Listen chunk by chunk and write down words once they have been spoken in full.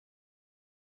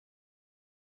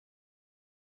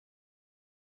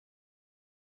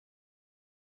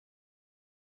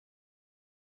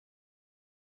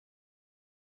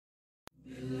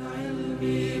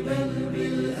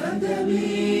بالأدب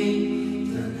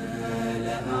تنال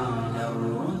أعلى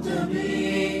الرتب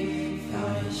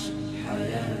فعش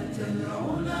حياة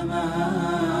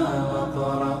العلماء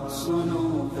وقرأ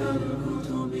صنوف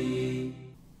الكتب.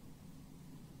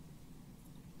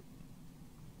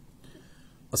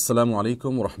 আসসালামু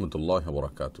আলাইকুম ওরহমতুল্লাহ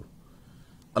বরকাতুহ।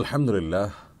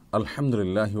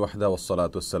 আলহামদুলিল্লাহ ওয়াহদা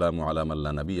ওয়াসসালাতু ওয়াসসালামু আলা মান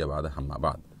লা নাবিয়্যা বা'দাহু আম্মা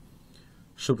বা'দ।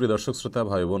 সুপ্রিয় দর্শক শ্রোতা,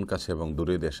 ভাই বোন, কাছে এবং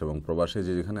দূরে, দেশ এবং প্রবাসে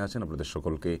যে যেখানে আছেন, আপনাদের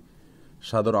সকলকে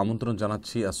সাদর আমন্ত্রণ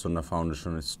জানাচ্ছি আস-সুন্নাহ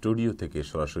ফাউন্ডেশনের স্টুডিও থেকে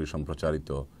সরাসরি সম্প্রচারিত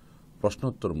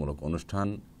প্রশ্নোত্তরমূলক অনুষ্ঠান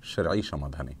শর'য়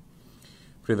সমাধানে।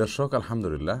 প্রিয় দর্শক,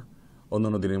 আলহামদুলিল্লাহ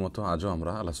অন্যান্য দিনের মতো আজও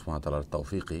আমরা আল্লাহ সুবহানাহু ওয়া তাআলার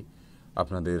তৌফিকে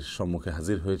আপনাদের সম্মুখে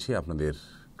হাজির হয়েছি আপনাদের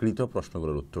কৃত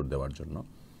প্রশ্নগুলোর উত্তর দেওয়ার জন্য।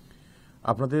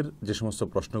 আপনাদের যে সমস্ত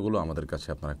প্রশ্নগুলো আমাদের কাছে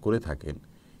আপনারা করে থাকেন,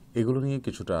 এগুলো নিয়ে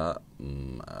কিছুটা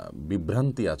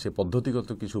বিভ্রান্তি আছে, পদ্ধতিগত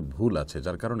কিছু ভুল আছে,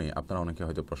 যার কারণে আপনারা অনেকে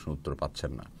হয়তো প্রশ্ন উত্তর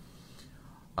পাচ্ছেন না।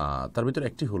 তার ভিতরে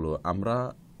একটি হলো, আমরা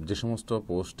যে সমস্ত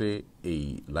পোস্টে এই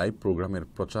লাইভ প্রোগ্রামের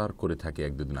প্রচার করে থাকি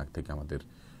এক দুদিন আগ থেকে আমাদের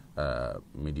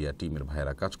মিডিয়া টিমের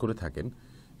ভাইয়েরা কাজ করে থাকেন,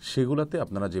 সেগুলোতে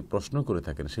আপনারা যে প্রশ্ন করে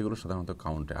থাকেন সেগুলো সাধারণত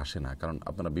কাউন্টে আসে না, কারণ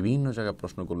আপনারা বিভিন্ন জায়গায়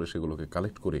প্রশ্ন করলে সেগুলোকে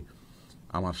কালেক্ট করে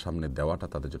আমার সামনে দেওয়াটা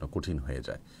তাদের জন্য কঠিন হয়ে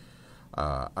যায়।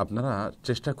 আপনারা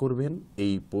চেষ্টা করবেন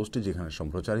এই পোস্টে যেখানে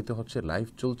সম্প্রচারিত হচ্ছে, লাইভ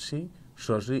চলছে,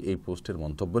 সরাসরি এই পোস্টের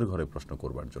মন্তব্যের ঘরে প্রশ্ন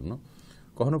করবার জন্য।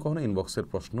 কখনো কখনো ইনবক্সের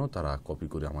প্রশ্ন তারা কপি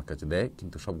করে আমার কাছে দেয়,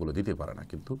 কিন্তু সবগুলো দিতে পারে না।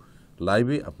 কিন্তু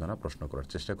লাইভে আপনারা প্রশ্ন করার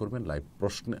চেষ্টা করবেন, লাইভ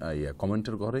প্রশ্ন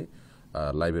কমেন্টের ঘরে,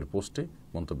 লাইভের পোস্টে,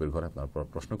 মন্তব্যের ঘরে আপনারা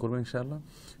প্রশ্ন করবেন ইনশাআল্লাহ।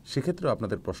 সেক্ষেত্রে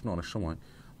আপনাদের প্রশ্ন অনেক সময়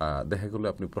দেখা গেলো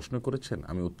আপনি প্রশ্ন করেছেন,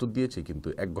 আমি উত্তর দিয়েছি, কিন্তু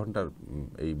 1 ঘন্টার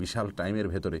এই বিশাল টাইমের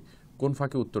ভেতরে কোন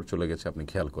ফাঁকে উত্তর চলে গেছে আপনি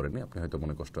খেয়াল করেননি। আপনি হয়তো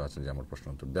মনে কষ্ট আছেন যে আমার প্রশ্ন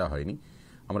উত্তর দেওয়া হয়নি।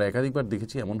 আমরা একাধিকবার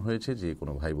দেখেছি এমন হয়েছে যে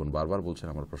কোনো ভাই বোন বারবার বলছেন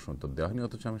আমার প্রশ্ন উত্তর দেওয়া হয়নি,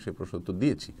 অথচ আমি সেই প্রশ্ন উত্তর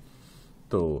দিয়েছি।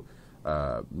 তো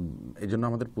এই জন্য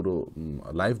আমাদের পুরো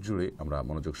লাইভ জুড়ে আমরা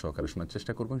মনোযোগ সহকারে শোনার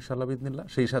চেষ্টা করবো ইনশাআল্লাহ বিইذনিল্লাহ।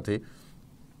 সেই সাথে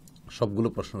সবগুলো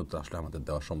প্রশ্ন উত্তর আসলে আমাদের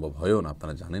দেওয়া সম্ভব হয়েও না।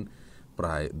 আপনারা জানেন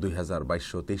প্রায়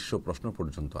 2200-2300 প্রশ্ন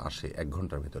পর্যন্ত আসে 1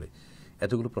 ঘন্টার ভেতরে।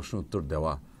 এতগুলো প্রশ্ন উত্তর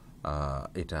দেওয়া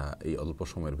এটা এই অল্প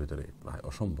সময়ের ভেতরে প্রায়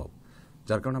অসম্ভব,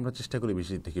 যার কারণে আমরা চেষ্টা করি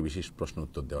বেশি থেকে বেশি প্রশ্ন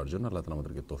উত্তর দেওয়ার জন্য। আল্লাহ তাআলা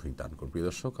আমাদেরকে তৌফিক দান করুন। প্রিয়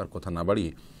দর্শক, আর কথা না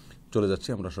বাড়িয়ে চলে যাচ্ছি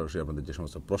আমরা সরাসরি আপনাদের যে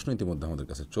সমস্ত প্রশ্ন ইতিমধ্যে আমাদের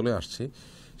কাছে চলে আসছে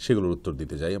সেগুলোর উত্তর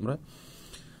দিতে যাই আমরা।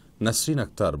 নাসরিন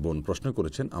আক্তার বোন প্রশ্ন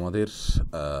করেছেন, আমাদের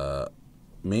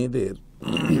মেয়েদের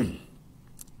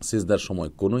সিজদার সময়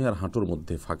কোনোই আর হাঁটুর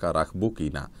মধ্যে ফাঁকা রাখবো কি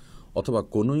না, অথবা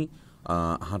কোনোই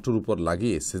হাঁটুর উপর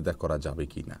লাগিয়ে সিজদা করা যাবে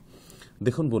কি না?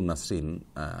 দেখুন বোন নাসরিন,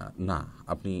 না,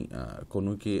 আপনি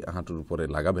কোনোকে হাঁটুর উপরে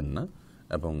লাগাবেন না,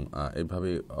 এবং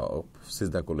এভাবে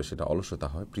সিজদা করলে সেটা অলসতা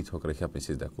হয়, পৃথক রেখে আপনি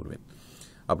সিজদা করবেন।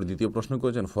 আপনি দ্বিতীয় প্রশ্ন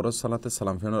করেছেন, ফরজ সালাতে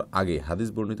সালাম ফেরানোর আগে হাদিস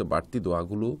বর্ণিত বাড়তি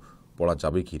দোয়াগুলো পড়া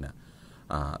যাবে কি না?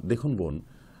 দেখুন বোন,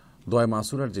 দোয়া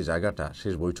মাসুরার যে জায়গাটা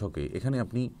শেষ বৈঠকে, এখানে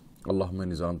আপনি আল্লাহুম্মা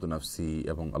ইন্নী যালামতু নাফসি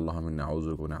এবং আল্লাহুম্মা ইন্নী আউযু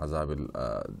বিকা মিন আযাবিল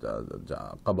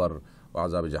কবর ওয়া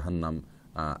আযাবি জাহান্নাম,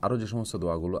 আরও যে সমস্ত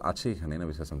দোয়াগুলো আছে এখানে নবী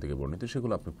সাল্লাল্লাহু আলাইহি ওয়াসাল্লাম থেকে বর্ণিত,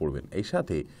 সেগুলো আপনি পড়বেন। এই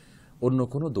সাথে অন্য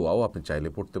কোনো দোয়াও আপনি চাইলে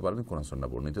পড়তে পারেন, কোরআন সুন্নাহ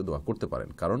বর্ণিত দোয়া করতে পারেন।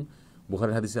 কারণ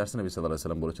বুখারীর হাদিসে আসছে, নবী সাল্লাল্লাহু আলাইহি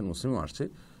ওয়াসাল্লাম বলেছেন, মুসলিমও আসছে,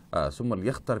 সুম্মা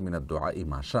লিয়াখতার মিনাদ দুআই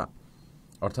মা শা,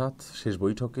 অর্থাৎ শেষ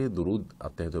বৈঠকে দুরুদ,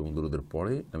 আত্তাহিয়াত এবং দুরুদের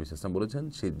পরে নবী সাল্লাল্লাহু আলাইহি ওয়াসাল্লাম বলেছেন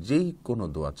সে যেই কোনো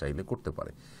দোয়া চাইলে করতে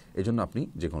পারে। এই জন্য আপনি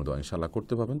যে কোনো দোয়া ইনশাআল্লাহ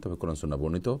করতে পারবেন, তবে কোরআন সুন্নাহ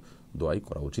বর্ণিত দোয়াই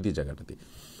করা উচিত এই জায়গাটাতে।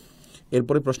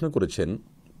 এরপরে প্রশ্ন করেছেন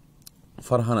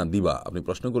ফারহানা দিবা, আপনি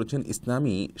প্রশ্ন করেছেন,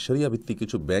 ইসলামী শরিয়া ভিত্তিক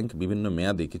কিছু ব্যাংক বিভিন্ন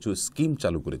মেয়াদে কিছু স্কিম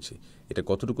চালু করেছে, এটা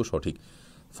কতটুকু সঠিক?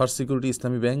 ফার্স্ট সিকিউরিটি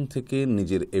ইসলামী ব্যাংক থেকে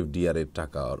নিজের এফডিআর এর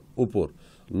টাকার উপর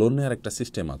লোন নেওয়ার একটা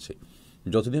সিস্টেম আছে।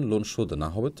 যতদিন লোন শোধ না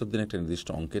হবে ততদিন একটা নির্দিষ্ট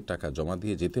অঙ্কের টাকা জমা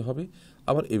দিয়ে যেতে হবে,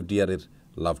 আবার এফডিআর এর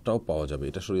লাভটাও পাওয়া যাবে।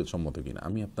 এটা শরীয়ত সম্মত কিনা?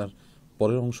 আমি আপনার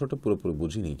পরের অংশটা পুরোপুরি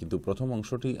বুঝিনি, কিন্তু প্রথম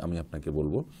অংশটি আমি আপনাকে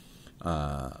বলবো।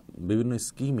 বিভিন্ন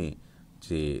স্কিমে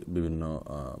যে বিভিন্ন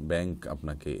ব্যাংক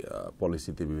আপনাকে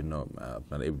পলিসিতে বিভিন্ন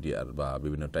আপনার এফডিআর বা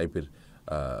বিভিন্ন টাইপের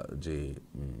যে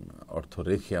অর্থ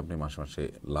রেখে আপনি মাসে মাসে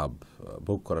লাভ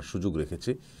ভোগ করার সুযোগ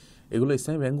রেখেছে, এগুলো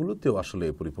ইসলামী ব্যাংকগুলোতেও আসলে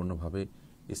পরিপূর্ণভাবে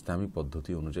ইসলামী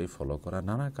পদ্ধতি অনুযায়ী ফলো করা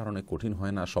নানা কারণে কঠিন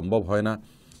হয় না, সম্ভব হয় না,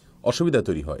 অসুবিধা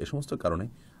তৈরি হয়। এ সমস্ত কারণে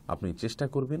আপনি চেষ্টা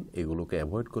করবেন এগুলোকে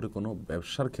অ্যাভয়েড করে কোনো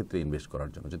ব্যবসার ক্ষেত্রে ইনভেস্ট করার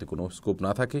জন্য। যদি কোনো স্কোপ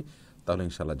না থাকে তাহলে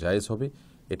ইনশাআল্লাহ জায়েজ হবে,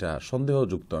 এটা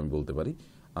সন্দেহযুক্ত আমি বলতে পারি।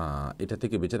 এটা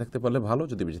থেকে বেঁচে থাকতে পারলে ভালো,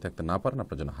 যদি বেঁচে থাকতে না পারেন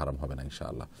আপনার জন্য হারাম হবে না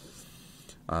ইনশাআল্লাহ।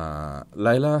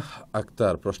 লাইলা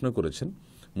আক্তার প্রশ্ন করেছেন,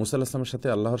 মুসা আলাইহিস সালামের সাথে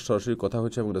আল্লাহর সরাসরি কথা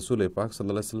হয়েছে এবং রাসূল পাক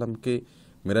সাল্লাল্লাহু আলাইহি সাল্লামকে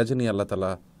মেরাজে নিয়ে আল্লাহ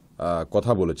তাআলা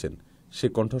কথা বলেছেন, সে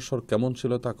কণ্ঠস্বর কেমন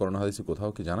ছিল তা কোরআন হাদিসে কোথাও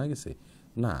কি জানা গেছে?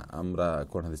 না, আমরা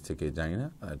কোরআন হাদিস থেকে জানি না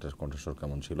এটার কণ্ঠস্বর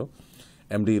কেমন ছিল।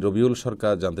 এমডি রবিউল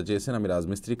সরকার জানতে চেয়েছেন, আমি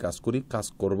রাজমিস্ত্রি কাজ করি, কাজ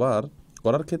করবার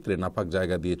করার ক্ষেত্রে নাপাক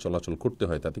জায়গা দিয়ে চলাচল করতে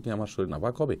হয়, তাতে কি আমার শরীর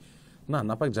নাপাক হবে? না,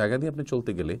 নাপাক জায়গা দিয়ে আপনি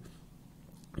চলতে গেলে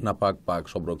নাপাক পাক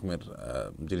সব রকমের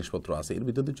জিনিসপত্র আছে, এর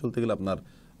ভিতর দিয়ে চলতে গেলে আপনার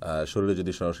শরীরে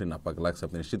যদি সরাসরি নাপাক লাগছে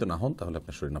আপনি নিশ্চিত না হন, তাহলে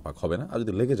আপনার শরীর নাপাক হবে না। আর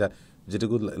যদি লেগে যায়,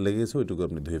 যেটুকু লেগেছে ওইটুকু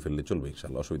আপনি ধুয়ে ফেললে চলবে,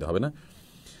 ইনশাআল্লাহ অসুবিধা হবে না।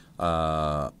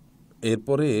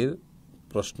 এরপরে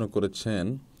প্রশ্ন করেছেন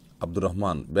আব্দুর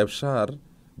রহমান,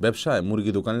 ব্যবসায়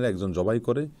মুরগি দোকানের একজন জবাই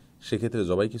করে, সেক্ষেত্রে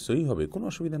জবাই কি সহি হবে? কোনো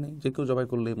অসুবিধা নেই, যে কেউ জবাই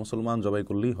করলে, মুসলমান জবাই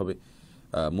করলেই হবে,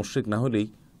 মুশরিক না হলেই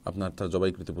আপনার তার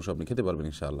জবাইকৃত পশু আপনি খেতে পারবেন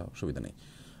ইনশাআল্লাহ, অসুবিধা নেই।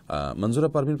 মঞ্জুরা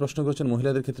পারভিন প্রশ্ন করেছেন,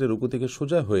 মহিলাদের ক্ষেত্রে রুকু থেকে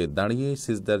সোজা হয়ে দাঁড়িয়ে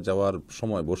সিজদার যাওয়ার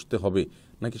সময় বসতে হবে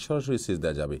নাকি সরাসরি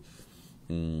সিজদা যাবে?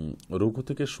 রুকু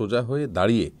থেকে সোজা হয়ে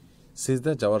দাঁড়িয়ে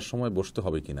সিজদা যাওয়ার সময় বসতে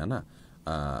হবে কিনা? না,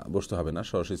 বসতে হবে না,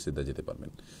 সরাসরি সিজদা যেতে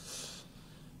পারবেন।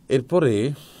 এরপরে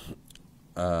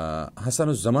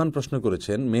হাসানুজ্জামান প্রশ্ন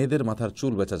করেছেন, মেয়েদের মাথার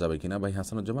চুল বেচা যাবে কিনা? ভাই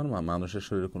হাসানুজ্জামান, মানুষের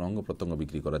শরীরে কোনো অঙ্গ প্রত্যঙ্গ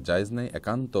বিক্রি করা জায়েজ নেই,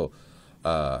 একান্ত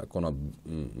কোনো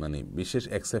মানে বিশেষ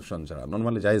এক্সেপশন ছাড়া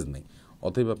নর্মালি জায়েজ নেই,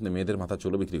 অতএব আপনি মেয়েদের মাথা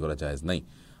চুলও বিক্রি করা জায়েজ নাই।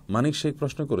 মানিক শেখ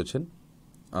প্রশ্ন করেছেন,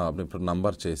 আপনি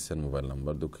নাম্বার চেয়েছেন, মোবাইল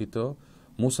নাম্বার, দুঃখিত।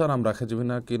 মুসা নাম রাখা যাবে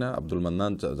না কিনা আব্দুল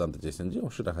মান্নান জানতে চেয়েছেন, যে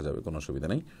অবশ্যই রাখা যাবে, কোনো অসুবিধা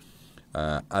নেই।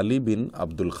 আলী বিন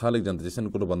আব্দুল খালিক জানতে চেয়েছেন,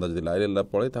 কোনো বান্দা যদি লা ইলাহা ইল্লাল্লাহ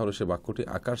পড়ে তাহলে সে বাক্যটি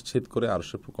আকাশ ছেদ করে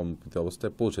আরশের কম্পিত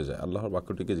অবস্থায় পৌঁছে যায়। আল্লাহর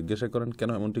বাক্যটিকে জিজ্ঞাসা করেন কেন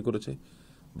এমনটি করেছে,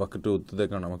 বাক্যটি উত্তর দেয়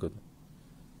কারণ আমাকে।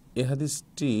 এ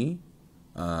হাদিসটি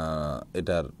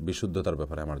এটার বিশুদ্ধতার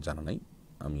ব্যাপারে আমার জানা নাই,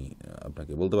 আমি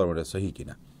আপনাকে বলতে পারবো এটা সহি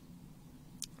কিনা,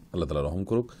 আল্লাহ তাআলা রহম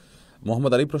করুক।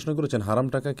 মোহাম্মদ আলী প্রশ্ন করেছেন, হারাম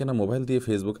টাকা কেনা মোবাইল দিয়ে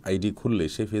ফেসবুক আইডি খুললে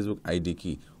সেই ফেসবুক আইডি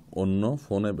কি অন্য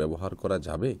ফোনে ব্যবহার করা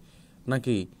যাবে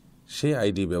নাকি সে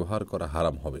আইডি ব্যবহার করা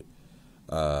হারাম হবে?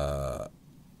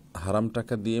 হারাম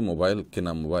টাকা দিয়ে মোবাইল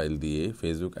কেনা, মোবাইল দিয়ে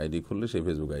ফেসবুক আইডি খুললে সেই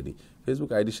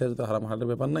ফেসবুক আইডির সাথে তো হারাম হারামের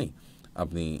ব্যাপার নাই।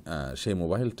 আপনি সেই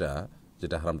মোবাইলটা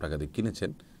যেটা হারাম টাকা দিয়ে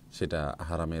কিনেছেন, সেটা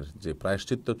হারামের যে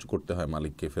প্রায়শ্চিত্ত করতে হয়,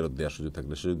 মালিককে ফেরত দেওয়ার সুযোগ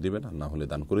থাকলে সুযোগ দিবেন, আর না হলে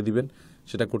দান করে দিবেন,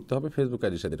 সেটা করতে হবে। ফেসবুক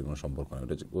আইডির সাথে কোনো সম্পর্ক নেই,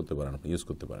 ওটা করতে পারেন, আপনি ইউজ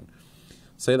করতে পারেন।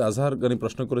 সৈয়দ আজহার গানি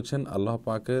প্রশ্ন করেছেন,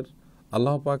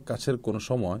 আল্লাহ পাক কাছের কোন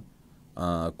সময়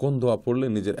কোন দোয়া পড়লে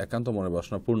নিজের একান্ত মনের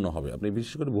বাসনা পূর্ণ হবে? আপনি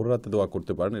বিশেষ করে ভোর রাতে দোয়া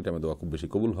করতে পারেন, এটা আমি দোয়া খুব বেশি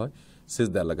কবুল হয়।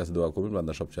 সিজদা আল্লাহর কাছে দোয়া করবেন,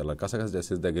 বান্দা সবচেয়ে আল্লাহর কাছাকাছি যায়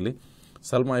সিজদা গেলে।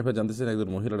 সালমা আইফা জানতেছেন, একজন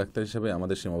মহিলা ডাক্তার হিসেবে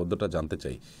আমাদের সীমাবদ্ধতা জানতে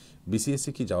চাই,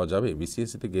 বিসিএসসি কি যাওয়া যাবে?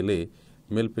 বিসিএসসিতে গেলে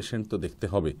মেল পেশেন্ট তো দেখতে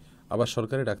হবে, আবার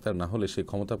সরকারি ডাক্তার না হলে সেই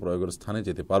ক্ষমতা প্রয়োগের স্থানে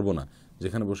যেতে পারবো না,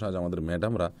 যেখানে বসে আজ আমাদের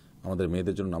ম্যাডামরা আমাদের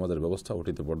মেয়েদের জন্য নামাজের ব্যবস্থা,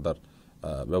 ওটিতে পর্দার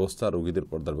ব্যবস্থা, রোগীদের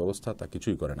পর্দার ব্যবস্থা, তা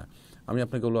কিছুই করে না। আমি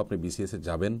আপনাকে বলবো, আপনি বিসিএসে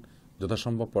যাবেন,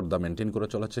 যথাসম্ভব পর্দা মেনটেন করে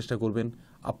চলার চেষ্টা করবেন,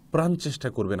 আপ্রাণ চেষ্টা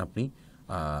করবেন আপনি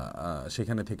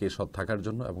সেখানে থেকে সৎ থাকার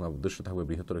জন্য, এবং উদ্দেশ্য থাকবে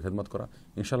বৃহত্তর খেদমত করা।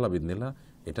 ইনশাআল্লাহ বিদিনিল্লাহ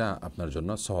এটা আপনার জন্য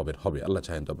সওয়াবের হবে, আল্লাহ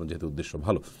চাহেন তো, আপনার যেহেতু উদ্দেশ্য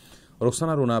ভালো।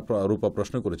 রোকসানা রূপা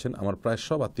প্রশ্ন করেছেন, আমার প্রায়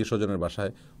সব আত্মীয় স্বজনের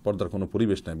বাসায় পর্দার কোনো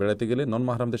পরিবেশ নাই, বেড়াতে গেলে নন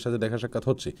মাহরামদের সাথে দেখা সাক্ষাৎ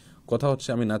হচ্ছে, কথা হচ্ছে,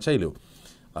 আমি না চাইলেও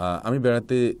আমি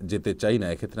বেড়াতে যেতে চাই না,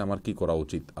 এক্ষেত্রে আমার কি করা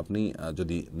উচিত? আপনি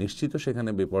যদি নিশ্চিত সেখানে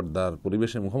বেপর্দার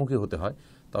পরিবেশের মুখোমুখি হতে হয়,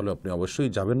 তাহলে আপনি অবশ্যই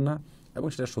যাবেন না, এবং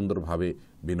সেটা সুন্দরভাবে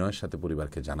বিনয়ের সাথে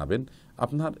পরিবারকে জানাবেন।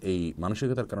 আপনার এই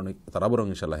মানসিকতার কারণে তারা বরং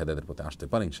ইনশাআল্লাহ হেদায়েতের পথে আসতে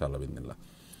পারে ইনশাআল্লাহ বিদিনিল্লাহ।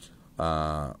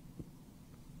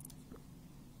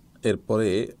 এরপরে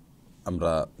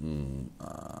আমরা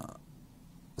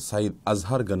সাইদ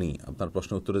আজহার গানি, আপনার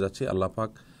প্রশ্নের উত্তরে যাচ্ছি। আল্লাহ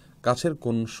পাক কাছের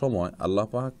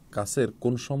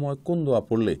কোন সময় কোন দোয়া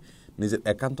পড়লে নিজের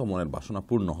একান্ত মনের বাসনা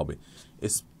পূর্ণ হবে?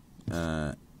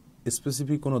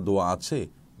 স্পেসিফিক কোনো দোয়া আছে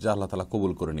যা আল্লাহ তাআলা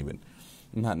কবুল করে নেবেন?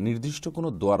 না, নির্দিষ্ট কোনো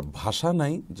দোয়ার ভাষা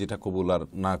নাই যেটা কবুল আর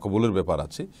না কবুলের ব্যাপার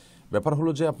আছে। ব্যাপার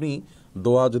হলো যে আপনি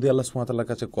দোয়া যদি আল্লাহ সুবহানাহু ওয়া তাআলার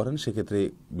কাছে করেন, সেক্ষেত্রে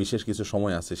বিশেষ কিছু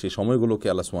সময় আছে, সেই সময়গুলোকে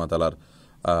আল্লাহ সুবহানাহু ওয়া তাআলার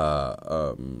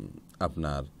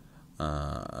আপনার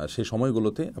সেই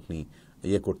সময়গুলোতে আপনি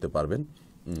করতে পারবেন,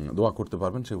 দোয়া করতে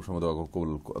পারবেন। সেই সময়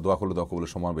দোয়া করলে দোয়া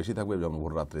কবুলের সময় বেশি থাকবে। যেমন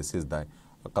ভোর রাত্রে সিজদায়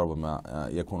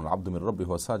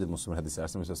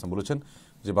মুসলিম বলেছেন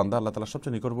যে বান্দা আল্লাহ তাআলা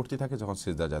সবচেয়ে নিকটবর্তী থাকে যখন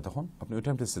সিজদা যায়, তখন আপনি ওই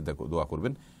টাইমটা সিজদা দোয়া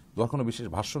করবেন। দোয়ার কোনো বিশেষ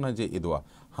ভাষ্য নাই যে এই দোয়া।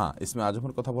 হ্যাঁ, ইসমে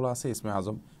আজমের কথা বলা আছে, ইসমে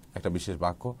আজম একটা বিশেষ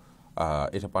বাক্য,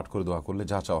 এটা পাঠ করে দোয়া করলে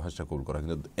যা চাওয়া হয় সেটা কবুল করা,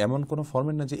 কিন্তু এমন কোনো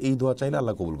ফরম্যাট না যে এই দোয়া চাইলে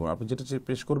আল্লাহ কবুল করবেন। আপনি যেটা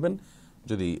পেশ করবেন,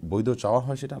 যদি বৈধ চাওয়া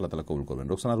হয়, সেটা আল্লাহ তাআলা কবুল করবেন।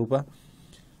 রোকসানা রূপা,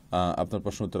 আপনার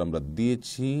প্রশ্ন উত্তর আমরা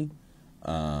দিয়েছি।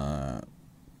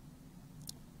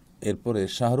 এরপরে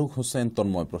শাহরুখ হোসেন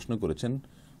তন্ময় প্রশ্ন করেছেন,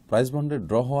 প্রাইজ বন্ডে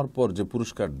ড্র হওয়ার পর যে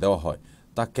পুরস্কার দেওয়া হয়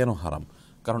তা কেন হারাম?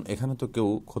 কারণ এখানে তো কেউ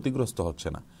ক্ষতিগ্রস্ত হচ্ছে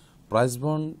না। প্রাইজ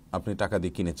বন্ড আপনি টাকা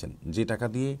দিয়ে কিনেছেন, যে টাকা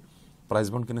দিয়ে প্রাইজ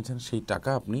বন্ড কিনেছেন সেই টাকা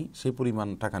আপনি সেই পরিমাণ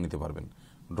টাকা নিতে পারবেন।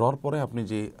 ড্রর পরে আপনি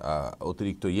যে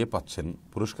অতিরিক্ত পাচ্ছেন,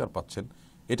 পুরস্কার পাচ্ছেন,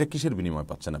 এটা কিসের বিনিময়ে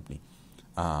পাচ্ছেন?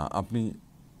 আপনি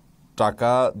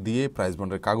টাকা দিয়ে প্রাইজ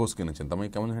বন্ডের কাগজ কিনেছেন, তার মানে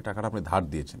কেমন টাকাটা আপনি ধার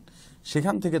দিয়েছেন,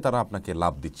 সেখান থেকে তারা আপনাকে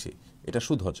লাভ দিচ্ছে, এটা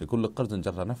সুদ হচ্ছে। কুল্লু কারজন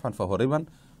যারা নাফান ফাহুয়া রিবান,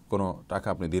 কোনো টাকা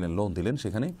আপনি দিলেন, লোন দিলেন,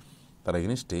 সেখানে তার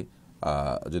এগেনস্টে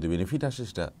যদি বেনিফিট আসে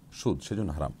সেটা সুদ, সেজন্য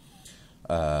হারাম।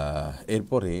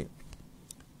 এরপরে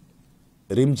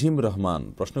রিমঝিম রহমান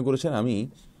প্রশ্ন করেছেন, আমি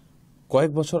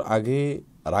কয়েক বছর আগে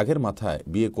রাগের মাথায়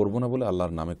বিয়ে করব না বলে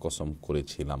আল্লাহর নামে কসম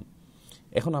করেছিলাম।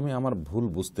 এখন আমি আমার ভুল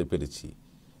বুঝতে পেরেছি,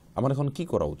 আমার এখন কি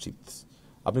করা উচিত?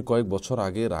 আপনি কয়েক বছর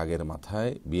আগে রাগের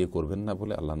মাথায় বিয়ে করবেন না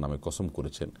বলে আল্লাহর নামে কসম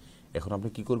করেছেন, এখন আপনি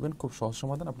কি করবেন? খুব সহজ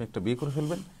সমাধান, আপনি একটা বিয়ে করে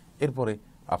ফেলবেন, এরপরে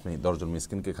আপনি 10 জন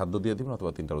মিসকিনকে খাদ্য দিয়ে দেবেন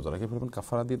অথবা 3টা রোজা রেখে ফেলবেন,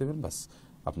 কাফারা দিয়ে দেবেন, বাস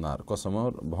আপনার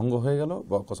কসমের ভঙ্গ হয়ে গেল।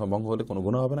 কসম ভঙ্গ হলে কোনো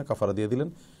গুনাহ হবে না, কাফারা দিয়ে দিলেন,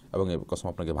 এবং এই কসম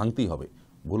আপনাকে ভাঙতেই হবে।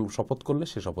 ভুল শপথ করলে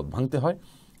সে শপথ ভাঙতে হয়,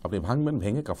 আপনি ভাঙবেন,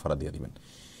 ভেঙে কাফারা দিয়ে দিবেন।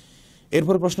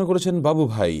 এরপরে প্রশ্ন করেছেন বাবু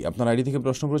ভাই, আপনার আইডি থেকে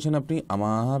প্রশ্ন করেছেন আপনি,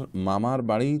 আমার মামার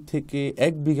বাড়ি থেকে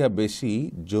 1 বিঘা বেশি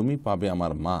জমি পাবে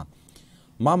আমার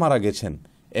মা মারা গেছেন,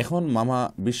 এখন মামা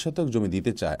 20 শতক জমি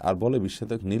দিতে চায় আর বলে 20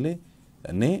 শতক নিলে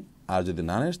নে, আর যদি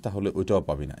না নেস তাহলে ওইটাও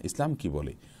পাবি না, ইসলাম কি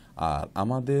বলে? আর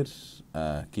আমাদের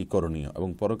কি করণীয়, এবং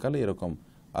পরকালে এরকম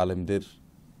আলেমদের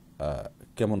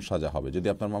কেমন সাজা হবে? যদি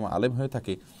আপনার মামা আলেম হয়ে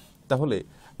থাকে তাহলে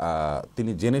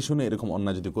তিনি জেনে শুনে এরকম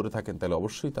অন্যায় যদি করে থাকেন তাহলে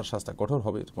অবশ্যই তার শাস্তি কঠোর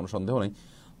হবে, কোনো সন্দেহ নেই।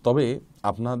 তবে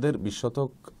আপনাদের 20 শতক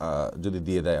যদি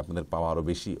দিয়ে দেয়, আপনাদের পাওয়া আরও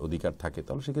বেশি অধিকার থাকে,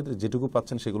 তাহলে সেক্ষেত্রে যেটুকু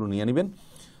পাচ্ছেন সেগুলো নিয়ে নেবেন,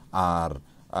 আর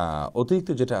অতিরিক্ত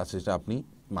যেটা আছে সেটা আপনি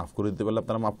মাফ করে দিতে পারলে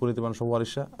আপনারা মাফ করে দিতে পারেন, সব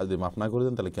ওয়ারিশরা। আর যদি মাফ না করে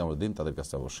দেন তাহলে কিয়ামতের দিন তাদের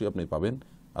কাছে অবশ্যই আপনি পাবেন,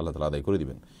 আল্লাহ তাআলা আদায় করে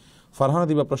দিবেন। ফারহানা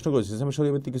দিবা প্রশ্ন করেছে, আমি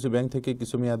শরীয়তভিত্তিক কিছু ব্যাংক থেকে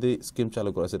কিছু মেয়াদী স্কিম চালু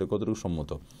করা আছে, এটা কতটুকু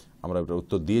সম্মত? আমরা এটার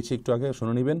উত্তর দিয়েছি একটু আগে,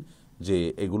 শুনে নেবেন যে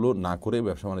এগুলো না করে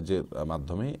ব্যবসা বাণিজ্যের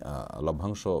মাধ্যমে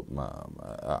লভ্যাংশ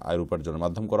আয়ের উপার্জনের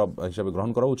মাধ্যম করা হিসাবে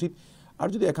গ্রহণ করা উচিত। আর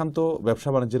যদি একান্ত ব্যবসা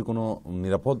বাণিজ্যের কোনো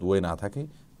নিরাপদ ওয়ে না থাকে,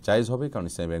 জায়েজ হবে, কারণ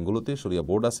ইসলামী ব্যাংকগুলোতে শরিয়া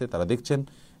বোর্ড আছে, তারা দেখছেন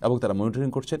এবং তারা মনিটরিং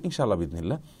করছেন, ইনশাআল্লাহ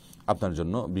বিদিনিল্লাহ আপনার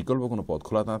জন্য বিকল্প কোনো পথ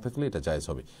খোলা না থাকলে এটা জায়েজ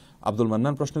হবে। আব্দুল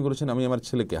মান্নান প্রশ্ন করেছেন, আমি আমার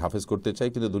ছেলেকে হাফেজ করতে চাই,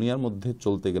 কিন্তু দুনিয়ার মধ্যে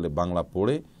চলতে গেলে বাংলা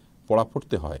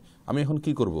পড়তে হয়, আমি এখন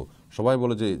কি করব? সবাই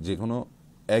বলে যে কোনো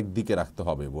একদিকে রাখতে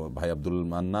হবে। ভাই আব্দুল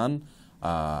মান্নান,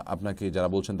 আপনাকে যারা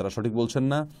বলছেন তারা সঠিক বলছেন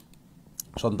না।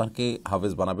 সন্তানকে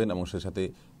হাফেজ বানাবেন এবং সে সাথে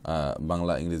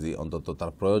বাংলা ইংরেজি অন্তত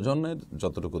তার প্রয়োজনের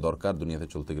যতটুকু দরকার দুনিয়াতে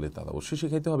চলতে গেলে তা অবশ্যই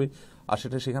শেখাইতে হবে। আর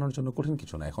সেটা শেখানোর জন্য কঠিন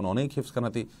কিছু না। এখন অনেক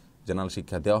হেফজখানাতে জেনারেল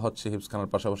শিক্ষা দেওয়া হচ্ছে, হেফজখানার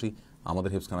পাশাপাশি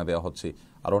আমাদের হেফজখানা দেওয়া হচ্ছে,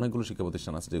 আর অনেকগুলো শিক্ষা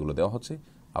প্রতিষ্ঠান আছে যেগুলো দেওয়া হচ্ছে।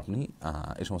 আপনি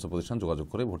এই সমস্ত প্রতিষ্ঠান যোগাযোগ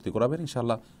করে ভর্তি করাবেন,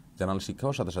 ইনশাআল্লাহ জেনারেল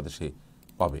শিক্ষাও সাথে সাথে সে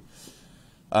পাবে।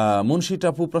 মুন্সি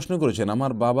টাপু প্রশ্ন করেছেন,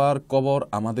 আমার বাবার কবর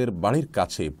আমাদের বাড়ির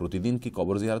কাছে, প্রতিদিন কি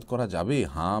কবর জিয়ারত করা যাবে?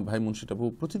 হ্যাঁ ভাই মুন্সি টাপু,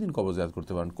 প্রতিদিন কবর জিয়ারত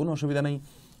করতে পারেন, কোনো অসুবিধা নেই।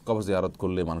 কবর জিয়ারত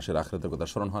করলে মানুষের আখিরাতের কথা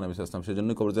স্মরণ হয়, নবী সাল্লাল্লাহু আলাইহি ওয়াসাল্লাম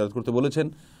সেজন্যই কবর জিয়ারত করতে বলেছেন।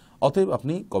 অতএব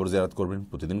আপনি কবর জিয়ারত করবেন,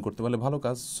 প্রতিদিন করতে পারলে ভালো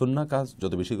কাজ, সুন্নাহ কাজ,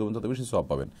 যত বেশি করবেন তত বেশি সওয়াব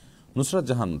পাবেন। নুসরাত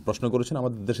জাহান প্রশ্ন করেছেন,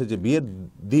 আমাদের দেশে যে বিয়ের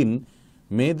দিন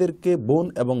মেয়েদেরকে বোন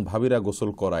এবং ভাবিরা গোসল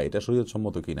করায়, এটা শরীয়ত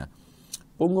সম্মত কিনা?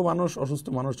 পঙ্গু মানুষ, অসুস্থ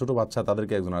মানুষ, ছোট বাচ্চা,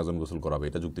 তাদেরকে একজন আরেকজন গোসল করাবে,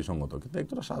 এটা যুক্তিসঙ্গত। কিন্তু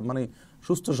একটা মানে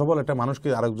সুস্থ সবল একটা মানুষকে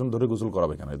আরেকজন ধরে গোসল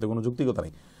করাবে কেন? এতে কোনো যুক্তিকতা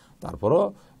নেই। তারপরও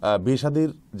বিয়ে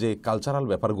শাদীর যে কালচারাল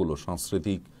ব্যাপারগুলো,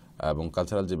 সাংস্কৃতিক এবং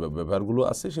কালচারাল যে ব্যাপারগুলো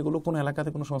আছে, সেগুলো কোনো এলাকাতে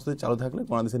কোনো সংস্কৃতি চালু থাকলে,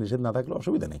 কোনো দেশে নিষেধ না থাকলে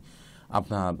অসুবিধা নেই।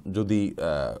 আপনার যদি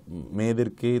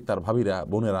মেয়েদেরকে তার ভাবিরা,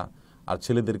 বোনেরা, আর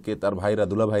ছেলেদেরকে তার ভাইরা,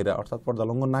 দুলা ভাইরা, অর্থাৎ পর্দা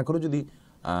লঙ্ঘন না করে যদি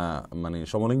মানে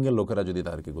সমলিঙ্গের লোকেরা যদি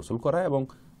তাদেরকে গোসল করায় এবং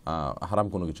হারাম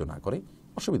কোনো কিছু না করে,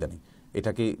 অসুবিধা নেই।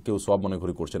 এটাকে কেউ সওয়াব মনে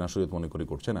করে করছে না, শরীয়ত মনে করে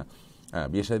করছে না।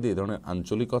 বিয়ে শাদীতে এই ধরনের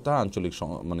আঞ্চলিকতা, আঞ্চলিক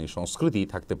মানে সংস্কৃতি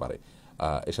থাকতে পারে,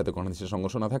 এর সাথে কোনো দেশের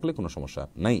সংঘর্ষ না থাকলে কোনো সমস্যা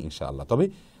নেই ইনশাআল্লাহ। তবে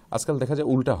আজকাল দেখা যায়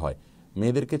উল্টা হয়,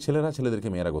 মেয়েদেরকে ছেলেরা, ছেলেদেরকে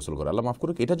মেয়েরা গোসল করে। আল্লাহ মাফ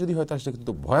করুক, এটা যদি হয় তাহলে সেটা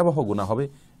কিন্তু ভয়াবহ গুনাহ হবে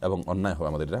এবং অন্যায় হবে,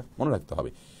 আমাদের এটা মনে রাখতে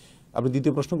হবে। আপনি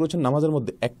দ্বিতীয় প্রশ্ন করেছেন নামাজের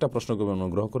মধ্যে, একটা প্রশ্ন করবেন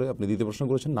অনুগ্রহ করে। আপনি দ্বিতীয় প্রশ্ন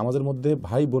করেছেন নামাজের মধ্যে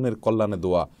ভাই বোনের কল্যাণে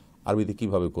দোয়া আরবিতে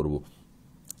কীভাবে করব?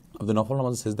 আপনি নফল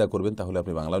নামাজে সেজদা করবেন, তাহলে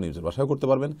আপনি বাংলা নিজের ভাষায় করতে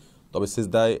পারবেন। তবে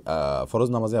সেজদায় ফরজ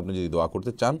নামাজে আপনি যদি দোয়া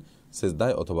করতে চান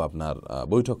সেজদায় অথবা আপনার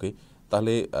বৈঠকে,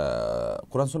 তাহলে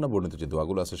কোরআন সুন্নাহ বর্ণিত যে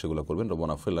দোয়াগুলো আছে সেগুলো করবেন।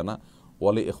 রব্বানা ইগফির লানা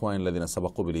ওয়া লি ইখওয়ানিল্লাযিনা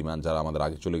সাবাকু বিল ঈমান, যারা আমাদের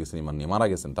আগে চলে গেছেন, ঈমান নিয়ে মারা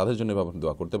গেছেন, তাদের জন্য আপনি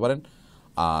দোয়া করতে পারেন।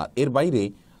 আর এর বাইরে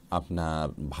আপনার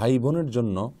ভাই বোনের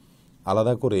জন্য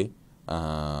আলাদা করে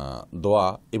দোয়া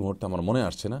এই মুহূর্তে আমার মনে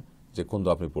আসছে না যে কোন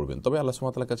দোয়া আপনি পড়বেন। তবে আল্লাহ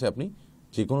সুবহানাহু ওয়া তাআলার কাছে আপনি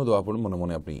যে কোনো দোয়া পড়বেন, মনে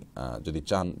মনে আপনি যদি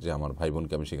চান যে আমার ভাই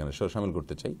বোনকে আমি সেখানে শামিল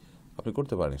করতে চাই, আপনি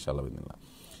করতে পারেন ইনশাআল্লাহ বিদিনিল্লাহ।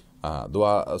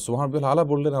 দোয়া সুবহানাল্লাহিল আলা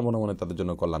বললেন আর মনে মনে তাদের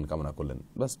জন্য কল্যাণ কামনা করলেন,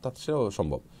 বাস তাতেও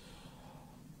সম্ভব।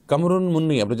 কামরুন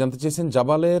মুন্নি আপনি জানতে চেয়েছেন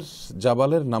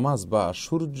জাবালের নামাজ বা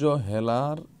সূর্য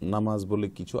হেলার নামাজ বলে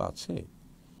কিছু আছে?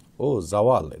 ও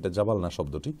জাওয়াল, এটা জাবাল না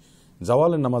শব্দটি,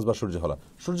 জাওয়ালের নামাজ বা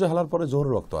সূর্য হেলার পরে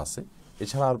জোহরের ওয়াক্ত আছে,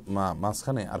 এছাড়া আর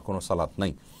মাঝখানে আর কোনো সালাত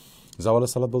নাই।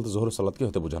 জাওয়ালের সালাত বলতে জোহরের সালাতকে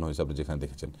হতে বোঝানো হয়েছে, আপনি যেখানে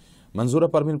দেখেছেন। মনজুরা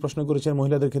পারভিন প্রশ্ন করেছেন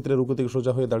মহিলাদের ক্ষেত্রে রুকু থেকে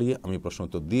সোজা হয়ে দাঁড়িয়ে, আমি প্রশ্ন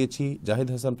উত্তর দিয়েছি। জাহিদ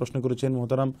হাসান প্রশ্ন করেছেন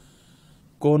মোহতারাম,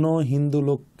 কোনো হিন্দু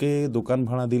লোককে দোকান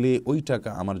ভাড়া দিলে ওই টাকা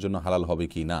আমার জন্য হালাল হবে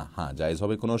কি না? হ্যাঁ, জায়েজ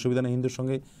হবে, কোনো অসুবিধা নেই। হিন্দুর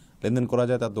সঙ্গে লেনদেন করা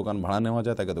যায়, তার দোকান ভাড়া নেওয়া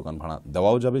যায়, তাকে দোকান ভাড়া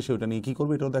দেওয়াও যাবে। সে ওটা নিয়ে কী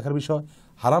করবে এটাও দেখার বিষয়।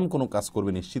 হারাম কোনো কাজ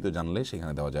করবে নিশ্চিত জানলে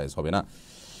সেখানে দেওয়া জায়েজ হবে না।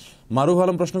 মারুফ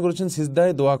আলম প্রশ্ন করেছেন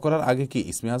সিজদায় দোয়া করার আগে কি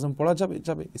ইসমে আজম পড়া যাবে?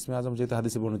 যাবে, ইসমে আজম যেহেতু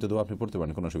হাদিসে বর্ণিত দোয়া, আপনি পড়তে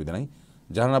পারেন, কোনো অসুবিধা নাই।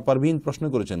 জাহানা পারভিন প্রশ্ন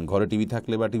করেছেন ঘরে টিভি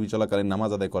থাকলে বা টিভি চলাকালীন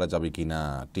নামাজ আদায় করা যাবে কি না?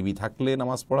 টিভি থাকলে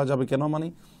নামাজ পড়া যাবে কেন? মানে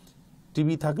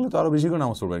টিভি থাকলে তো আরও বেশি করে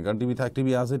নামাজ পড়বেন, কারণ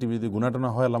টিভি আছে, টিভি যদি গুনাটানা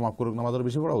হয় আল্লাহ মাফ করুক, নামাজ আরও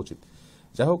বেশি পড়া উচিত।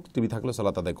 যাই হোক, টিভি থাকলে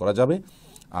সালাত আদায় করা যাবে।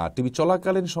 আর টিভি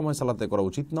চলাকালীন সময় সালাত আদায় করা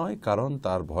উচিত নয়, কারণ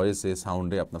তার ভয়েসে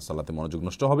সাউন্ডে আপনার সালাতে মনোযোগ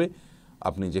নষ্ট হবে।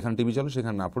 আপনি যেখানে টিভি চলে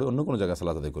সেখানে না পড়ে অন্য কোনো জায়গায়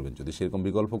সালাত আদায় করবেন। যদি সেরকম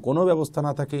বিকল্প কোনো ব্যবস্থা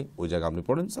না থাকে ওই জায়গায় আপনি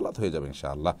পড়েন, সালাত হয়ে যাবে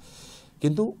ইনশাআল্লাহ।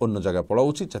 কিন্তু অন্য জায়গায় পড়া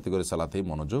উচিত যাতে করে সালাতে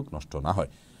মনোযোগ নষ্ট না হয়।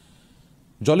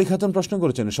 জলি খাতুন প্রশ্ন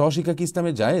করেছেন সহশিক্ষা কি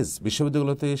ইসলামে জায়েজ?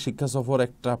 বিশ্ববিদ্যালয়তে শিক্ষা সফর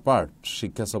একটা পার্ট,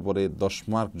 শিক্ষা সফরে 10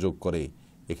 মার্ক যোগ করে,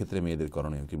 এক্ষেত্রে মেয়েদের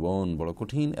করণীয় কি? বোন বড়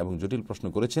কঠিন এবং জটিল প্রশ্ন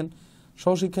করেছেন।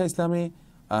 সহশিক্ষা ইসলামে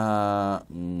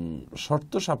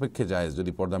শর্ত সাপেক্ষে জায়েজ,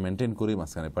 যদি পর্দা মেনটেন করে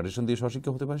মাঝখানে পার্টিশন দিয়ে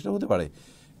সহশিক্ষা হতে পারে, সেটা হতে পারে,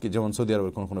 কি যেমন সৌদি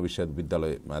আরবের কোনো কোনো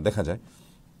বিশ্ববিদ্যালয়ে দেখা যায়।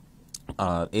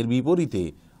 আর এর বিপরীতে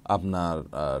আপনার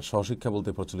সহশিক্ষা বলতে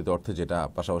প্রচলিত অর্থে যেটা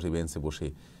পাশাপাশি বেঞ্চে বসে,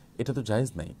 এটা তো জায়েজ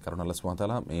নাই, কারণ আল্লাহ সুবহানাহু ওয়া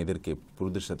তাআলা মেয়েদেরকে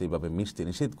পুরুষদের সাথে এভাবে মিশতে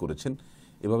নিষেধ করেছেন।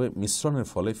 এভাবে মিশ্রণের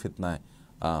ফলে ফিতনায়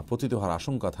পতিত হওয়ার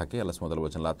আশঙ্কা থাকে। আল্লাহ সুবহানাহু ওয়া তাআলা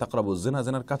বলেছেন লা তাকরাবুজ জিনা,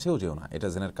 জিনার কাছেও যেও না। এটা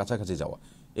জিনার কাছাকাছি যাওয়া,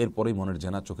 এরপরেই মনের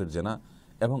জেনা, চোখের জেনা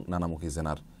এবং নানামুখী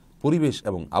জেনার পরিবেশ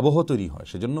এবং আবহ তৈরি হয়।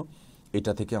 সেজন্য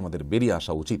এটা থেকে আমাদের বেরিয়ে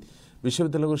আসা উচিত।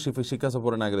 বিশ্ববিদ্যালয়ের শিক্ষা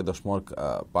সফরে না গেলে 10 মার্ক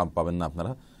পাবেন না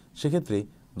আপনারা। সেক্ষেত্রে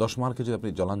 10 মার্কে যদি আপনি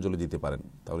জলাঞ্জলি দিতে পারেন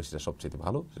তাহলে সেটা সবচেয়ে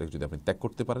ভালো। সেটাকে যদি আপনি ত্যাগ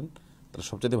করতে পারেন তাহলে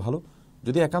সবচেয়ে ভালো।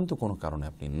 যদি একান্ত কোনো কারণে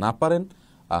আপনি না পারেন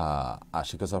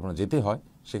শিক্ষা সফর আপনার যেতে হয়,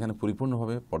 সেখানে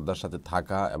পরিপূর্ণভাবে পর্দার সাথে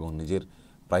থাকা এবং নিজের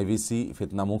প্রাইভেসি,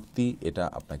 ফিতনা মুক্তি, এটা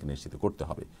আপনাকে নিশ্চিত করতে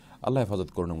হবে। আল্লাহ হেফাজত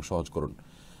করুন এবং সহজ করুন।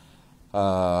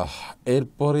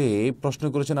 এরপরে প্রশ্ন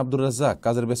করেছেন আব্দুর রাজ্জাক,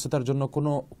 কাজের ব্যস্ততার জন্য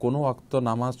কোনো ওয়াক্ত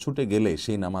নামাজ ছুটে গেলে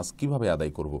সেই নামাজ কিভাবে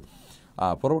আদায় করব?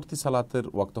 পরবর্তী সালাতের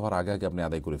ওয়াক্ত হওয়ার আগে আগে আপনি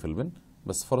আদায় করে ফেলবেন,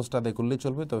 বাস ফরজটা আদায় করলেই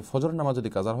চলবে। তবে ফজরের নামাজ যদি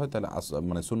কাজা হয় তাহলে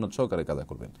মানে সুন্নত সহকারে কাজা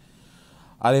করবেন।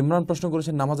 আর ইমরান প্রশ্ন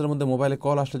করেছেন নামাজের মধ্যে মোবাইলে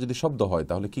কল আসলে যদি শব্দ হয়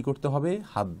তাহলে কি করতে হবে?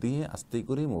 হাত দিয়ে আস্তে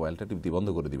করে মোবাইলটা টিপ দিয়ে বন্ধ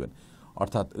করে দিবেন,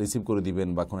 অর্থাৎ রিসিভ করে দিবেন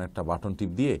বা কোনো একটা বাটন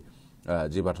টিপ দিয়ে,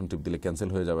 যে বাটন টিপ দিলে ক্যান্সেল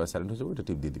হয়ে যাবে, সাইলেন্ট হয়ে যাবে, ওইটা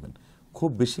টিপ দিয়ে দিবেন। খুব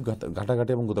বেশি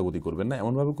ঘাটাঘাটি এবং গোতাগুতি করবেন না,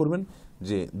 এমনভাবে করবেন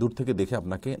যে দূর থেকে দেখে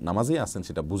আপনাকে নামাজেই আসেন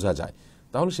সেটা বোঝা যায়,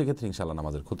 তাহলে সেক্ষেত্রে ইনশাআল্লাহ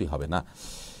নামাজের ক্ষতি হবে না।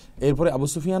 এরপরে আবু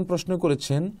সুফিয়ান প্রশ্ন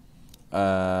করেছেন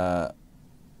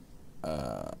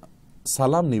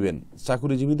সালাম নিবেন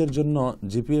চাকুরিজীবীদের জন্য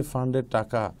জিপিএফ ফান্ডের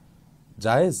টাকা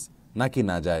জায়েজ নাকি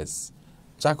না জায়েজ?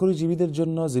 চাকুরিজীবীদের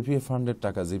জন্য জিপিএফ ফান্ডের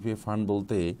টাকা, জিপিএফ ফান্ড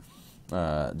বলতে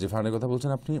যে ফান্ডের কথা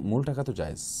বলছেন আপনি, মূল টাকা তো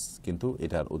জায়েজ, কিন্তু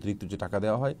এটার অতিরিক্ত যে টাকা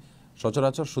দেওয়া হয়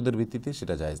সচরাচর সুদের ভিত্তিতে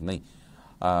সেটা জায়েজ নেই।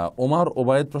 ওমার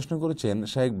ওবায়েদ প্রশ্ন করেছেন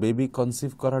শায়েখ বেবি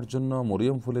কনসিভ করার জন্য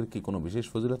মরিয়ম ফুলের কি কোনো বিশেষ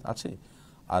ফজিলত আছে?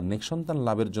 আর নেক্সট সন্তান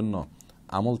লাভের জন্য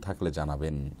আমল থাকলে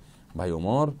জানাবেন। ভাই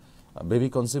ওমর, বেবি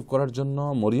কনসিভ করার জন্য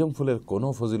মরিয়ম ফুলের কোনো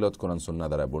ফজিলত কোরআন সুন্নাহ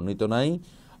দ্বারা বর্ণিত নাই।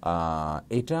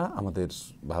 এটা আমাদের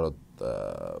ভারত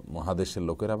মহাদেশের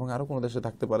লোকেরা এবং আরও কোনো দেশে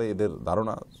থাকতে পারে, এদের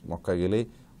ধারণা মক্কায় গেলে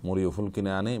মরিয়ম ফুল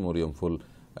কিনে আনে, মরিয়ম ফুল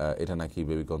এটা নাকি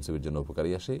বেবি কনসিভের জন্য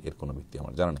উপকারী আসে, এর কোনো ভিত্তি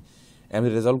আমার জানা নেই। আমি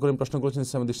রেজাল্ট করিম প্রশ্ন করেছেন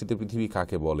ইসলামের দৃষ্টিতে পৃথিবী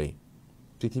কাকে বলে?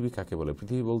 পৃথিবী কাকে বলে?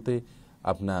 পৃথিবী বলতে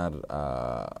আপনার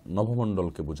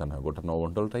নভমণ্ডলকে বোঝানো হয়, গোটা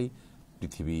নভমণ্ডলটাই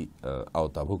পৃথিবী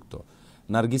আওতাভুক্ত।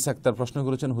 নার্গিস আক্তার প্রশ্ন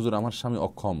করেছেন হুজুর আমার স্বামী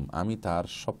অক্ষম, আমি তার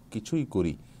সব কিছুই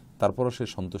করি তারপরও সে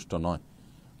সন্তুষ্ট নয়,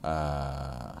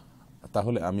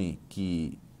 তাহলে আমি কি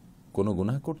কোনো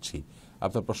গুনাহ করছি?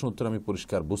 আপনার প্রশ্ন উত্তর আমি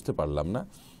পরিষ্কার বুঝতে পারলাম না।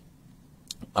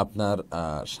 আপনার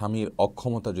স্বামীর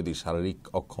অক্ষমতা যদি শারীরিক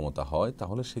অক্ষমতা হয়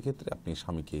তাহলে সেক্ষেত্রে আপনি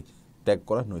স্বামীকে ত্যাগ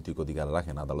করার নৈতিক অধিকার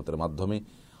রাখেন আদালতের মাধ্যমে,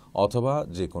 অথবা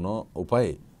যে কোনো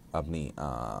উপায়ে আপনি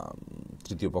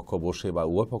তৃতীয় পক্ষ বসে বা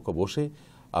উভয় পক্ষ বসে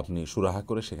আপনি সুরাহা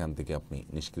করে সেখান থেকে আপনি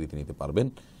নিষ্কৃতি নিতে পারবেন।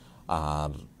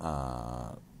 আর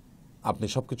আপনি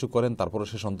সব কিছু করেন তারপরে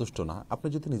সে সন্তুষ্ট না, আপনি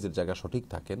যদি নিজের জায়গা সঠিক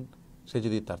থাকেন, সে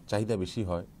যদি তার চাহিদা বেশি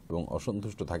হয় এবং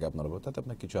অসন্তুষ্ট থাকে আপনার উপর, তাতে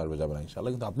আপনার কিছু আসবে যাবে না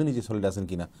ইনশাআল্লাহ, কিন্তু আপনি নিজে সলিড আছেন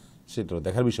কিনা সেটাও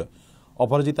দেখার বিষয়।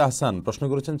 অপরাজিতা আহসান প্রশ্ন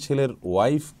করেছেন ছেলের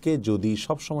ওয়াইফকে যদি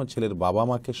সবসময় ছেলের বাবা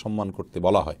মাকে সম্মান করতে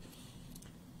বলা হয়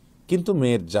কিন্তু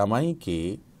মেয়ের জামাইকে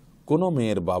কোনো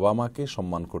মেয়ের বাবা মাকে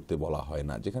সম্মান করতে বলা হয়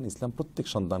না, যেখানে ইসলাম প্রত্যেক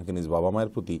সন্তানকে নিজ বাবা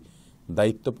মায়ের প্রতি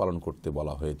দায়িত্ব পালন করতে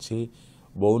বলা হয়েছে।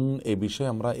 বোন, এ বিষয়ে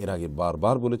আমরা এর আগে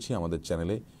বারবার বলেছি আমাদের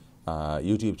চ্যানেলে,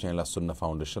 ইউটিউব চ্যানেল আসুন্নাহ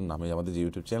ফাউন্ডেশন নামে আমাদের যে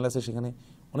ইউটিউব চ্যানেল আছে, সেখানে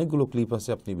অনেকগুলো ক্লিপ আছে,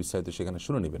 আপনি বিস্তারিত সেখানে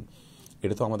শুনে নেবেন।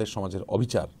 এটা তো আমাদের সমাজের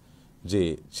অবিচার যে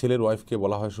ছেলের ওয়াইফকে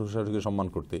বলা হয় শ্বশুর শাশুড়িকে সম্মান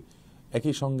করতে,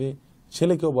 একই সঙ্গে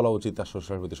ছেলেকেও বলা উচিত তার শ্বশুর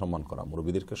শাশুড়িকে সম্মান করা,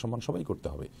 মুরব্বিদেরকে সম্মান সবাই করতে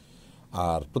হবে।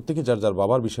 আর প্রত্যেকে যার যার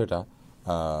বাবার বিষয়টা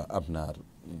আপনার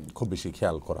খুব বেশি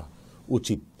খেয়াল করা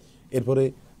উচিত। এরপরে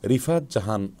রিফাত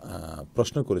জাহান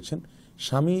প্রশ্ন করেছেন,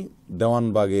 স্বামী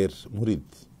দেওয়ানবাগের মুরিদ,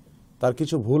 তার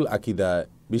কিছু ভুল আকিদায়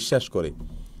বিশ্বাস করে,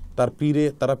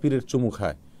 তারা পীরের চুমু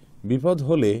খায়, বিপদ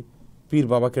হলে পীর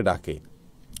বাবাকে ডাকে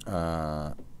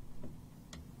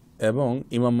এবং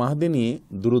ইমাম মাহদি নিয়ে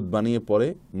দুরুদ বানিয়ে পড়ে,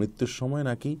 মৃত্যুর সময়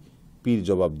নাকি পীর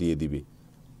জবাব দিয়ে দিবে।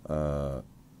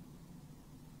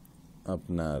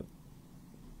 আপনার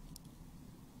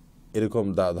এরকম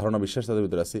ধারণা বিশ্বাস তাদের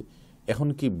ভিতরে আছে। এখন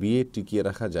কি বিয়ে টিকিয়ে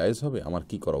রাখা জায়েজ হবে? আমার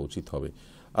কি করা উচিত হবে?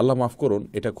 আল্লাহ মাফ করুন,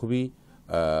 এটা খুবই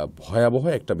ভয়াবহ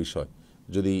একটা বিষয়।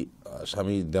 যদি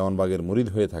স্বামী দেওয়ানবাগের মুরিদ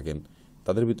হয়ে থাকেন,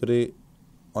 তাদের ভিতরে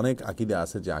অনেক আকিদা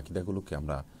আছে যে আকিদাগুলোকে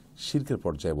আমরা শিরকের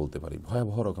পর্যায়ে বলতে পারি,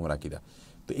 ভয়াবহ রকমের আকিদা।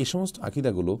 তো এই সমস্ত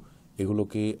আকিদাগুলো,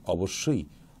 এগুলোকে অবশ্যই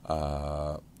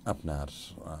আপনার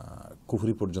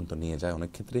কুফরি পর্যন্ত নিয়ে যায়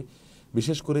অনেক ক্ষেত্রে।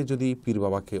 বিশেষ করে যদি পীর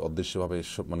বাবাকে অদৃশ্যভাবে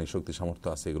মানে শক্তি সামর্থ্য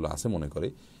আছে, এগুলো আছে মনে করে,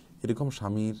 এরকম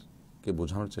স্বামীরকে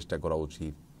বোঝানোর চেষ্টা করা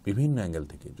উচিত বিভিন্ন অ্যাঙ্গেল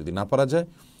থেকে। যদি না পারা যায়,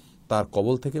 তার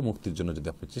কবল থেকে মুক্তির জন্য যদি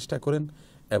আপনি চেষ্টা করেন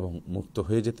এবং মুক্ত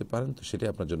হয়ে যেতে পারেন, তো সেটাই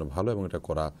আপনার জন্য ভালো এবং এটা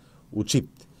করা উচিত।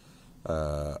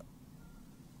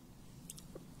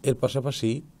 এর পাশাপাশি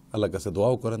আল্লাহর কাছে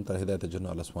দোয়াও করেন তার হেদায়েতের জন্য,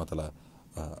 আল্লাহ সুবহানাহু ওয়া তাআলা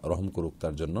রহম করুক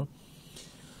তার জন্য।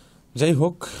 যাই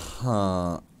হোক,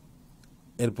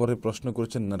 এরপরে প্রশ্ন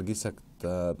করেছেন নার্গিস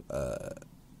আক্তার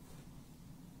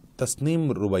তাসনিম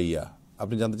রুবাইয়া,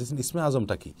 আপনি জানতে চাইছেন ইসমে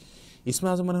আজমটা কি? ইসমে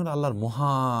আজম মানে হলো আল্লাহর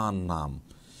মহান নাম।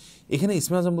 এখানে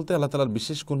ইসমে আজম বলতে আল্লাহ তাআলার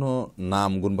বিশেষ কোনো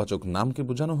নাম, গুণবাচক নামকে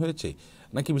বোঝানো হয়েছে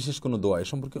নাকি বিশেষ কোনো দোয়া? এ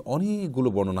সম্পর্কে অনেকগুলো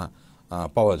বর্ণনা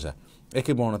পাওয়া যায়,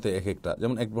 একের বর্ণনাতে এক একটা।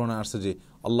 যেমন এক বর্ণনা আসছে যে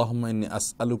আল্লাহুম্মা ইন্নী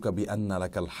আসআলুকা বিআন্না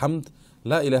লাকাল হামদ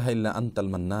লা ইলাহা ইল্লা আনতাল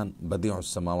মান্নান বাদিউস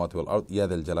সামাওয়াতি ওয়াল আরদ ইয়া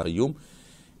যাল জালালি ওয়াল ইকরাম।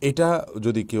 এটা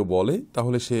যদি কেউ বলে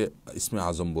তাহলে সে ইসমে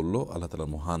আজম বলল, আল্লাহ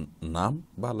তাআলার মহান নাম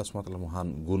বা আল্লাহ সুবহানাহু ওয়া তাআলার মহান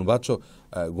গুণবাচক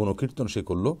গুণকীর্তন সে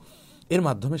করলো। এর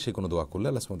মাধ্যমে সে কোনো দোয়া করলে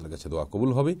আল্লাহ সুবহানাহু ওয়া তাআলার কাছে দোয়া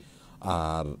কবুল হবে।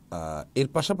 আর এর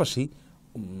পাশাপাশি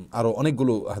আরও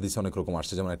অনেকগুলো হাদিসে অনেক রকম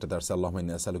আসছে। যেমন একটা আসছে আল্লাহুম্মা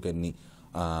ইন্নী আসআলুকা ইন্নী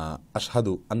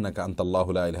আশহাদু আন্নাকা আনতাল্লাহু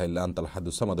লা ইলাহা ইল্লা আনতাল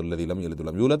হাদুস সামাদুল্লাযী লাম ইয়ালিদ ওয়া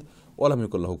লাম ইউলাদ ওয়া লাম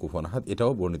ইয়াকুল লাহু কুফুয়ান আহাদ।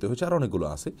 এটাও বর্ণিত হয়েছে, আর অনেকগুলো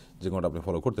আছে যেগুলো আপনি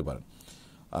ফলো করতে পারেন।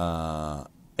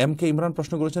 এম কে ইমরান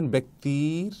প্রশ্ন করেছেন,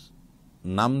 ব্যক্তির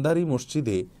নামদারি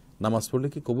মসজিদে নামাজ পড়লে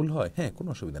কি কবুল হয়? হ্যাঁ, কোনো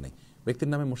অসুবিধা নেই। ব্যক্তির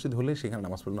নামে মসজিদ হলে সেখানে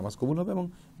নামাজ পড়লে নামাজ কবুল হবে এবং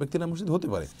ব্যক্তির নামে মসজিদ হতে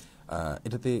পারে,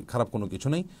 এটাতে খারাপ কোনো কিছু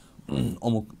নেই।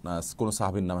 অমুক কোনো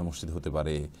সাহাবীর নামে মসজিদ হতে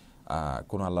পারে,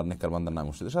 কোনো আল্লাহর নেককার বান্দার নামে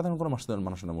মসজিদ, সাধারণ কোনো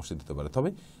মানুষের নামে মসজিদ হতে পারে। তবে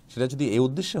সেটা যদি এই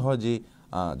উদ্দেশ্যে হয় যে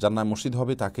যার নামে মসজিদ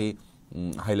হবে তাকে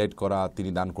হাইলাইট করা, তিনি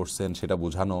দান করছেন সেটা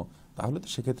বোঝানো, তাহলে তো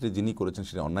সেক্ষেত্রে যিনি করেছেন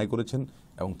সেটা অন্যায় করেছেন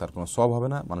এবং তার কোনো সওয়াব হবে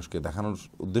না মানুষকে দেখানোর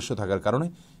উদ্দেশ্য থাকার কারণে।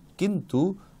 কিন্তু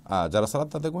যারা সালাত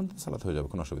তাদের করবেন সালাত হয়ে যাবে,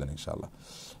 কোনো অসুবিধা নেই ইনশাআল্লাহ।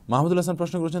 মাহমুদুল হাসান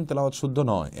প্রশ্ন করেছেন, তেলাওয়াত শুদ্ধ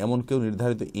নয় এমন কেউ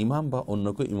নির্ধারিত ইমাম বা অন্য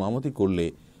কেউ ইমামতি করলে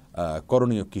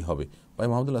করণীয় কি হবে? ভাই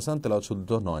মাহমুদুল হাসান, তেলাওয়াত শুদ্ধ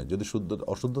নয় যদি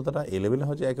অশুদ্ধতাটা এ লেভেলে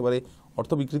হয় যে একেবারে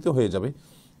অর্থ বিকৃত হয়ে যাবে,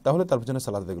 তাহলে তার পিছনে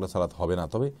সালাত এগুলো সালাত হবে না।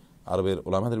 তবে আরবের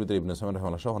উলামাদের ভিতরে ইবনে সামির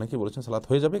রাহিমাহুল্লাহ সহ অনেকেই বলেছেন সালাত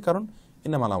হয়ে যাবে, কারণ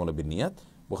ইন্নামাল আমালু বিন্নিয়াত।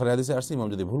 বুখারী হাদিসে আসছে ইমাম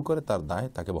যদি ভুল করে তার দায়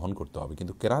তাকে বহন করতে হবে।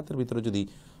 কিন্তু কেরাতের ভিতরে যদি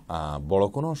বড়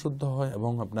কোনো অশুদ্ধ হয়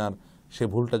এবং আপনার সে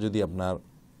ভুলটা যদি আপনার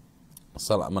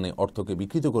মানে অর্থকে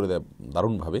বিকৃত করে দেয়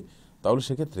দারুণভাবে, তাহলে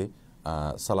সেক্ষেত্রে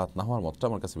সালাত না হওয়ার মতটা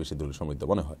আমার কাছে বেশি দলীয় সমৃদ্ধ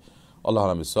মনে হয়। আল্লাহ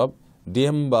আলম সব।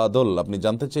 ডিএম বাদল আপনি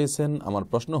জানতে চেয়েছেন, আমার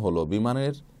প্রশ্ন হলো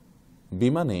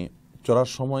বিমানে চড়ার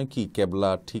সময় কি কেবলা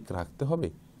ঠিক রাখতে হবে?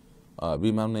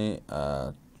 বিমানে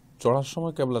চড়ার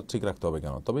সময় কেবলা ঠিক রাখতে হবে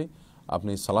কেন? তবে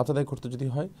আপনি সালাত আদায় করতে যদি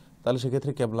হয় তাহলে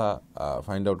সেক্ষেত্রে কেবলা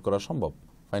ফাইন্ড আউট করা সম্ভব।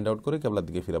 ফাইন্ড আউট করে কেবলার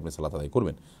দিকে ফিরে আপনি সালাত আদায়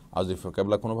করবেন। আর যদি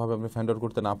কেবলা কোনোভাবে আপনি ফাইন্ড আউট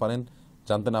করতে না পারেন,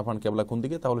 জানতে না পারেন কেবলা কোন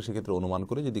দিকে, তাহলে সেক্ষেত্রে অনুমান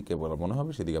করে যদি কেবলা মনে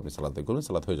হবে সেদিকে আপনি সালাত আদায় করবেন,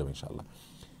 সালাত হয়ে যাবে ইনশাআল্লাহ।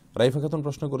 রাইফা খাতুন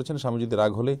প্রশ্ন করেছেন, স্বামী যদি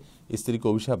রাগ হলে স্ত্রীকে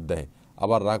অভিশাপ দেয়,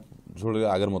 আবার রাগ ঝরে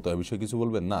আগের মতো, এ বিষয়ে কিছু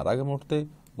বলবেন? না, রাগের মুহূর্তে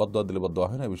বদদোয়া দিলে বদদোয়া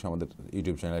হয় না। এই বিষয়ে আমাদের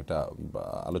ইউটিউব চ্যানেলে একটা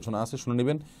আলোচনা আছে, শুনে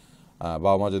নেবেন।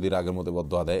 বাবা মা যদি রাগের মধ্যে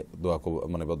বদদোয়া দেয়,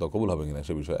 মানে বদদোয়া কবুল হবে কিনা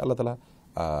সে বিষয়ে আল্লাহ তাআলা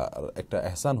একটা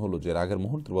এহসান হলো যে রাগের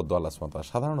মুহূর্তের বদদোয়া আল্লাহ সুবহানাহু ওয়া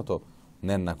তাআলা সাধারণত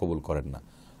নেন না, কবুল করেন না।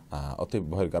 অতএব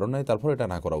ভয়ের কারণ নাই, তারপর এটা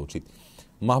না করা উচিত।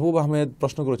 মাহবুব আহমেদ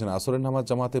প্রশ্ন করেছেন, আসরের নামাজ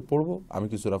জামাতে পড়বো, আমি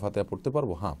কি সূরা ফাতিহা পড়তে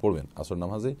পারবো? হ্যাঁ, পড়বেন। আসর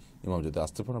নামাজে ইমাম যদি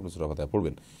আসতে পারেন আপনি সূরা ফাতিহা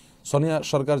পড়বেন। সোনিয়া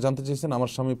সরকার জানতে চেয়েছেন, আমার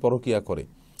স্বামী পরকিয়া করে,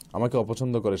 আমাকে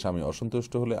অপছন্দ করে, স্বামী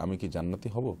অসন্তুষ্ট হলে আমি কি জান্নাতি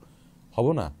হব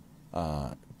না?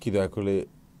 কি দয়া করলে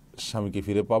স্বামীকে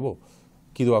ফিরে পাবো?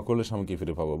 কী দোয়া করলে স্বামীকে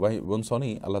ফিরে পাবো? ভাই বোন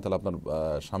সনি, আল্লাহ তালা আপনার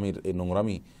স্বামীর এই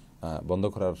নোংরামি বন্ধ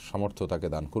করার সামর্থ্য তাকে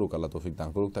দান করুক, আল্লাহ তৌফিক দান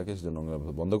করুক তাকে, সেজন্য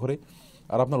বন্ধ করে।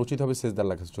 আর আপনার উচিত হবে সেজদার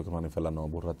আল্লাহর কাছে চোখের পানি ফেলানো,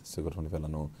 ভোর রাতে চোখের পানি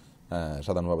ফেলানো,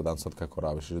 সাধারণভাবে দান সদকা করা,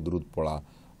 বিশেষ দুরুদ পড়া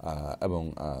এবং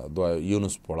দোয়া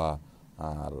ইউনুস পড়া,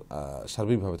 আর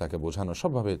সার্বিকভাবে তাকে বোঝানো,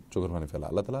 সবভাবে চোখের পানি ফেলা।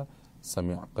 আল্লাহ তালা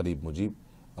সামিউ করিব মুজিব,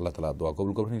 আল্লাহ তালা দোয়া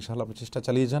কবুল করবেন ইনশাআল্লাহ। আপনি চেষ্টা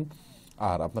চালিয়ে যান।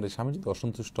 আর আপনার এই স্বামী যদি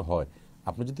অসন্তুষ্ট হয়,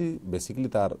 আপনি যদি বেসিক্যালি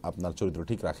আপনার চরিত্র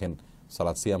ঠিক রাখেন,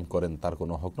 সালাত সিয়াম করেন, তার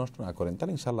কোনো হক নষ্ট না করেন,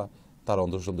 তাহলে ইনশাআল্লাহ তার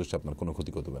অন্তঃসন্তুষ্টে আপনার কোনো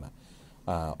ক্ষতি করবে না।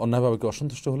 অন্যায়ভাবে কেউ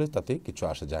অসন্তুষ্ট হলে তাতে কিছু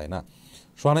আসে যায় না।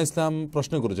 সোহানা ইসলাম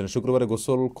প্রশ্ন করেছেন, শুক্রবারে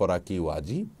গোসল করা কি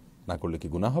ওয়াজিব, না করলে কি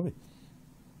গুনাহ হবে?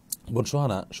 বোন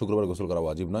সোহানা, শুক্রবার গোসল করা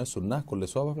ওয়াজিব নয়, সুন্নাহ, করলে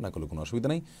সওয়াব হবে, না করলে কোনো অসুবিধা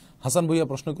নেই। হাসান ভুইয়া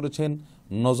প্রশ্ন করেছেন,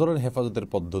 নজরের হেফাজতের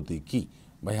পদ্ধতি কি?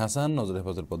 ভাই হাসান, নজরের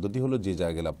হেফাজতের পদ্ধতি হলো, যে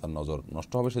জায়গায় গেলে আপনার নজর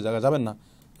নষ্ট হবে সে জায়গায় যাবেন না।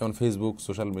 যেমন ফেসবুক,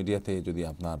 সোশ্যাল মিডিয়াতে যদি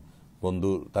আপনার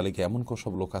বন্ধুর তালিকায় এমন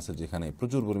সব লোক আছে যেখানে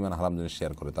প্রচুর পরিমাণ হারাম জিনিস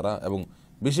শেয়ার করে তারা, এবং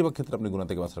বেশিরভাগ ক্ষেত্রে আপনি গুনাহ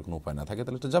থেকে বাঁচার কোনো উপায় না থাকে,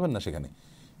 তাহলে তো যাবেন না সেখানে।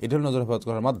 এটা হলো নজর হেফাজত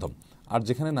করার মাধ্যম। আর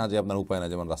যেখানে না যে আপনার উপায় না,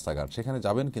 যেমন রাস্তাঘাট, সেখানে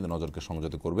যাবেন কিন্তু নজরকে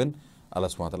সংযত করবেন। আল্লাহ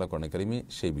সুবহানাহু ওয়া তাআলা কোরআনে কারিমে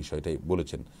সেই বিষয়টাই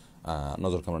বলেছেন,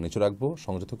 নজরকে আমরা নিচু রাখবো,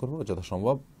 সংযত করবো,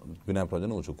 যথাসম্ভব বিনা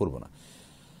প্রয়োজনে উঁচু করবো না।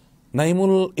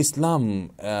 নাইমুল ইসলাম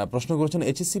প্রশ্ন করেছেন,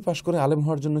 এইচএসসি পাশ করে আলেম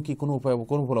হওয়ার জন্য কি কোনো উপায়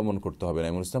অবলম্বন করতে হবে?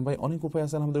 নাইমুল ইসলাম ভাই, অনেক উপায়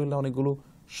আছে আলহামদুলিল্লাহ। অনেকগুলো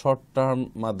শর্ট টার্ম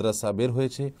মাদ্রাসা বের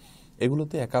হয়েছে,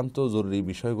 এগুলোতে একান্ত জরুরি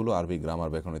বিষয়গুলো আরবি, গ্রামার,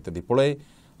 ব্যাকরণ ইত্যাদি পড়ে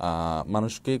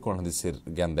মানুষকে কোরআন হাদিসের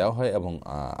জ্ঞান দেওয়া হয় এবং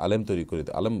আলেম তৈরি করে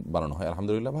আলেম বানানো হয়।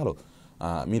 আলহামদুলিল্লাহ ভালো।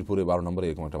 মিরপুরে 12 নম্বরে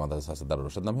এরকম একটা মাদ্রাসা আছে, দারুল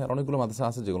রশাদ নামে। আর অনেকগুলো মাদ্রাসা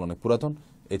আছে যেগুলো অনেক পুরাতন,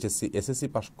 এইচএসসি এসএসসি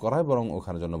পাশ করায়, বরং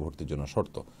ওখানে জন্য ভর্তির জন্য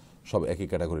শর্ত, সব একই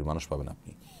ক্যাটাগরির মানুষ পাবেন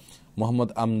আপনি। মোহাম্মদ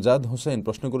আমজাদ হোসেন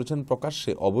প্রশ্ন করেছেন,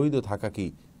 প্রকাশ্যে অবৈধ থাকা কি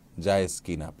জায়েজ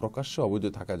কিনা? প্রকাশ্যে অবৈধ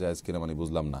থাকা জায়েজ কিনা মানে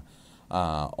বুঝলাম না।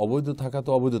 অবৈধ থাকা তো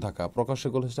অবৈধ থাকা, প্রকাশ্যে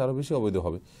করলে সেটা আরও বেশি অবৈধ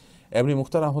হবে। এমনি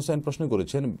মুখতার হোসেন প্রশ্ন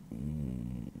করেছেন,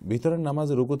 ভিতরের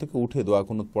নামাজে রুকু থেকে উঠে দোয়া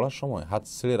কুনুত পড়ার সময় হাত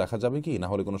ছেড়ে রাখা যাবে কি, না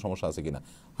হলে কোনো সমস্যা আছে কিনা?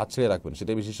 হাত ছেড়ে রাখবেন,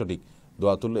 সেটাই বেশি সঠিক।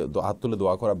 হাত তুলে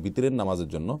দোয়া করা ভিতরের নামাজের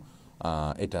জন্য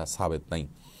এটা সাবেত নাই।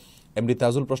 এমনি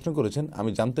তাজুল প্রশ্ন করেছেন, আমি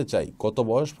জানতে চাই কত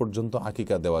বয়স পর্যন্ত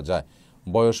আকিকা দেওয়া যায়?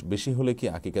 বয়স বেশি হলে কি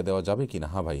আকিকা দেওয়া যাবে কি না?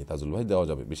 হ্যাঁ ভাই তাজুল ভাই, দেওয়া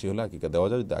যাবে। বেশি হলে আকিকা দেওয়া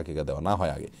যাবে, যদি আকিকা দেওয়া না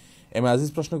হয় আগে। এম আজিজ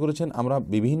প্রশ্ন করেছেন, আমরা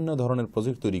বিভিন্ন ধরনের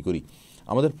প্রজেক্ট তৈরি করি,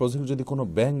 আমাদের প্রজেক্ট যদি কোনো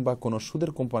ব্যাংক বা কোনো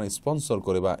সুদের কোম্পানি স্পন্সর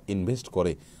করে বা ইনভেস্ট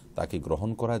করে, তাকে গ্রহণ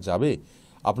করা যাবে?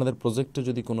 আপনাদের প্রজেক্টে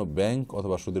যদি কোনো ব্যাংক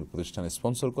অথবা সুদের প্রতিষ্ঠান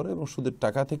স্পন্সর করে এবং সুদের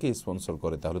টাকা থেকে স্পন্সর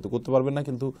করে, তাহলে তো করতে পারবেন না।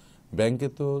 কিন্তু ব্যাংকে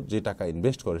তো যে টাকা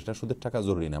ইনভেস্ট করে সেটা সুদের টাকা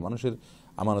জরুরি না, মানুষের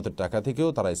আমানতের টাকা থেকেও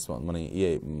তারা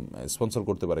স্পন্সর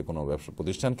করতে পারে কোনো ব্যবসা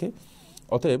প্রতিষ্ঠানকে।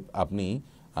 অতএব আপনি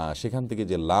সেখান থেকে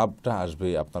যে লাভটা আসবে,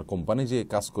 আপনার কোম্পানি যে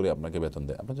কাজ করে আপনাকে বেতন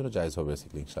দেয়, আপনার জন্য জায়েজ হবে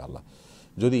বেসিক্যালি ইনশাআল্লাহ।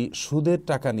 যদি সুদের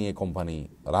টাকা নিয়ে কোম্পানি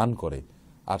রান করে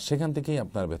আর সেখান থেকেই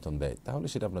আপনার বেতন দেয়, তাহলে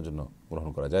সেটা আপনার জন্য গ্রহণ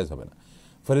করা জায়েজ হবে না।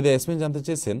 ফরিদা ইয়াসমিন জানতে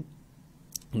চেয়েছেন,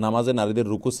 নামাজে নারীদের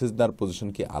রুকু সিজদার পজিশন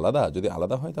কি আলাদা? যদি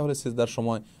আলাদা হয় তাহলে সিজদার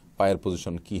সময় পায়ের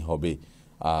পজিশন কি হবে?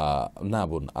 না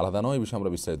বোন, আলাদা নয়, এই বিষয়ে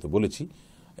আমরা বিস্তারিত বলেছি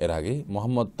এর আগে।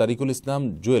 মোহাম্মদ তারিকুল ইসলাম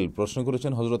জুয়েল প্রশ্ন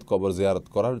করেছেন, হযরত কবর জিয়ারত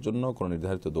করার জন্য কোনো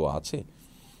নির্ধারিত দোয়া আছে?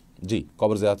 জি,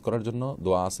 কবর জিয়ারত করার জন্য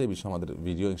দোয়া আছে। এই বিষয়ে আমাদের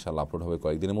ভিডিও ইনশাআল্লাহ আপলোড হবে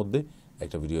কয়েকদিনের মধ্যে।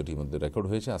 একটা ভিডিওটির মধ্যে রেকর্ড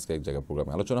হয়েছে, আজকে এক জায়গায়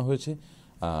প্রোগ্রামে আলোচনা হয়েছে।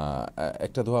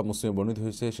 একটা দোয়া মুসলিমে বর্ণিত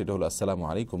হয়েছে, সেটা হলো আসসালামু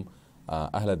আলাইকুম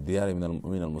আহলাদ দিয়ার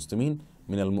মিনাল মুসলিমিন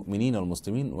মিনাল মুমিনিন ওয়াল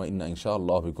মুসলিমিন ওয়া ইন্না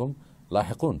ইনশাআল্লাহু বিকুম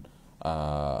লাহিকুন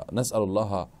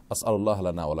আসআলুল্লাহ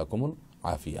লানা ওয়া লাকুমুল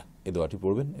আফিয়া। এই দোয়াটি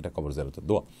পড়বেন, এটা কবর জিয়ারতের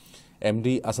দোয়া।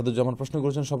 এমডি আসাদুজ্জামান প্রশ্ন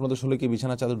করেছেন, স্বপ্নদোষ হলে কি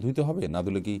বিছানা চাদর ধুইতে হবে? না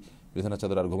ধুলে কি বিছানা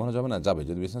চাদর আর ঘুমানো যাবে না? যাবে।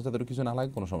 যদি বিছানা চাদর কিছু না লাগে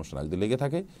কোনো সমস্যা না, যদি লেগে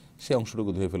থাকে সে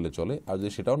অংশটুকু ধুয়ে ফেললে চলে। আর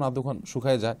যদি সেটাও না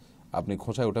শুকায় যায়, আপনি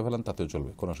খোঁচায় উঠে ফেলেন, তাতেও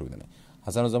চলবে, কোনো অসুবিধা নেই।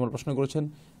 হাসানুজ্জামান প্রশ্ন করেছেন,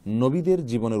 নবীদের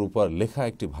জীবনের উপর লেখা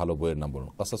একটি ভালো বইয়ের নাম বলুন।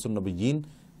 কাসাসুন নবীয়িন,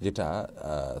 যেটা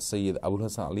সৈয়দ আবুল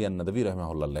হাসান আলী আন-নাদভী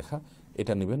রাহিমাহুল্লাহর লেখা,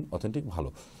 এটা নেবেন, অথেন্টিক ভালো।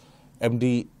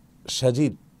 এমডি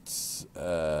সাজিদ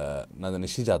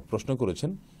সিজাদ প্রশ্ন করেছেন,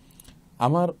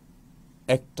 আমার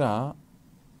একটা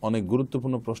অনেক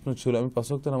গুরুত্বপূর্ণ প্রশ্ন ছিল, আমি 5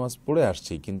 ওয়াক্ত নামাজ পড়ে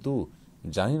আসছি কিন্তু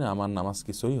জানি না আমার নামাজ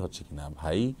কি সহি হচ্ছে কিনা।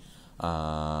 ভাই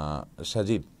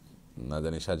সাজিদ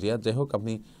সাজিয়াত, যাই হোক,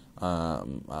 আপনি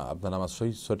আপনার নামাজ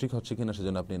সঠিক হচ্ছে কিনা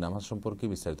সেজন্য আপনি নামাজ সম্পর্কে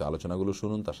বিস্তারিত আলোচনাগুলো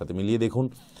শুনুন, তার সাথে মিলিয়ে দেখুন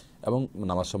এবং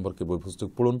নামাজ সম্পর্কে বই পুস্তক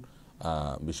পড়ুন,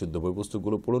 বিশুদ্ধ বই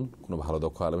পুস্তকগুলো পড়ুন, কোনো ভালো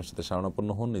দক্ষ আলেমের সাথে শরণাপন্ন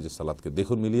হন, নিজের সালাদকে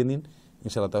দেখুন, মিলিয়ে নিন,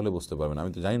 ইনশাআল্লাহ তাহলে বুঝতে পারবেন। আমি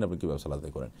তো জানি না আপনি কীভাবে সালাদ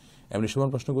করেন। এমনি সুমন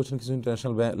প্রশ্ন করছেন, কিছু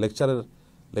ইন্টারন্যাশনাল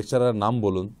লেকচারার নাম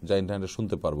বলুন যা ইন্টারনেটে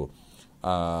শুনতে পারবো।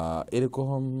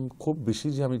 এরকম খুব বেশি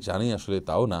যে আমি জানি আসলে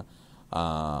তাও না।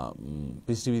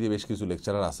 পিস টিভিতে বেশ কিছু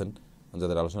লেকচারার আছেন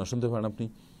যাদের আলোচনা শুনতে পারেন আপনি।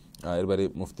 এর বাইরে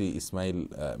মুফতি ইসমাইল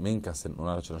মেঙ্ক আছেন,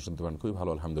 ওনার আলোচনা শুনতে পারেন, খুবই ভালো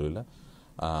আলহামদুলিল্লাহ।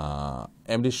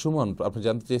 এমডি সুমন আপনি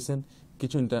জানতে চেয়েছেন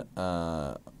কিছু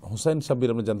হুসাইন সাব্বির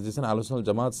আপনি জানতে চেয়েছেন আহলুসুন্নাহ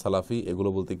জামাত সালাফি এগুলো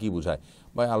বলতে কি বোঝায়?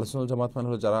 বা আহলুসুন্নাহ জামাত মানে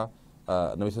হলো যারা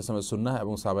নবী সাল্লাল্লাহু আলাইহি ওয়াসাল্লামের সুন্নাহ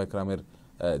এবং সাহাবা ইকরামের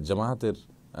জামাতের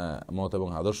মত এবং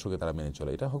আদর্শকে তারা মেনে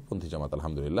চলে, এটা হকপন্থী জামাত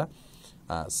আলহামদুলিল্লাহ।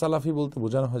 সালাফি বলতে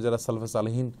বোঝানো হয় যারা সালফে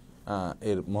সালেহিন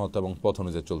এর মত এবং পথ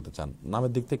অনুযায়ী চলতে চান।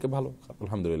 নামের দিক থেকে ভালো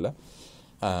আলহামদুলিল্লাহ,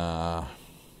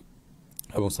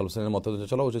 এবং সালফে সালেহিনের মত অনুযায়ী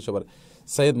চলা উচিত সবার।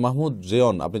 সৈয়দ মাহমুদ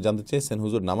জেয়ন আপনি জানতে চেয়েছেন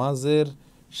হুজুর নামাজের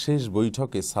শেষ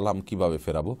বৈঠকে সালাম কিভাবে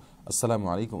ফেরাবো? আসসালামু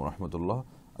আলাইকুম রহমতুল্লাহ,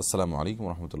 আসসালামু আলাইকুম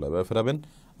রহমতুল্লাহ এভাবে ফেরাবেন।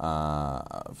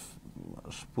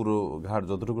 পুরো ঘাট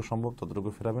যতটুকু সম্ভব ততটুকু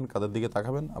ফেরাবেন, কাদের দিকে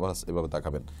তাকাবেন, আবার এভাবে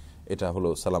তাকাবেন, এটা হলো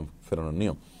সালাম ফেরানোর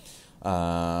নিয়ম।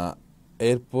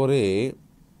 এরপরে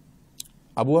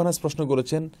আবু আনাস প্রশ্ন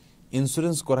করেছেন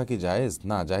ইন্স্যুরেন্স করা কি জায়েজ?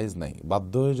 না, জায়েজ নাই।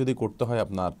 বাধ্য হয়ে যদি করতে হয়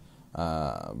আপনার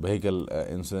ভেহিক্যাল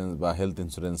ইন্স্যুরেন্স বা হেলথ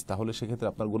ইন্স্যুরেন্স, তাহলে সেক্ষেত্রে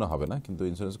আপনার গুনাহ হবে না, কিন্তু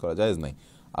ইন্স্যুরেন্স করা জায়েজ নাই।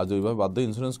 আর যদি ওইভাবে বাধ্য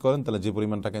ইন্স্যুরেন্স করেন তাহলে যে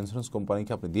পরিমাণ টাকা ইন্স্যুরেন্স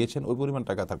কোম্পানিকে আপনি দিয়েছেন ওই পরিমাণ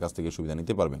টাকা তার কাছ থেকে সুবিধা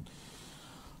নিতে পারবেন।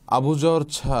 আবু জর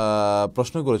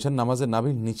প্রশ্ন করেছেন নামাজের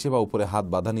নাভির নিচে বা উপরে হাত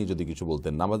বাঁধা নিয়ে যদি কিছু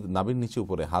বলতেন। নাভির নিচে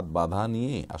উপরে হাত বাঁধা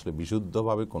নিয়ে আসলে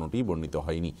বিশুদ্ধভাবে কোনোটিই বর্ণিত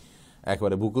হয়নি।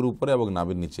 একেবারে বুকের উপরে এবং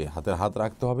নাভির নিচে হাত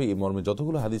রাখতে হবে, এই মর্মে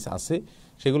যতগুলো হাদিস আছে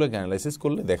সেগুলোকে অ্যানালাইসিস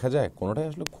করলে দেখা যায় কোনোটাই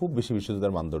আসলে খুব বেশি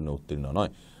বিশুদ্ধতার মানদণ্ডে উত্তীর্ণ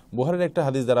নয়। বুখারীর একটা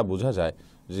হাদিস দ্বারা বোঝা যায়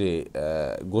যে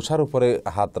গোছার উপরে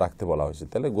হাত রাখতে বলা হয়েছে,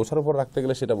 তাহলে গোছার উপর রাখতে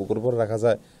গেলে সেটা বুকের উপরে রাখা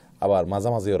যায়, আবার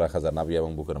মাঝামাঝিও রাখা যায়, নাভি এবং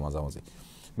বুকের মাঝামাঝি।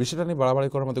 বিষয়টা নিয়ে বাড়াবাড়ি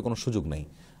করার মতো কোনো সুযোগ নেই।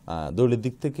 দলিলের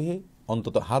দিক থেকে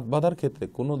অন্তত হাত বাঁধার ক্ষেত্রে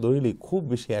কোনো দলিলই খুব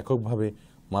বেশি এককভাবে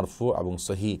মারফু এবং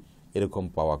সহি এরকম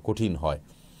পাওয়া কঠিন হয়।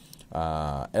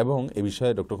 এবং এ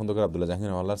বিষয়ে ডক্টর খন্দকার আব্দুল্লাহ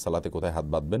জাহাঙ্গীর আল্লাহর সালাতে কোথায় হাত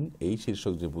বাঁধবেন এই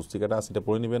শীর্ষক যে পুস্তিকাটা আছে সেটা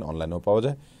পড়ে নেবেন, অনলাইনেও পাওয়া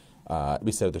যায়,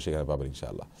 বিস্তারিত সেখানে পাবেন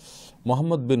ইনশাআল্লাহ।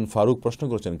 মোহাম্মদ বিন ফারুক প্রশ্ন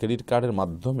করেছেন ক্রেডিট কার্ডের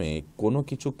মাধ্যমে কোনো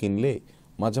কিছু কিনলে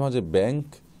মাঝে মাঝে ব্যাংক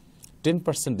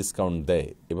 10% ডিসকাউন্ট দেয়,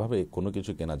 এভাবে কোনো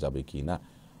কিছু কেনা যাবে কি না?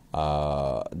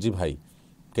 জি ভাই,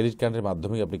 ক্রেডিট কার্ডের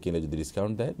মাধ্যমে আপনি কিনে যদি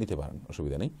ডিসকাউন্ট দেয় নিতে পারেন,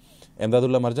 অসুবিধা নেই।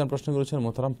 এমদাদুল্লাহ মারজান প্রশ্ন করেছেন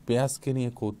মোহতারাম পেঁয়াজকে নিয়ে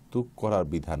কৌতুক করার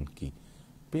বিধান কি?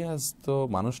 পেঁয়াজ তো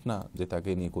মানুষ না যে তাকে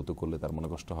নিয়ে কৌতুক করলে তার মনে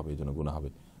কষ্ট হবে, এই জন্য গুনাহ হবে।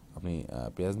 আপনি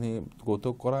পেঁয়াজ নিয়ে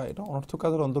কৌতুক করা এটা অনর্থক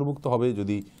কাজের অন্তর্ভুক্ত হবে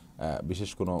যদি বিশেষ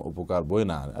কোনো উপকার বয়ে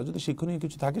না, আর যদি শিক্ষণীয়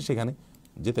কিছু থাকে সেখানে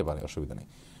যেতে পারে, অসুবিধা নেই।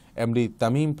 এমডি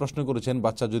তামিম প্রশ্ন করেছেন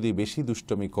বাচ্চা যদি বেশি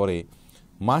দুষ্টমি করে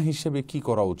মা হিসেবে কি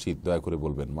করা উচিত, দয়া করে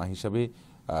বলবেন। মা হিসেবে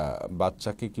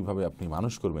বাচ্চাকে কিভাবে আপনি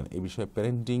মানুষ করবেন এই বিষয়ে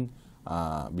প্যারেন্টিং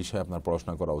বিষয়ে আপনার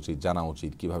পড়াশোনা করা উচিত, জানা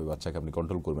উচিত, কিভাবে বাচ্চাকে আপনি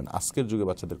কন্ট্রোল করবেন। আজকের যুগে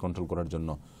বাচ্চাদের কন্ট্রোল করার জন্য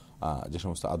যে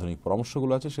সমস্ত আধুনিক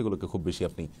পরামর্শগুলো আছে সেগুলোকে খুব বেশি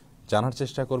আপনি জানার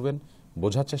চেষ্টা করবেন,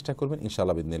 বোঝার চেষ্টা করবেন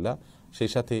ইনশাআল্লাহ বিদিনিল্লাহ। সেই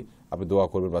সাথে আপনি দোয়া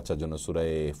করবেন বাচ্চার জন্য। সূরা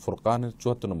ফুরকানের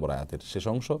 ৭৪ নম্বর আয়াতের শেষ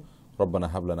অংশ, রব্বানা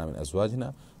হাব লানা মিন আজওয়াজিনা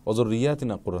ওয়া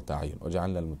যুররিয়াতিনা কুররাতা আয়ুন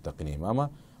ওয়াজআলনা লিল মুত্তাকিনা ইমামা,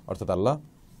 অর্থাৎ আল্লাহ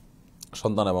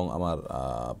সন্তান এবং আমার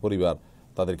পরিবার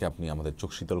তাদেরকে আপনি আমাদের চোখ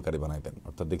শীতলকারী বানায় দেন,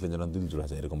 অর্থাৎ দেখলে যেন দিল জুড়ে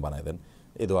যায় এরকম বানায় দেন।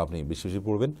 এ দোয়া আপনি বেশি বেশি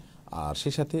পড়বেন। আর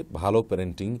সেই সাথে ভালো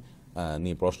প্যারেন্টিং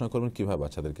নিয়ে পড়াশোনা করবেন, কীভাবে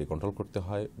বাচ্চাদেরকে কন্ট্রোল করতে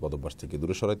হয়, বদভ্যাস থেকে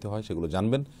দূরে সরাইতে হয় সেগুলো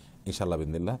জানবেন ইনশাআল্লাহ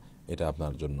বিদিনিল্লাহ। এটা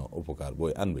আপনার জন্য উপকার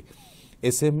বয়ে আনবে।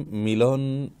 এস এম মিলন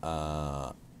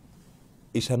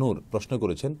ঈশানুর প্রশ্ন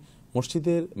করেছেন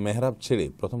মসজিদের মেহরাব ছেড়ে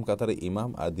প্রথম কাতারে ইমাম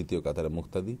আর দ্বিতীয় কাতারে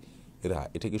মুক্তাদি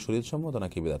এটা কি শরীয়ত সম্মত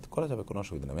নাকি বিদআত? করা যাবে, কোনো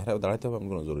অসুবিধা নেই। মেহরাবে দাঁড়াতে হবে এমন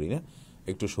কোনো জরুরি না,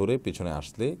 একটু সরে পিছনে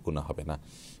আসলে গুনাহ হবে না।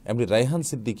 এমনি রায়হান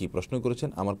সিদ্দিকী প্রশ্ন করেছেন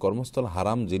আমার কর্মস্থল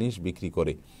হারাম জিনিস বিক্রি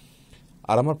করে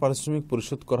আর আমার পারিশ্রমিক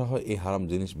পরিশোধ করা হয় এই হারাম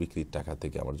জিনিস বিক্রির টাকা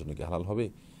থেকে, আমার জন্য কি হালাল হবে?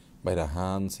 ভাই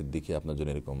রায়হান সিদ্দিকী আপনার জন্য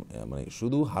এরকম মানে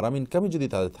শুধু হারাম ইনকামই যদি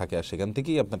তাদের থাকে আর সেখান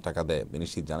থেকেই আপনার টাকা দেয়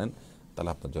নিশ্চিত জানেন, তাহলে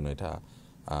আপনার জন্য এটা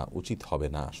উচিত হবে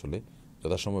না। আসলে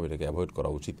যথাসম্ভব এটাকে অ্যাভয়েড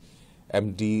করা উচিত।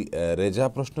 এমডি রেজা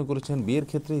প্রশ্ন করেছেন বিয়ের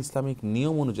ক্ষেত্রে ইসলামিক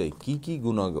নিয়ম অনুযায়ী কি কি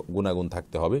গুণাগুণ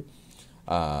থাকতে হবে?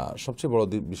 সবচেয়ে বড়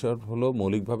বিষয় হলো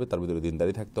মৌলিকভাবে তার ভিতরে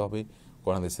দিনদারি থাকতে হবে,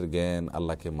 কোরআন হাদিসের জ্ঞান,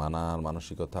 আল্লাহকে মানার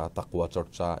মানসিকতা, তাকওয়া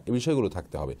চর্চা, এই বিষয়গুলো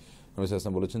থাকতে হবে। নবী সাল্লাল্লাহু আলাইহি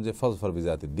ওয়াসাল্লাম বলেছেন যে ফাজফার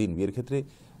বিজাতিদ দ্বীন, বিয়ের ক্ষেত্রে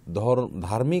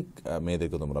ধার্মিক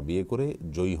মেয়েদেরকে তোমরা বিয়ে করে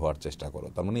জয়ী হওয়ার চেষ্টা করো।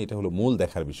 তার মানে এটা হলো মূল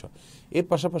দেখার বিষয়। এর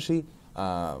পাশাপাশি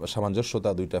সামঞ্জস্যতা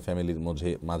দুইটা ফ্যামিলির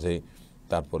মাঝে,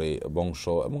 তারপরে বংশ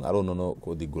এবং আরও অন্যান্য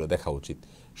দিকগুলো দেখা উচিত।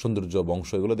 সৌন্দর্য, বংশ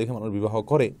এগুলো দেখে মানুষ বিবাহ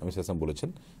করে নবী সাল্লাল্লাহু আলাইহি ওয়াসাল্লাম বলেছেন,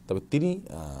 তবে তিনি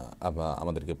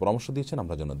আমাদেরকে পরামর্শ দিয়েছেন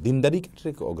আমরা যেন দিনদারি ক্ষেত্রে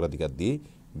অগ্রাধিকার দিয়ে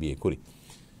বিয়ে করি।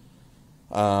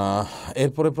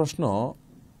 এরপরে প্রশ্ন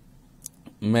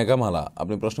মেঘমালা,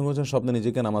 আপনি প্রশ্ন করেছেন স্বপ্নে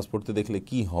নিজেকে নামাজ পড়তে দেখলে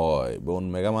কি হয়? বোন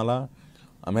মেঘমালা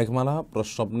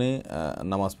স্বপ্নে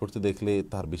নামাজ পড়তে দেখলে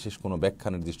তার বিশেষ কোনো ব্যাখ্যা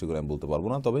নির্দিষ্ট করে আমি বলতে পারবো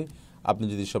না, তবে আপনি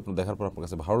যদি স্বপ্ন দেখার পর আপনার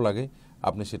কাছে ভালো লাগে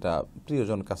আপনি সেটা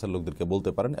প্রিয়জন কাছের লোকদেরকে বলতে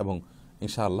পারেন এবং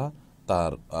ইনশাআল্লাহ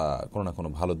তার কোনো না কোনো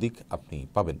ভালো দিক আপনি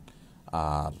পাবেন।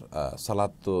 আর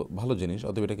সালাত তো ভালো জিনিস,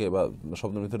 অতএব এটাকে বা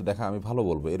স্বপ্নের ভিতরে দেখা আমি ভালো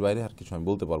বলবো, এর বাইরে আর কিছু আমি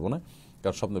বলতে পারবো না,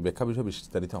 কারণ স্বপ্নের ব্যাখ্যা বিষয়ে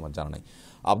বিস্তারিত আমার জানা নাই।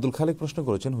 আব্দুল খালেক প্রশ্ন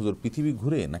করেছেন, হুজুর পৃথিবী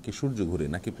ঘুরে নাকি সূর্য ঘুরে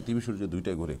নাকি পৃথিবী সূর্য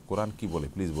দুইটাই ঘুরে, কোরআন কি বলে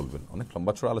প্লিজ বলবেন। অনেক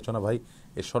লম্বা চড়া আলোচনা ভাই,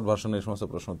 এই শর্ট ভার্সনে এই সমস্ত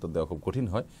প্রশ্ন উত্তর দেওয়া খুব কঠিন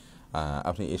হয়।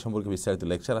 আপনি এই সম্পর্কে বিস্তারিত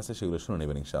লেকচার আছে, সেগুলো শুনে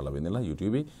নেবেন ইনশাআল্লাহ বিদিনিল্লাহ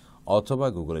ইউটিউবে অথবা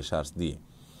গুগলে সার্চ দিয়ে।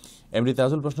 এমডি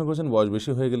তাজুল প্রশ্ন করেছেন, বয়স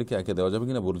বেশি হয়ে গেলে কি একে দেওয়া যাবে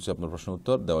কিনা, বলছি আপনার প্রশ্ন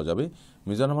উত্তর দেওয়া যাবে।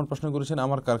 মিজান রহমান প্রশ্ন করেছেন,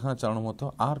 আমার কারখানা চালানোর মতো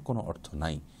আর কোনো অর্থ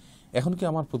নাই, এখন কি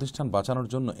আমার প্রতিষ্ঠান বাঁচানোর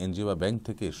জন্য এনজিও বা ব্যাংক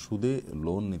থেকে সুদে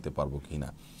লোন নিতে পারবো কিনা,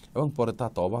 এবং পরে তা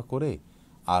তওবা করে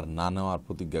আর না নেওয়ার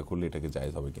প্রতিজ্ঞা করলে এটাকে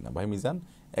জায়েজ হবে কিনা। ভাই মিজান,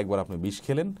 একবার আপনি বিষ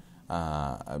খেলেন,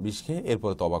 বিষ খেয়ে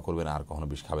এরপরে তওবা করবেন, আর কখনো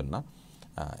বিষ খাবেন না।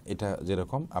 এটা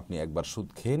যেরকম আপনি একবার সুদ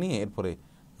খেয়ে নিয়ে এরপরে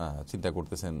চিন্তা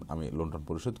করতেছেন আমি লোন টোন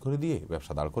পরিশোধ করে দিয়ে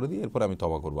ব্যবসা দাঁড় করে দিয়ে এরপরে আমি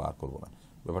তওবা করবো আর করবো না,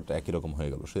 ব্যাপারটা একই রকম হয়ে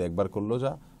গেল। শুধু একবার করলেও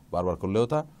যা, বারবার করলেও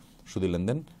তা, সুদের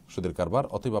লেনদেন, সুদের কারবার।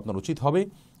 অতএব আপনার উচিত হবে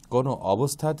কোনো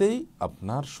অবস্থাতেই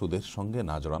আপনার সুদের সঙ্গে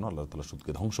না জড়ানো, আল্লাহ তাআলা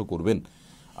সুদকে ধ্বংস করবেন।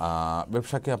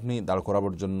 ব্যবসাকে আপনি দাঁড়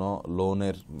করাবার জন্য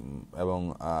লোনের এবং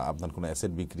আপনার কোনো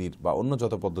অ্যাসেট বিক্রির বা অন্য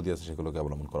যত পদ্ধতি আছে সেগুলোকে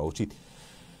অবলম্বন করা উচিত।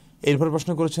 এরপরে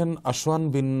প্রশ্ন করেছেন আসওয়ান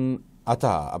বিন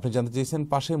আতা, আপনি জানতে চেয়েছেন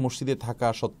পাশে মসজিদে থাকা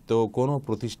সত্ত্বেও কোনো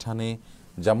প্রতিষ্ঠানে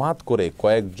জামাত করে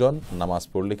কয়েকজন নামাজ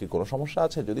পড়লে কি কোনো সমস্যা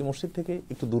আছে? যদি মসজিদ থেকে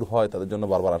একটু দূর হয়, তাদের জন্য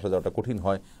বারবার আসা যাওয়াটা কঠিন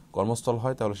হয়, কর্মস্থল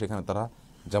হয়, তাহলে সেখানে তারা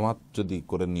জামাত যদি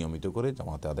করে নিয়মিত করে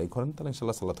জামাতে আদায় করেন তাহলে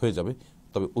ইনশাআল্লাহ সালাত হয়ে যাবে।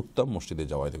 তবে উত্তম মসজিদে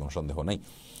যাওয়া, এতে কোনো সন্দেহ নেই।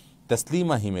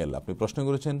 তাসলিমা হিমেল, আপনি প্রশ্ন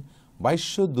করেছেন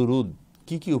 2200 দুরুদ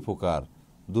কি কি উপকার,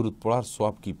 দুরুদ পড়ার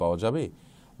সওয়াব কি পাওয়া যাবে?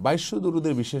 2200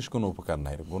 দুরুদের বিশেষ কোনো উপকার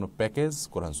নাই, কোনো প্যাকেজ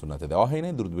কোরআন সুন্নাতে দেওয়া হয়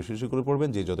নাই। দুরুদ বেশি বেশি করে পড়বেন,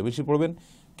 যে যত বেশি পড়বেন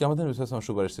কিয়ামতের বিশেষ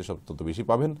সুপারিশ সব তত বেশি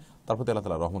পাবেন, তারপর আল্লাহ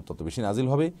তাআলার রহমত তত বেশি নাজিল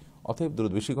হবে। অতএব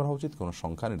দুরুদ বেশি করা উচিত, কোনো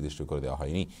সংখ্যা নির্দিষ্ট করে দেওয়া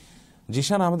হয়নি।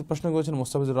 জিসান আহমেদ প্রশ্ন করেছেন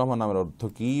মুস্তাফিজুর রহমান নামের অর্থ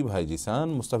কি? ভাই জিসান,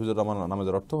 মুস্তাফিজুর রহমান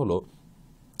নামের অর্থ হলো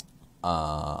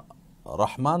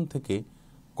রহমান থেকে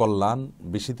কল্যাণ,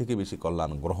 বেশি থেকে বেশি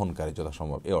কল্যাণ গ্রহণকারী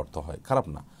যথাসম্ভব, এ অর্থ হয়, খারাপ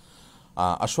না।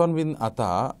 আসওয়ান বিন আতা,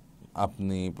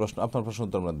 আপনার প্রশ্ন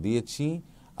উত্তর আমরা দিয়েছি।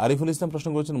 আরিফুল ইসলাম প্রশ্ন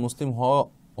করেছেন মুসলিম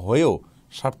হয়েও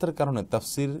স্বার্থের কারণে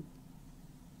তাফসির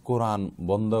কোরআন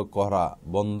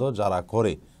বন্ধ যারা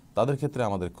করে তাদের ক্ষেত্রে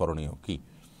আমাদের করণীয় কি?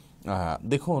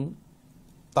 দেখুন,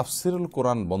 তাফসিরুল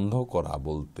কোরআন বন্ধ করা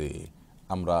বলতে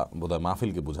আমরা বোধহয়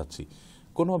মাহফিলকে বোঝাচ্ছি।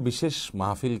 কোনো বিশেষ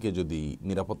মাহফিলকে যদি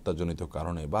নিরাপত্তাজনিত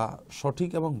কারণে বা সঠিক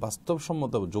এবং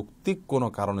বাস্তবসম্মত যৌক্তিক কোনো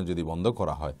কারণে যদি বন্ধ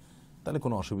করা হয় তাহলে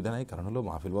কোনো অসুবিধা নেই। কারণ হলো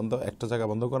মাহফিল বন্ধ, একটা জায়গা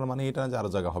বন্ধ করা মানে এটা না যে আরও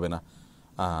জায়গা হবে না।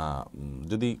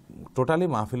 যদি টোটালি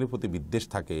মাহফিলের প্রতি বিদ্বেষ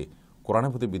থাকে,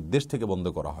 কোরআনের প্রতি বিদ্বেষ থেকে বন্ধ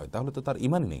করা হয়, তাহলে তো তার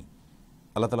ঈমান নেই।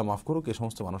 আল্লাহ তাআলা মাফ করুক, এই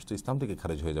সমস্ত মানুষ তো ইসলাম থেকে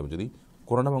খারিজ হয়ে যাবে যদি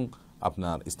কোরআন এবং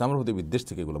আপনার ইসলামের প্রতি বিদ্বেষ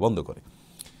থেকে এগুলো বন্ধ করে।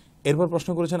 এরপর প্রশ্ন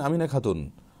করেছেন আমিনা খাতুন,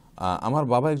 আমার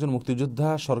বাবা একজন মুক্তিযোদ্ধা,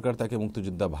 সরকার তাকে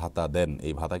মুক্তিযোদ্ধা ভাতা দেন,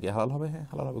 এই ভাতা কি হালাল হবে? হ্যাঁ,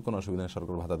 হালাল হবে, কোনো অসুবিধা নেই,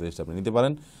 সরকার ভাতা দিয়েছে, আপনি নিতে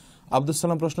পারেন। আব্দুল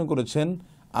সালাম প্রশ্ন করেছেন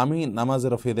আমি নামাজে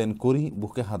রফেদেন করি,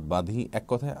 বুকে হাত বাঁধি, এক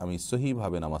কথায় আমি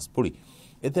সহিভাবে নামাজ পড়ি,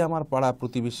 এতে আমার পাড়া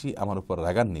প্রতিবেশী আমার উপর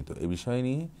রাগান্বিত, এ বিষয়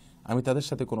নিয়ে আমি তাদের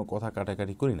সাথে কোনো কথা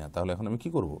কাটাকাটি করি না, তাহলে এখন আমি কি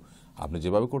করব? আপনি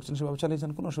যেভাবে করছেন সেভাবে চালিয়ে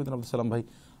যান, কোনো অসুবিধা নেই। আব্দুল সালাম ভাই,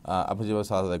 আপনি যেভাবে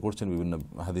সালাত আদায় করছেন, বিভিন্ন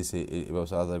হাদিসে এভাবে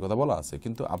সালাত আদায়ের কথা বলা আছে,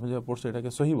 কিন্তু আপনি যেভাবে পড়ছেন এটাকে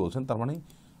সহি বলছেন, তার মানে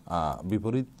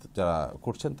বিপরীত যারা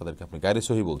করছেন তাদেরকে আপনি গায়রে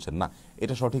সহি বলছেন না,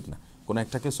 এটা সঠিক না। কোনো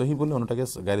একটাকে সহি বললে অন্যটাকে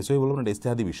গায়রে সহি বলবেন, এটা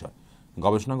ইজতিহাদি বিষয়,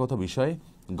 গবেষণাগত বিষয়,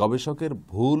 গবেষকের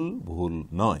ভুল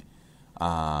নয়।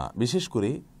 বিশেষ করে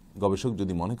গবেষক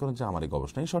যদি মনে করেন যে আমার এই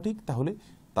গবেষণাই সঠিক, তাহলে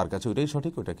তার কাছে ওইটাই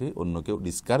সঠিক, ওইটাকে অন্য কেউ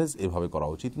ডিসকারেজ এভাবে করা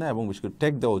উচিত না, এবং বিশেষ করে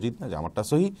ট্যাগ দেওয়া উচিত না যে আমারটা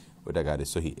সহি, ওইটা গায়রে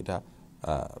সহি, এটা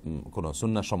কোনো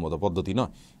সুন্নাহসম্মত পদ্ধতি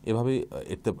নয়। এভাবে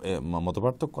এতে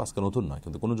মতপার্থক্য আজকে নতুন নয়,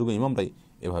 কিন্তু কোনো যুগে ইমামরাই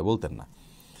এভাবে বলতেন না,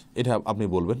 এটা আপনি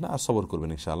বলবেন না, আর সবর করবেন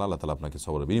ইনশাআল্লাহ, আল্লাহ তাআলা আপনাকে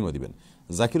সবরের বিনিময় দিবেন।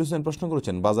 জাকির হোসেন প্রশ্ন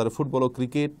করেছেন বাজারে ফুটবল ও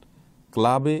ক্রিকেট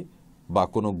ক্লাবে বা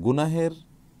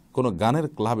কোনো গানের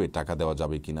ক্লাবে টাকা দেওয়া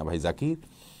যাবে কিনা? ভাই জাকির,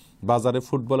 বাজারে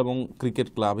ফুটবল এবং ক্রিকেট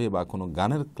ক্লাবে বা কোনো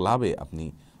গানের ক্লাবে আপনি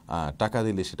টাকা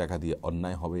দিলে সে টাকা দিয়ে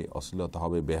অন্যায় হবে, অশ্লীলতা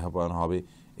হবে, বেহায়াপনা হবে,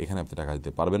 এখানে আপনি টাকা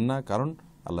দিতে পারবেন না। কারণ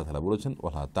আল্লাহ তাআলা বলেছেন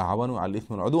ওয়ালা তাআওয়ানু আলাল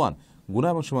ইসমি ওয়াল উদওয়ান, গুনাহ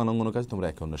এবং সীমালঙ্ঘনের কাজে তোমরা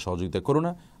একে অন্যের সহযোগিতা করো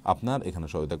না, আপনার এখানে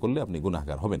সহযোগিতা করলে আপনি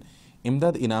গুনাহগার হবেন।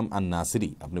 ইমদাদ ইনাম আন নাসিরি,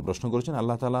 আপনি প্রশ্ন করেছেন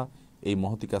আল্লাহ তাআলা এই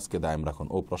মহতি কাজকে দায়েম রাখুন,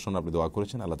 ও প্রশ্ন আপনি দোয়া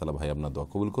করেছেন, আল্লাহ তাআলা ভাই আপনার দোয়া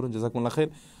কবুল করুন, জাযাকুমুল্লাহ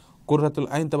খাইর। কুররাতুল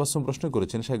আইন তাবাসসুম প্রশ্ন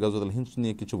করেছেন শাইখ গাজওয়াতুল হিন্দ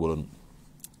নিয়ে কিছু বলুন।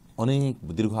 অনেক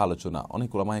দীর্ঘ আলোচনা, অনেক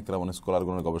উলামা ইকরাম, অনেক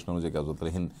স্কলারগণের গবেষণা অনুযায়ী গাজওয়াতুল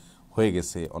হিন্দ হয়ে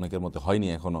গেছে, অনেকের মতে হয়নি,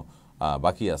 এখনও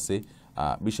বাকি আছে।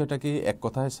 বিষয়টাকে এক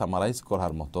কথায় সামারাইজ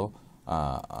করার মতো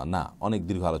না, অনেক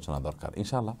দীর্ঘ আলোচনা দরকার।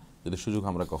 ইনশাআল্লাহ যদি সুযোগ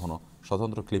আমরা কখনো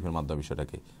স্বতন্ত্র ক্লিপের মাধ্যমে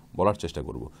বিষয়টাকে বলার চেষ্টা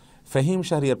করব। ফাহিম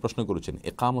শাহরিয়ার প্রশ্ন করেছেন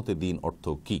একামতে দিন অর্থ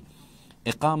কি?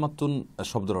 একামাতুন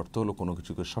শব্দের অর্থ হলো কোনো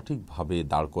কিছুকে সঠিকভাবে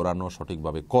দাঁড় করানো,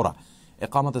 সঠিকভাবে করা।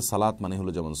 একামাতে সালাত মানে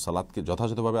হলো যেমন সালাতকে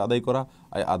যথাযথভাবে আদায় করা,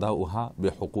 আদা উহা বে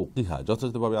হুকুকিহা,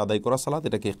 যথাযথভাবে আদায় করা সালাত,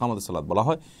 এটাকে একামাতে সালাত বলা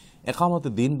হয়। একামাতে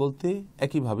দিন বলতে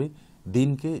একইভাবে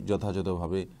দিনকে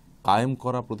যথাযথভাবে কায়েম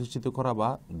করা, প্রতিষ্ঠিত করা বা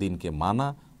দিনকে মানা,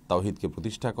 তাওহীদকে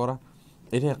প্রতিষ্ঠা করা,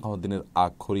 এটা একামত দিনের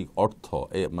আক্ষরিক অর্থ,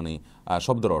 মানে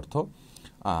শব্দের অর্থ।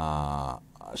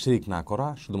 শিরিক না করা,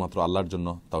 শুধুমাত্র আল্লাহর জন্য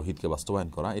তাওহীদকে বাস্তবায়ন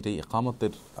করা, এটাই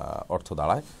একামতের অর্থ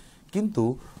দাঁড়ায়। কিন্তু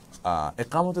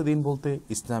একামতের দিন বলতে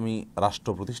ইসলামী রাষ্ট্র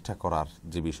প্রতিষ্ঠা করার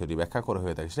যে বিষয়টি ব্যাখ্যা করা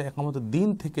হয়ে থাকে সেটা একামতের দিন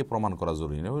থেকে প্রমাণ করা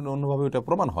জরুরি নয়, অন্যভাবে ওটা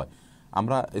প্রমাণ হয়।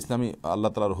 আমরা ইসলামী আল্লাহ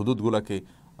তাআলার হুদুদগুলোকে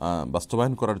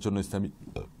বাস্তবায়ন করার জন্য ইসলামী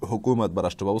হুকুমত বা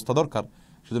রাষ্ট্র ব্যবস্থা দরকার,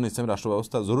 সেজন্য ইসলামী রাষ্ট্র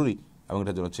ব্যবস্থা জরুরি এবং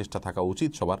এটার জন্য চেষ্টা থাকা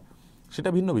উচিত সবার, সেটা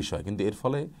ভিন্ন বিষয়। কিন্তু এর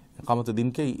ফলে একামতের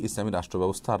দিনকেই ইসলামী রাষ্ট্র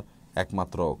ব্যবস্থার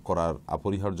একমাত্র করার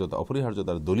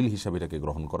অপরিহার্যতার দলিল হিসাবে এটাকে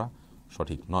গ্রহণ করা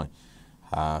সঠিক নয়।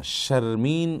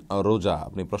 শারমিন রোজা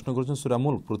আপনি প্রশ্ন করেছেন সূরা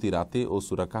মুলক প্রতি রাতে ও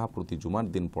সূরা কাহফ প্রতি জুমার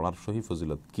দিন পড়ার সহি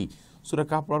ফজিলত কি? সূরা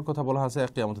কাহফ পড়ার কথা বলা আছে,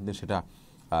 কিয়ামতের দিন সেটা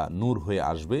নূর হয়ে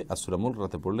আসবে, আর সূরা মুলক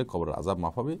রাতে পড়লে কবরের আযাব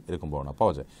মাফ হবে, এরকম বর্ণনা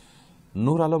পাওয়া যায়।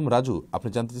 নূর আলম রাজু আপনি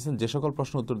জানতে চাইছেন যে সকল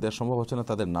প্রশ্ন উত্তর দেওয়া সম্ভব হচ্ছে না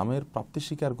তাদের নামের প্রাপ্তি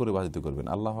স্বীকার করে বাজিত করবেন।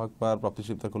 আল্লাহু আকবার, প্রাপ্তি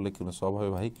স্বীকার করলে কোনো সওয়াব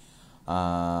হবে ভাই?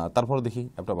 তারপরে দেখি,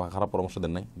 একটা খারাপ পরামর্শ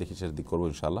দেন নাই, দেখি শেষ দিক করবো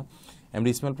ইনশাআল্লাহ। এমডি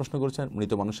ইসমাইল প্রশ্ন করেছেন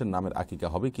মৃত মানুষের নামের আকিকা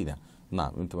হবে কি না? না,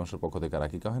 মৃত মানুষের পক্ষ থেকে আর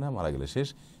আকিকা হয় না, মারা গেলে শেষ।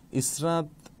 ইসরাত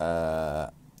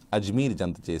আজমির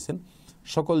জানতে চেয়েছেন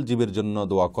সকল জীবের জন্য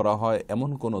দোয়া করা হয় এমন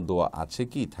কোনো দোয়া আছে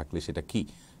কি, থাকলে সেটা কি?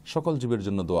 সকল জীবের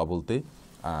জন্য দোয়া বলতে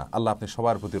আল্লাহ আপনি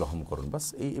সবার প্রতি রহম করুন, বাস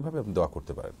এইভাবে আপনি দোয়া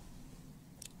করতে পারেন।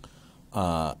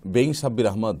 বেইং সাব্বির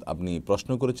আহমদ আপনি প্রশ্ন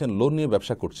করেছেন লোন নিয়ে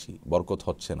ব্যবসা করছি, বরকত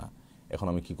হচ্ছে না, এখন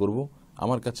আমি কি করব?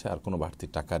 আমার কাছে আর কোনো বাড়তি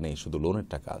টাকা নেই, শুধু লোনের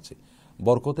টাকা আছে।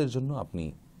 বরকতের জন্য আপনি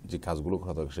যে কাজগুলো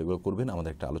করা দরকার সেগুলো করবেন।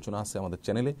 আমাদের একটা আলোচনা আছে আমাদের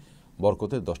চ্যানেলে,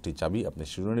 বরকতের 10টি চাবি, আপনি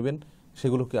শুনে নেবেন,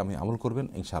 সেগুলোকে আমি আমল করবেন,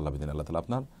 ইনশাআল্লাহ বিদিন আল্লাহ তাআলা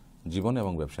আপনার জীবনে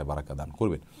এবং ব্যবসায় বারাকা দান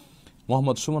করবেন।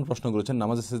 মোহাম্মদ সুমন প্রশ্ন করেছেন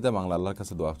নামাজে সিজদা বাংলা আল্লাহর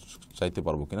কাছে দোয়া চাইতে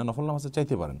পারবো কিনা? নফল নামাজে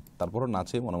চাইতে পারেন, তারপরও না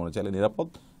চেয়ে মনে মনে চাইলে নিরাপদ,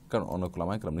 কারণ অনেক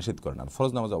উলামায়ে কেরাম নিষেধ করেন। আর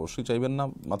ফরজ নামাজে অবশ্যই চাইবেন না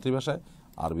মাতৃভাষায়,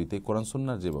 আরবিতে কোরআন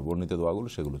সুন্নাহর যে বর্ণিত দোয়াগুলো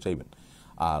সেগুলো চাইবেন।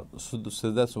 আর শুধু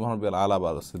সিজদা সুবহান রাব্বিয়াল আলা বা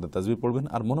সিজদা তাসবিহ পড়বেন,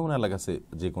 আর মনে মনে আল্লাহর কাছে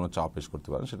যে কোনো চাওয়া পেশ করতে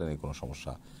পারেন, সেটা নিয়ে কোনো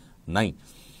সমস্যা নাই।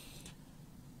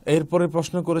 এরপরে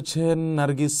প্রশ্ন করেছেন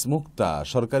নার্গিস মুক্তা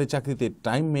সরকারি চাকরিতে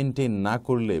টাইম মেনটেন না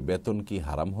করলে বেতন কি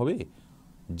হারাম হবে?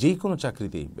 যে কোনো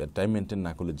চাকরিতেই টাইম মেনটেন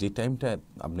না করলে, যে টাইমটা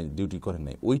আপনি ডিউটি করেন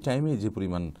নাই ওই টাইমে যে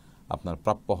পরিমাণ আপনার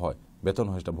প্রাপ্য হয় বেতন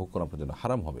হয়, সেটা ভোগ করা আপনার জন্য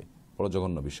হারাম হবে, বড়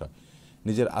জঘন্য বিষয়।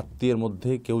 নিজের আত্মীয়ের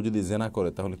মধ্যে কেউ যদি জেনা করে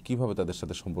তাহলে কিভাবে তাদের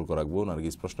সাথে সম্পর্ক রাখবো?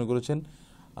 নার্গিস প্রশ্ন করেছেন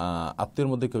আত্মীয়ের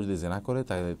মধ্যে কেউ যদি জেনা করে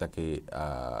তাহলে তাকে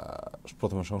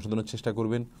প্রথমে সংশোধনের চেষ্টা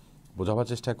করবেন, বোঝাবার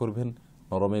চেষ্টা করবেন,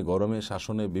 নরমে গরমে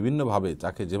শাসনে বিভিন্নভাবে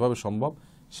তাকে যেভাবে সম্ভব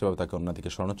সেভাবে তাকে অন্য দিকে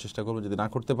সরানোর চেষ্টা করবেন। যদি না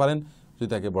করতে পারেন, যদি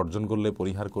তাকে বর্জন করলে,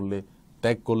 পরিহার করলে,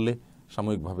 ত্যাগ করলে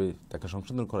সাময়িকভাবে তাকে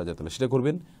সংশোধন করা যায় তাহলে সেটা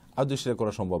করবেন। আর যদি সেটা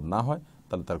করা সম্ভব না হয়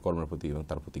তাহলে তার কর্মের প্রতি এবং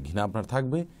তার প্রতি ঘৃণা আপনার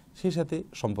থাকবে, সেই সাথে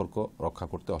সম্পর্ক রক্ষা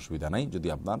করতে অসুবিধা নাই, যদি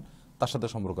আপনার তার সাথে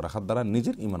সম্পর্ক রাখার দ্বারা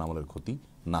নিজের ঈমান আমলের ক্ষতি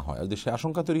না হয়। আর যদি সে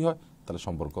আশঙ্কা তৈরি হয় তাহলে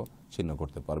সম্পর্ক ছিন্ন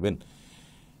করতে পারবেন।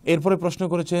 এরপরে প্রশ্ন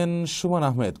করেছেন সুমন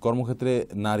আহমেদ কর্মক্ষেত্রে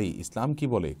নারী, ইসলাম কি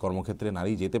বলে? কর্মক্ষেত্রে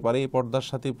নারী যেতে পারে পর্দার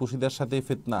সাথে, পুশিদার সাথে,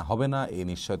 ফিতনা হবে না এই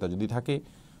নিশ্চয়তা যদি থাকে,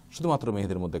 শুধুমাত্র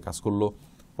মেয়েদের মধ্যে কাজ করলো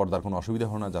পর্দার কোনো অসুবিধা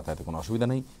হয় না, যাতায়াতে কোনো অসুবিধা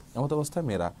নেই, এমত অবস্থায়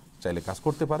মেয়েরা চাইলে কাজ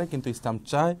করতে পারে। কিন্তু ইসলাম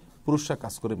চায় পুরুষরা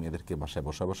কাজ করে মেয়েদেরকে বাসায়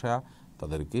বসা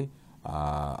তাদেরকে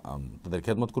তাদের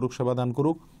খেদমত করুক, সেবা দান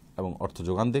করুক এবং অর্থ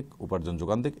যোগান দেখ, উপার্জন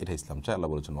যোগান দেখ, এটা ইসলাম চায়। আল্লাহ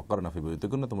বলেছেন ওয়াকারনা ফি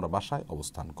বুয়ুতিকুন্না, তোমরা বাসায়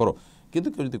অবস্থান করো। কিন্তু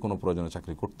কেউ যদি কোনো প্রয়োজনে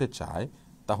চাকরি করতে চায়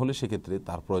তাহলে সেক্ষেত্রে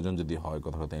তার প্রয়োজন যদি হয়,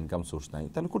 কথা ইনকাম সোর্স নাই,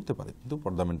 তাহলে করতে পারে, কিন্তু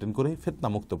পর্দা মেনটেন করে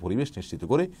ফিতনামুক্ত পরিবেশ নিশ্চিত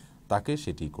করে তাকে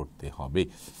সেটি করতে হবে।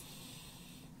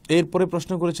 এরপরে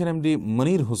প্রশ্ন করেছেন এমডি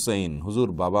মনির হুসাইন, হুজুর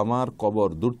বাবা মার কবর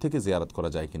দূর থেকে জিয়ারত করা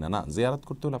যায় কিনা? না, জিয়ারত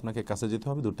করতে হলে আপনাকে কাছে যেতে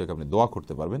হবে, দূর থেকে আপনি দোয়া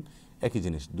করতে পারবেন, একই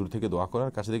জিনিস। দূর থেকে দোয়া করা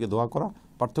আর কাছে থেকে দোয়া করা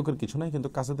পার্থক্যের কিছু নাই, কিন্তু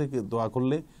কাছে থেকে দোয়া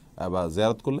করলে বা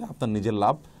জিয়ারত করলে আপনার নিজের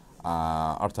লাভ,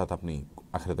 অর্থাৎ আপনি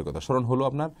আখিরাতের কথা স্মরণ হলো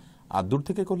আপনার, আর দূর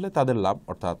থেকে করলে তাদের লাভ,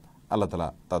 অর্থাৎ আল্লাহ তাআলা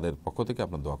তাদের পক্ষ থেকে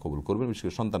আপনার দোয়া কবুল করবেন। বিশেষ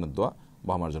করে সন্তানের দোয়া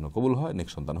বাবা মার জন্য কবুল হয়, নেক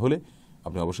সন্তান হলে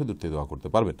আপনি অবশ্যই দূর থেকে দোয়া করতে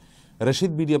পারবেন।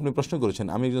 রশিদ বিডি আপনি প্রশ্ন করেছেন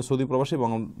আমি একজন সৌদি প্রবাসী,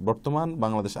 বর্তমান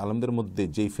বাংলাদেশ আলেমদের মধ্যে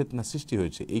যেই ফিতনা সৃষ্টি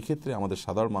হয়েছে এই ক্ষেত্রে আমাদের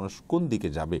সাধারণ মানুষ কোন দিকে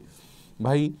যাবে?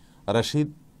 ভাই রশিদ,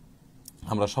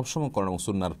 আমরা সবসময় কোরআন এবং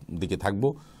সুন্নাহর দিকে থাকবো।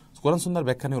 কোরআন সুন্নাহর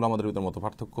ব্যাখ্যা নিয়ে আমাদের ভিতরে মত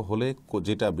পার্থক্য হলে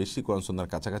যেটা বেশি কোরআন সুন্নাহর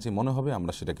কাছাকাছি মনে হবে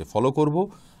আমরা সেটাকে ফলো করব,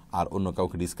 আর অন্য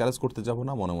কাউকে ডিসকারেজ করতে যাব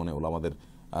না। মনে মনে ওলামাদের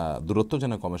দূরত্ব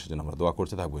যেন কমে সেজন্য আমরা দোয়া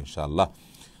করতে থাকবো ইনশাআল্লাহ।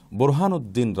 বোরহান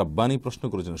উদ্দিন রাব্বানি প্রশ্ন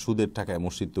করেছেন সুদের টাকায়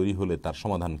মসজিদ তৈরি হলে তার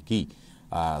সমাধান কি?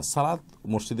 সালাত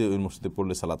ওই মসজিদে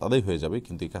পড়লে সালাত আদায় হয়ে যাবে,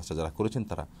 কিন্তু এই কাজটা যারা করেছেন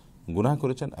তারা গুনাহ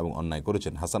করেছেন এবং অন্যায়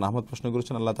করেছেন। হাসান আহমদ প্রশ্ন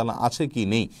করেছেন আল্লাহ তাআলা আছে কি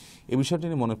নেই, এই বিষয়টি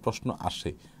নিয়ে মনে প্রশ্ন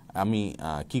আসে, আমি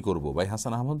কি করব? ভাই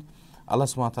হাসান আহমদ, আল্লাহ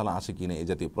সুবহানাহু ওয়া তাআলা আছে কি নেই এই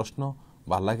জাতীয় প্রশ্ন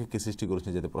বা আল্লাহকে কে সৃষ্টি করেছেন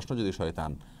এই জাতীয় প্রশ্ন যদি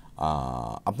শয়তান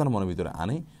আপনার মনের ভিতরে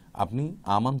আনে, আপনি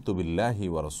আমানতু বিল্লাহি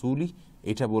ওয়া রাসূলিহি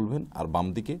এটা বলবেন, আর বাম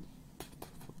দিকে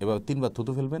এবার 3 বার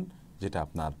থুতু ফেলবেন, যেটা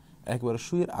আপনার একবারে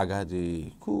সুইয়ের আগা যে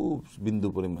খুব বিন্দু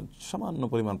পরিমাণ সামান্য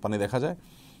পরিমাণ পানি দেখা যায়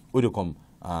ওই রকম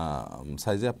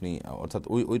সাইজে আপনি, অর্থাৎ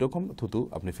ওই রকম থুতু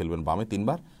আপনি ফেলবেন বামে 3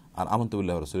 বার, আর আমানতু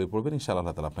বিল্লাহি ওয়া রাসূলিহি পড়বেন। ইনশাআল্লাহ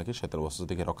আল্লাহ তাআলা আপনাকে শয়তানের ওয়াসওয়াসা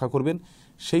থেকে রক্ষা করবেন।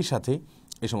 সেই সাথে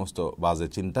এই সমস্ত বাজে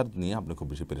চিন্তার নিয়ে আপনি খুব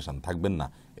বেশি পেরেশান থাকবেন না,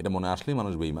 এটা মনে আসলেই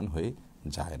মানুষ বেঈমান হয়ে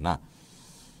যায় না।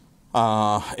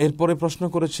 এরপরে প্রশ্ন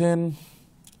করেছেন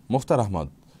মুফতার আহমদ,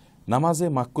 নামাজে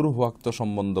মাকরুহ ওয়াক্ত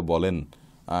সম্বন্ধ বলেন।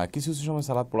 কিছু কিছু সময়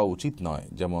সালাত পড়া উচিত নয়,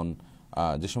 যেমন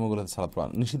যে সময়গুলোতে সালাত পড়া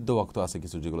নিষিদ্ধ ওয়াক্ত আছে,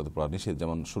 কিছু যেগুলোতে পড়া নিষেধ,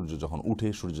 যেমন সূর্য যখন উঠে,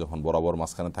 সূর্য যখন বরাবর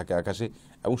মাঝখানে থাকে আকাশে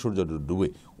এবং সূর্য ডুবে,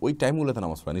 ওই টাইমগুলোতে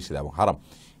নামাজ পড়া নিষেধ এবং হারাম।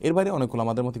 এর বাইরে অনেকগুলো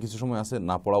আমাদের মধ্যে কিছু সময় আছে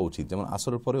না পড়া উচিত, যেমন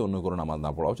আসরের পরে অন্য কোনো নামাজ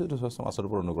না পড়া উচিত। আসরের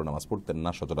পরে অন্য কোনো নামাজ পড়তেন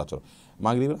না সচরাচর।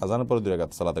 মাগরিবের আজানের পরে 2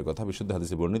 রাকাত সালাতের কথা বিশুদ্ধ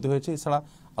হাদিসে বর্ণিত হয়েছে, এছাড়া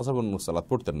আসর অন্য সালাত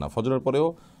পড়তেন না। ফজরের পরেও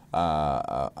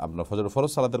আপনার ফজরের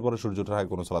ফরজ সালাতের পরে সূর্য ওঠার আগে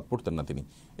কোনো সালাত পড়তেন না তিনি,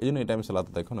 এই জন্য এই টাইমে সালাত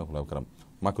এখন ওলামা কেরাম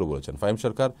মাকরুহ বলেছেন। ফাহিম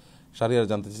সরকার শাহরিয়ার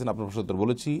জানতে চেয়েছেন, আপনার প্রশ্ন উত্তর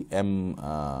বলেছি।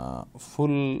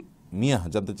 ফুল মিয়াহ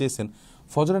জানতে চেয়েছেন,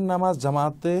 ফজরের নামাজ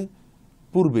জামাতে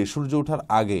পূর্বে সূর্য ওঠার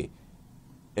আগে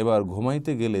এবার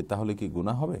ঘুমাইতে গেলে তাহলে কি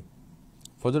গুনাহ হবে?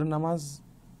 ফজরের নামাজ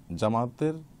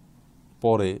জামাতের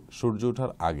পরে সূর্য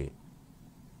ওঠার আগে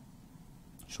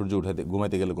সূর্য উঠাতে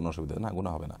ঘুমাইতে গেলে কোনো অসুবিধা না,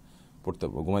 গুনাহ হবে না, পড়তে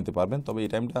ঘুমাইতে পারবেন। তবে এই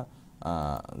টাইমটা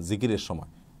জিকিরের সময়।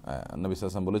 নবী সাল্লাল্লাহু আলাইহি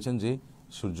ওয়াসাল্লাম বলেছেন যে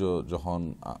সূর্য যখন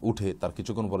উঠে তার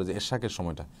কিছুক্ষণ পরে যে এশাকের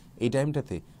সময়টা, এই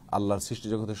টাইমটাতে আল্লাহর সৃষ্টি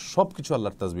জগতের সব কিছু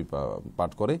আল্লাহর তাসবিহ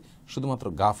পাঠ করে, শুধুমাত্র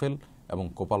গাফেল এবং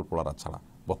কপাল পোড়ারা ছাড়া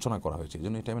বর্জনা করা হয়েছে। এই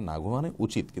জন্য এই টাইমে না ঘুমানো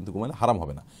উচিত, কিন্তু ঘুমালে হারাম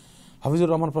হবে না। হাফিজুর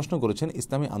রহমান প্রশ্ন করেছেন,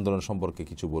 ইসলামী আন্দোলন সম্পর্কে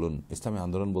কিছু বলুন। ইসলামী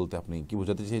আন্দোলন বলতে আপনি কি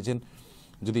বোঝাতে চেয়েছেন?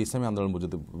 যদি ইসলামী আন্দোলন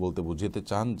বলতে বুঝিয়ে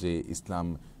চান যে ইসলাম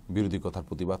বিরোধী কথার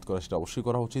প্রতিবাদ করা, সেটা অবশ্যই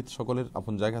করা উচিত সকলের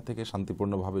আপন জায়গা থেকে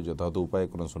শান্তিপূর্ণভাবে যথাযথ উপায়ে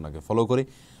কোরআন সুন্নাহকে ফলো করে।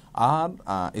 আর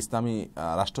ইসলামী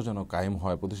রাষ্ট্র যেন কায়েম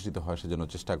হয়, প্রতিষ্ঠিত হয়, সেজন্য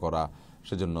চেষ্টা করা,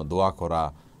 সেজন্য দোয়া করা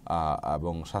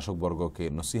এবং শাসকবর্গকে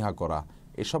নসিহা করা,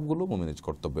 এসবগুলো মুমিনের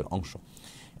কর্তব্যের অংশ।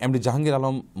 এমডি জাহাঙ্গীর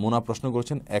আলম মোনা প্রশ্ন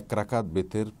করেছেন, 1 রাকাত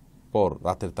বেতের পর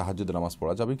রাতের তাহাজ্জুদের নামাজ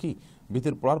পড়া যাবে কি?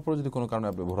 বেতের পড়ার পরে যদি কোনো কারণে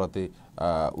আপনি ভোররাতে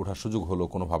ওঠার সুযোগ হলো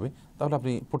কোনোভাবে, তাহলে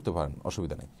আপনি পড়তে পারেন,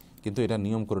 অসুবিধা নেই, কিন্তু এটা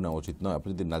নিয়ম করে নেওয়া উচিত নয়। আপনি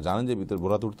যদি না জানেন যে বেতের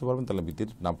ভোররাতে উঠতে পারবেন, তাহলে বেতের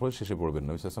না পড়ে শেষে পড়বেন।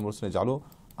 নবী সাল্লাল্লাহু আলাইহি ওয়াসাল্লাম বলেছেন, জালো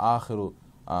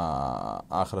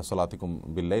আখিরা সালাতিকুম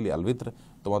বিল্লাইলি আল বিতর,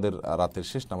 তোমাদের রাতের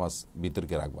শেষ নামাজ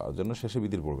বিতরকে রাখবা, ওর জন্য শেষে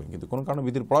বিতির পড়বেন। কিন্তু কোনো কারণে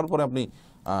বিতির পড়ার পরে আপনি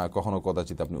কখনো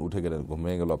কদাচিৎ আপনি উঠে গেলেন,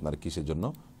 ঘুমিয়ে গেল আপনার কিসের জন্য,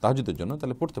 তাহাজ্জুদের জন্য,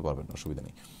 তাহলে পড়তে পারবেন, অসুবিধা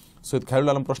নেই। সৈয়দ খায়রুল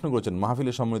আলম প্রশ্ন করেছেন,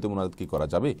 মাহফিলে সম্মিলিত মুনাজাত কি করা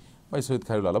যাবে? ভাই সৈয়দ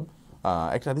খায়রুল আলম,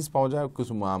 একটা হাদিস পাওয়া যায়,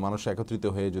 কিছু মানুষ একত্রিত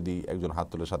হয়ে যদি একজন হাত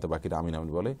তোলে, সাথে বাকিরা আমিন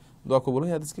আমিন বলে, দোয়া কবুল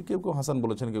হয়। হাদিসকে কেউ কেউ হাসান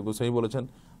বলেছেন, কেউ কেউ সহিহ বলেছেন,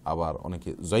 আবার অনেকে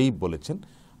জয়ীব বলেছেন।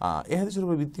 এই হাদিসের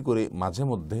উপর ভিত্তি করে মাঝে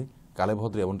মধ্যে কালে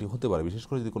ভদ্রে এমনটি হতে পারে, বিশেষ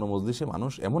করে যদি কোনো মজলিসে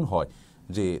মানুষ এমন হয়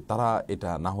যে তারা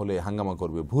এটা না হলে হাঙ্গামা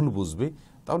করবে, ভুল বুঝবে,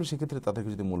 তাহলে সেক্ষেত্রে তাদেরকে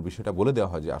যদি মূল বিষয়টা বলে দেওয়া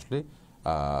হয় যে আসলে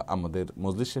আমাদের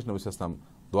মজলিস শেষ নবী সাল্লাল্লাহু আলাইহি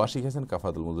ওয়াসাল্লাম দোয়া শিখেছেন,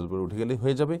 কাফারাতুল মজলিস পরে উঠে গেলেই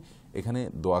হয়ে যাবে, এখানে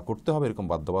দোয়া করতে হবে, এরকম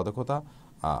বাধ্যবাধকতা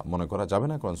মনে করা যাবে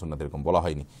না, কোরআন সুন্নাতে এরকম বলা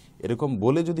হয়নি। এরকম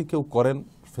বলে যদি কেউ করেন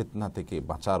ফিতনা থেকে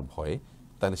বাঁচার ভয়ে,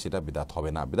 তাহলে সেটা বিদআত হবে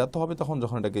না। বিদআত হবে তখন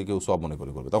যখন এটাকে কেউ সওয়াব মনে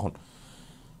করে করবে তখন।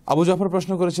 আবু জাফর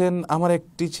প্রশ্ন করেছেন, আমার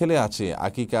একটি ছেলে আছে,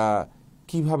 আকিকা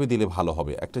কিভাবে দিলে ভালো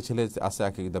হবে? একটা ছেলে আছে,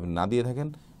 আকিকা যদি আপনি না দিয়ে থাকেন,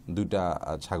 2টা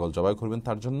ছাগল জবাই করবেন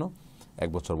তার জন্য, 1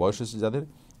 বছর বয়স হয়েছে যাদের,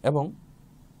 এবং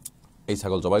এই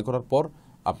ছাগল জবাই করার পর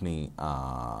আপনি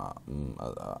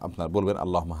আপনার বলবেন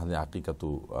আল্লাহুম্মা হাযিহি আকিকাতু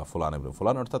ফুলান ইবনে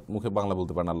ফুলান, অর্থাৎ মুখে বাংলা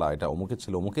বলতে পারেন আল্লাহ এটা অমুকের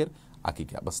ছিল, অমুকের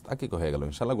আকিকা, বাস আকিকা হয়ে গেল।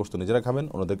 ইনশাআল্লাহ গোশত নিজেরা খাবেন,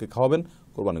 অন্যদেরকে খাওয়াবেন,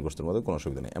 কোরবানির গোশতের মধ্যে কোনো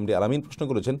অসুবিধা নেই। এমডি আলামিন প্রশ্ন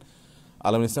করেছেন,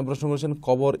 আলামিন ইসলাম প্রশ্ন করেছেন,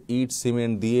 কবর ইট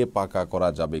সিমেন্ট দিয়ে পাকা করা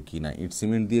যাবে কি না? ইট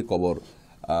সিমেন্ট দিয়ে কবর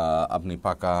আপনি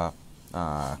পাকা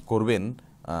করবেন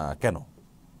কেন?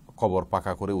 কবর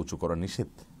পাকা করে উঁচু করা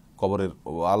নিষেধ। কবরের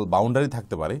ওয়াল বাউন্ডারি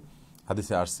থাকতে পারে,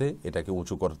 হাদিসে আসছে এটাকে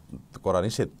উঁচু করা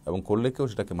নিষেধ, এবং করলে কেউ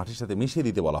সেটাকে মাটির সাথে মিশিয়ে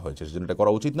দিতে বলা হয়েছে, সেজন্য এটা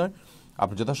করা উচিত নয়।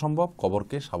 আপনি যথাসম্ভব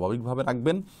কবরকে স্বাভাবিকভাবে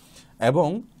রাখবেন, এবং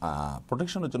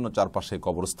প্রোটেকশনের জন্য চারপাশে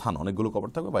কবরস্থান অনেকগুলো কবর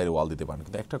থাকবে, বাইরে ওয়াল দিতে পারেন,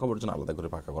 কিন্তু একটা কবরের জন্য আলাদা করে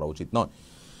পাকা করা উচিত নয়।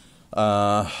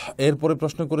 এরপরে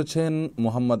প্রশ্ন করেছেন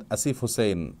মোহাম্মদ আসিফ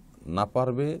হোসেন, না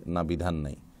পারবে না বিধান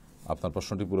নাই। আপনার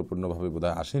প্রশ্নটি পুরোপূর্ণভাবে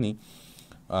বোধহয় আসেনি।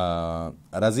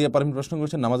 রাজিয়া পারভিন প্রশ্ন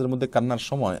করেছেন, নামাজের মধ্যে কান্নার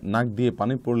সময় নাক দিয়ে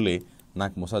পানি পড়লে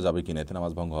নাক মোছা যাবে কিনা, এতে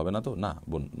নামাজ ভঙ্গ হবে না তো? না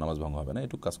বোন, নামাজ ভঙ্গ হবে না,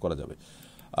 একটু কাজ করা যাবে।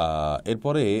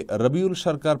 এরপরে রবিউল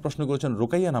সরকার প্রশ্ন করেছেন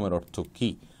রোকাইয়া নামের অর্থ কি?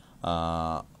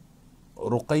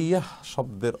 রোকাইয়া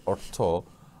শব্দের অর্থ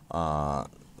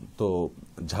তো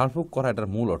ঝাড়ফুঁক করা, এটার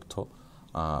মূল অর্থ।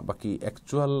 বাকি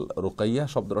অ্যাকচুয়াল রোকাইয়া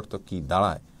শব্দের অর্থ কি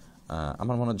দাঁড়ায়,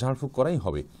 আমার মনে হয় ঝাড়ফুঁক করাই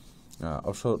হবে।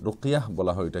 অবশ্য রোকিয়াহ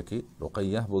বলা হয় এটাকে,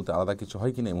 রোকাইয়াহ বলতে আলাদা কিছু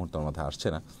হয় কিনা এই মুহূর্তে আমার মাথায় আসছে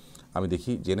না, আমি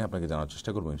দেখি জেনে আপনাকে জানার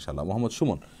চেষ্টা করবো ইনশাআল্লাহ। মোহাম্মদ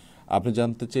সুমন, আপনি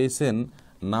জানতে চেয়েছেন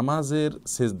নামাজের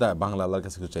সেজদা বাংলা আল্লাহর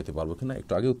কাছে কিছু চাইতে পারবো কিনা,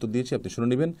 একটু আগে উত্তর দিয়েছি, আপনি শুনে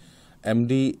নেবেন।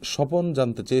 এমডি স্বপন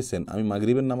জানতে চেয়েছেন আমি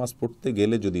মাগরিবের নামাজ পড়তে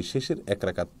গেলে যদি শেষের 1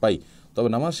 রাকাত পাই, তবে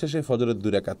নামাজ শেষে ফজরের 2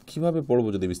 রাকাত কীভাবে পড়বো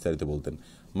যদি বিস্তারিত বলতেন।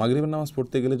 মাগরিবের নামাজ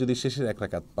পড়তে গেলে যদি শেষের 1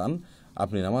 রাকাত পান,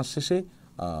 আপনি নামাজ শেষে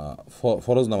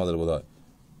ফরজ নামাজের বোধ হয়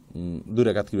 2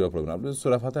 রাকাত কীভাবে পড়বেন, আপনি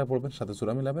সূরা ফাতিহা পড়বেন, সাথে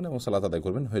সূরা মিলাবেন এবং সালাত আদায়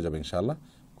করবেন, হয়ে যাবে ইনশাআল্লাহ,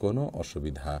 কোনো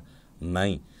অসুবিধা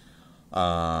নাই।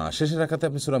 শেষের রাকাতে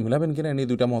আপনি সূরা মিলাবেন কিনা এই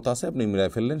 2টা মত আছে, আপনি মিলাই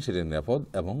ফেললেন, সেটা নিরাপদ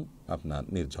এবং আপনার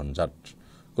নির্ঝঞ্ঝাট,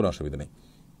 কোনো অসুবিধা নেই।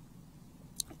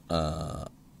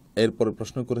 এরপরে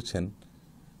প্রশ্ন করেছেন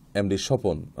এমডি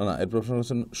স্বপন, না এর প্রশ্ন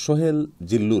করেছেন সোহেল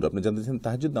জিল্লুর, আপনি জানতে চান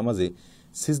তাহাজ্জুদ নামাজে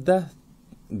সিজদা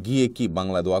গিয়ে কি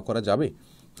বাংলা দোয়া করা যাবে?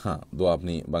 হ্যাঁ, দোয়া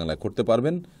আপনি বাংলায় করতে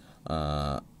পারবেন,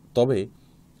 তবে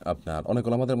আপনার অনেক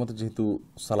ওলামাদের মতে যেহেতু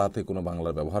সালাতে কোনো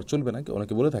বাংলার ব্যবহার চলবে না,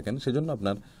 অনেকে বলে থাকেন, সেজন্য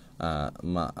আপনার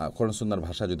কোরআন সুন্নাহর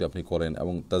ভাষা যদি আপনি করেন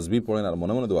এবং তাসবিহ পড়েন আর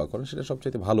মনে মনে দোয়া করেন, সেটা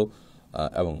সবচেয়ে ভালো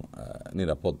এবং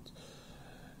নিরাপদ।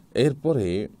 এরপরে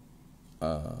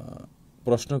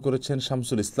প্রশ্ন করেছেন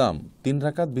শামসুল ইসলাম, 3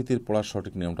 রাকাত বিতির পড়ার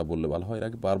সঠিক নিয়মটা বললে ভালো হয়। এর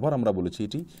আগে বারবার আমরা বলেছি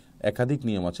এটি একাধিক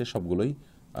নিয়ম আছে, সবগুলোই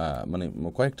মানে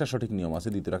কয়েকটা সঠিক নিয়ম আছে।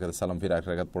 2 রাকাতে সালাম ফিরে 1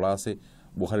 রাকাত পড়া আছে,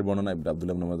 বুখারীর বর্ণনা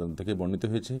আব্দুল্লাহ ইবনে মাসউদ থেকে বর্ণিত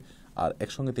হয়েছে, আর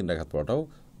একসঙ্গে 3 রাকাত পড়াটাও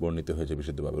বর্ণিত হয়েছে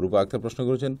বিশুদ্ধভাবে। রূপা আক্তার প্রশ্ন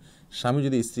করেছেন স্বামী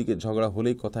যদি স্ত্রীকে ঝগড়া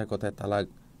হলেই কথায় কথায় তালাক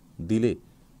দিলে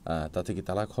তাতে কি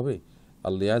তালাক হবে?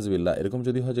 আল্লিয়াজ বিল্লাহ, এরকম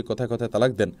যদি হয় যে কথায় কথায়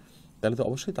তালাক দেন, তাহলে তো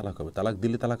অবশ্যই তালাক হবে। তালাক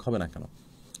দিলে তালাক হবে না কেন?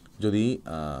 যদি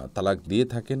তালাক দিয়ে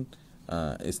থাকেন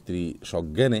স্ত্রী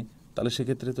সজ্ঞানে, তাহলে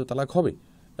সেক্ষেত্রে তো তালাক হবে,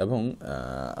 এবং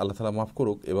আল্লাহ তাআলা মাফ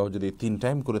করুক, এভাবে যদি 3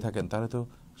 টাইম করে থাকেন তাহলে তো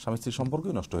স্বামী স্ত্রীর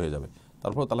সম্পর্কই নষ্ট হয়ে যাবে।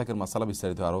 তারপর তালাকের মাসালা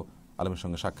বিস্তারিত আরও আলেমের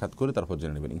সঙ্গে সাক্ষাৎ করে তারপর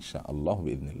জেনে নেবেন ইনশাআল্লাহ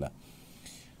বিইذনিল্লাহ।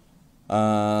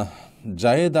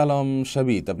 জায়েদ আলম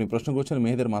সাবিত, আপনি প্রশ্ন করছেন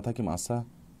মেয়েদের মাথা কি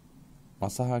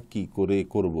মাসাহা কি করে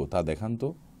করব তা দেখান তো।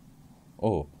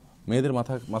 ও, মেয়েদের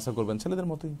মাথা মাসা করবেন ছেলেদের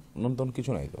মতোই, নতুন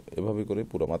কিছু নাই তো, এভাবে করে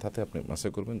পুরো মাথাতে আপনি মাসা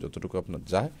করবেন যতটুকু আপনার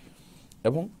যায়,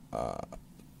 এবং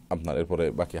আপনার এরপরে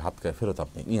বাকি হাত গায়ে ফেরত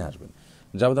আপনি নিয়ে আসবেন।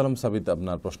 জাভেদ আলম সাবিত,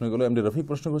 আপনার প্রশ্নগুলো এমডি রফিক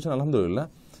প্রশ্ন করেছেন আলহামদুলিল্লাহ,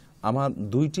 আমার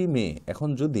 2টি মেয়ে, এখন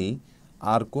যদি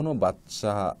আর কোনো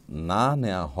বাচ্চা না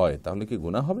নেওয়া হয় তাহলে কি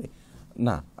গুনাহ হবে?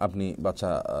 না, আপনি বাচ্চা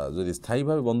যদি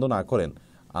স্থায়ীভাবে বন্ধ না করেন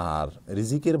আর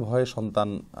রিজিকের ভয়ে সন্তান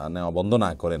নেওয়া বন্ধ না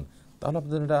করেন, তাহলে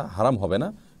আপনাদের এটা হারাম হবে না,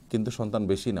 কিন্তু সন্তান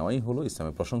বেশি নেওয়াই হলো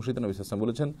ইসলামে প্রশংসিত। নবী সাল্লাল্লাহু আলাইহি ওয়াসাল্লাম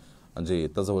বলেছেন যে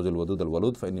তাজাওয়াজুল ওয়াদুদ আল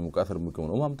ওয়ালুদ ফাইন্নী মুকাথিরুম বিকুম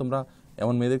উল উমাম, তোমরা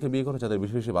এমন মেয়েদেরকে বিয়ে করো যাদের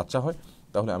বেশি বেশি বাচ্চা হয়,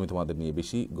 তাহলে আমি তোমাদের নিয়ে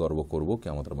বেশি গর্ব করব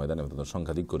কিয়ামতের ময়দানে, তোমাদের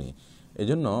সংখ্যাধিক্য নিয়ে।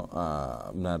 এজন্য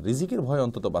রিজিকের ভয়ে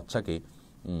অন্তত বাচ্চাকে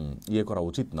ইয়ে করা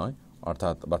উচিত নয়,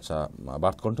 অর্থাৎ বাচ্চা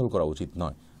বার্থ কন্ট্রোল করা উচিত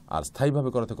নয়, আর স্থায়ীভাবে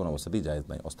করাতে কোনো অবস্থাতেই জায়েজ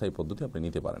নাই, অস্থায়ী পদ্ধতি আপনি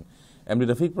নিতে পারেন। এমডি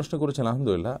রফিক প্রশ্ন করেছেন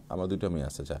আলহামদুলিল্লাহ, আমার 2টা মেয়ে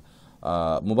আছে।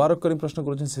 মুবারক করিম প্রশ্ন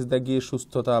করেছেন সিজদা গিয়ে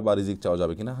সুস্থতা বা রিজিক চাওয়া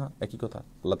যাবে কিনা? হ্যাঁ, একই কথা,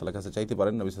 আল্লাহ তাআলার কাছে চাইতে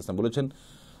পারেন। নবী সাল্লাল্লাহু আলাইহি ওয়াসাল্লাম বলেছেন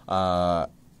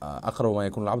আকরামু মা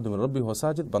ইয়াকুনুল আবদু মির রাব্বিহি ওয়া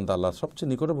সাজিদ, বান্দা আল্লাহর সবচেয়ে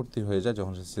নিকটবর্তী হয়ে যায়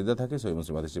যখন সে সিজদা থাকে। সহিহ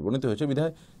মুসলিম হাদিসে বর্ণিত হয়েছে,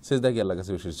 বিধায় সিজদা গিয়ে আল্লাহর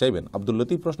কাছে বেশি চাইবেন। আব্দুল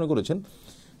লতিফ প্রশ্ন করেছেন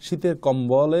শীতের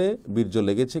কম্বলে বীর্য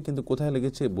লেগেছে কিন্তু কোথায়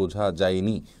লেগেছে বোঝা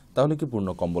যায়নি, তাহলে কি পূর্ণ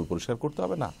কম্বল পরিষ্কার করতে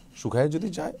হবে? না, শুকায় যদি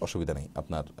যায় অসুবিধা নেই,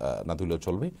 আপনার না ধুলেও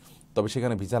চলবে, তবে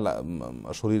সেখানে ভিজা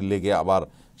শরীর লেগে আবার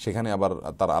সেখানে আবার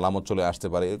তার আলামত চলে আসতে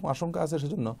পারে, এরকম আশঙ্কা আছে,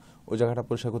 সেজন্য ওই জায়গাটা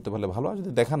পরিষ্কার করতে পারলে ভালো। আর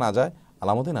যদি দেখা না যায়,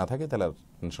 আলামতই না থাকে, তাহলে আর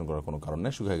টেনশন করার কোনো কারণ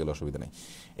নেই, শুকিয়ে গেলে অসুবিধা নেই।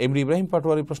 এমডি ইব্রাহিম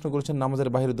পাটোয়ারি প্রশ্ন করেছেন নামাজের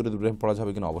বাইরে দরুদ ইব্রাহিম পড়া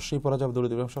যাবে কিনা? অবশ্যই পড়া যাবে,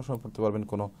 দরুদ ইব্রাহিম সবসময় পড়তে পারবেন,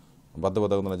 কোনো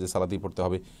বাধ্যবাধকতা না যে সালাতেই পড়তে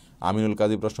হবে। আমিনুল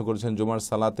কাজী প্রশ্ন করেছেন জুমার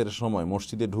সালাতের সময়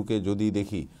মসজিদে ঢুকে যদি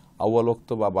দেখি আউয়াল ওয়াক্ত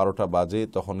বা 12টা বাজে,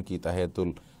 তখন কি তাহিয়াতুল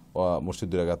মসজিদ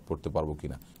 2 রাকাত পড়তে পারবো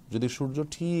কিনা? যদি সূর্য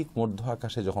ঠিক মধ্য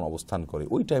আকাশে যখন অবস্থান করে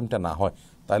ওই টাইমটা না হয়,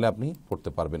 তাহলে আপনি পড়তে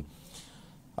পারবেন।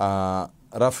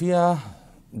 রাফিয়া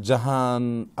জাহান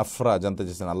আফরা জানতে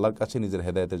চেয়েছেন আল্লাহর কাছে নিজের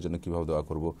হেদায়েতের জন্য কীভাবে দোয়া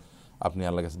করব। আপনি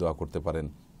আল্লাহর কাছে দোয়া করতে পারেন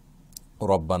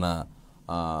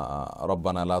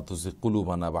রব্বানা লা তুযিগ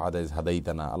কুলুবানা বা'দা ইয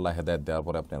হাদাইতানা, আল্লাহ হেদায়েত দেওয়ার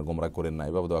পরে আপনি আর গোমরা করেন না,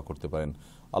 এভাবে দোয়া করতে পারেন।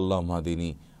 আল্লাহুম্মা হদিনি,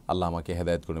 আল্লাহ আমাকে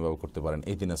হেদায়েত করুন, এভাবে করতে পারেন।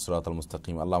 ইহদিনাস সিরাতাল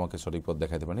মুস্তাকিম, আল্লাহ আমাকে সঠিক পথ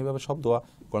দেখাইতে পারেন। এভাবে সব দোয়া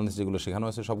কোরআনে যেগুলো শেখানো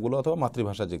আছে সবগুলো, অথবা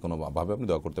মাতৃভাষা যে কোনো ভাবে আপনি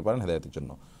দোয়া করতে পারেন হেদায়েতের জন্য।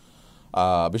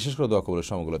 বিশেষ করে দোয়া কবুলের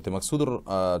সময়গুলোতে। মাকসুদুর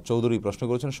চৌধুরী প্রশ্ন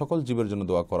করেছেন সকল জীবের জন্য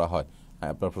দোয়া করা হয়।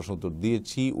 আপনার প্রশ্ন উত্তর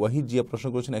দিয়েছি। ওয়াহিদ জিয়া প্রশ্ন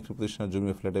করেছেন একটি প্রতিষ্ঠানের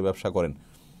জমি ফ্ল্যাটে ব্যবসা করেন,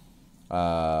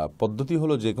 পদ্ধতি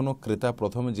হলো যে কোনো ক্রেতা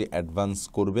প্রথমে যে অ্যাডভান্স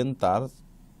করবেন তার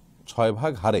 6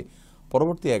 ভাগ হারে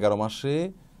পরবর্তী 11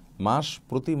 মাস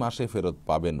প্রতি মাসে ফেরত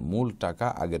পাবেন। মূল টাকা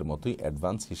আগের মতোই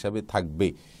অ্যাডভান্স হিসাবে থাকবে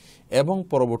এবং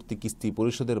পরবর্তী কিস্তি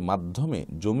পরিশোধের মাধ্যমে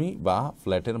জমি বা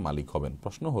ফ্ল্যাটের মালিক হবেন।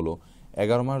 প্রশ্ন হলো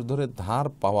 11 মাস ধরে ধার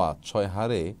পাওয়া 6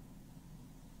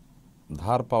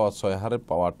 হারে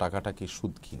পাওয়া টাকাটা কি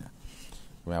সুদ কিনা।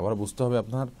 আবার বুঝতে হবে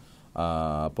আপনার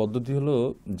পদ্ধতি হলো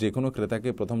যে কোনো ক্রেতাকে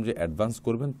প্রথম যে অ্যাডভান্স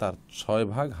করবেন তার 6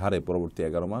 ভাগ হারে পরবর্তী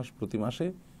 11 মাস প্রতি মাসে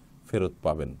ফেরত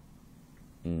পাবেন।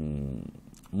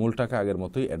 মূল টাকা আগের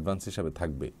মতোই অ্যাডভান্স হিসাবে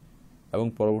থাকবে এবং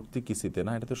পরবর্তী কিস্তিতে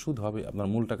না, এটা তো সুদ হবে। আপনার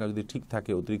মূল টাকা যদি ঠিক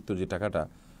থাকে, অতিরিক্ত যে টাকাটা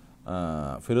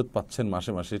ফেরত পাচ্ছেন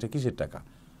মাসে মাসে, এটা কিসের টাকা?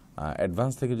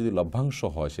 অ্যাডভান্স থেকে যদি লভ্যাংশ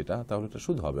হয় সেটা, তাহলে এটা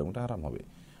সুদ হবে এবং এটা হারাম হবে।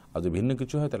 আর যদি ভিন্ন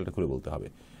কিছু হয় তাহলে এটা খুলে বলতে হবে।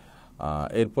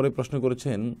 এরপরে প্রশ্ন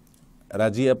করেছেন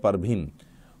রাজিয়া পারভিন,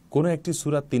 কোনো একটি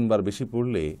সূরা 3 বার বেশি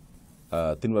পড়লে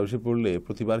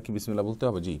প্রতিবার কি বিসমিল্লাহ বলতে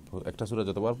হবে? জি, একটা সূরা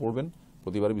যতবার পড়বেন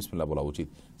প্রতিবারই বিসমিল্লাহ বলা উচিত।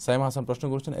 সাইমা হাসান প্রশ্ন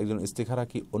করেছেন একজন ইস্তেখারা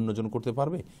কি অন্যজন করতে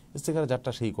পারবে? ইস্তেখারা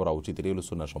যারটা সেই করা উচিত, এটি হলো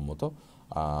সুন্নাহ সম্মত।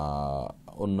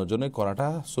 অন্যজনে করাটা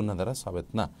সুন্নাহ দ্বারা সাবেত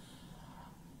না।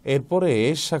 এরপরে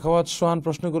শাখাওয়াত সোহান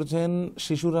প্রশ্ন করেছেন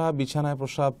শিশুরা বিছানায়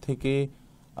প্রস্রাব থেকে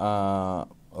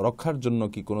রক্ষার জন্য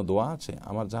কি কোনো দোয়া আছে?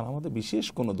 আমার জানার মধ্যে বিশেষ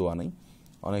কোনো দোয়া নেই।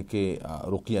 অনেকে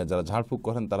রুকিয়া যারা ঝাড়ফুঁক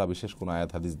করেন তারা বিশেষ কোনো আয়াত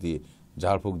হাদিস দিয়ে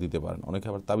ঝাড়ফুঁক দিতে পারেন। অনেকে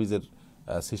আবার তাবিজের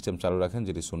সিস্টেম চালু রাখেন,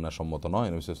 যেটি সুন্নাহ সম্মত নয়।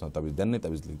 নবী সাল্লাল্লাহু আলাইহি ওয়াসাল্লাম তাবিজ দেননি,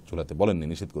 তাবিজ ঝুলাতে বলেননি,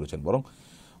 নিষেধ করেছেন। বরং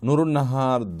নুরুন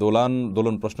নাহার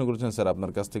দোলন প্রশ্ন করেছেন স্যার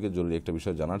আপনার কাছ থেকে জরুরি একটা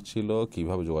বিষয় জানার ছিল,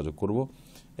 কিভাবে যোগাযোগ করব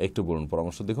একটু বলুন।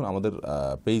 পরামর্শ দেখুন, আমাদের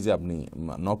পেজে আপনি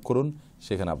নক করুন,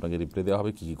 সেখানে আপনাকে রিপ্লাই দেওয়া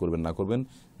হবে কী কী করবেন না করবেন।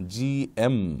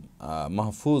 GM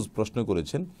মাহফুজ প্রশ্ন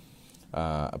করেছেন,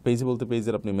 পেজে বলতে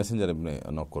পেজের আপনি মেসেঞ্জারে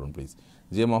নক করুন প্লিজ।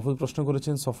 যে মাহফুজ প্রশ্ন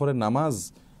করেছেন সফরের নামাজ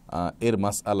এর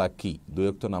মাসআলা কি? 2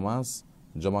 ওয়াক্ত নামাজ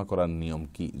জমা করার নিয়ম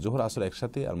কি? জোহর আসর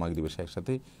একসাথে আর মাগরিব এশা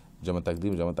একসাথে, জামা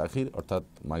তাকদিম জামা তাখির, অর্থাৎ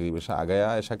মাগরিব এশা আগায়া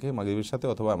এশাকে মাগরিবের সাথে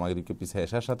অথবা মাগরিবকে পিছিয়ে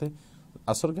এশার সাথে,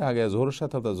 আসরকে আগায়া জোহরের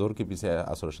সাথে অথবা জোহরকে পিছিয়ে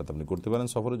আসরের সাথে আপনি করতে পারেন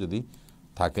সফরে যদি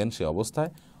থাকেন সে অবস্থায়।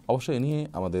 অবশ্যই এ নিয়ে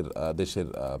আমাদের দেশের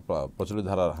প্রচলিত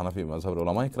ধারার হানাফি মাযহাবের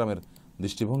উলামায়ে কেরামের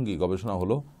দৃষ্টিভঙ্গি গবেষণা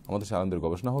হলো, আমাদের আলেমদের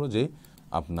গবেষণা হলো যে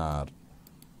আপনার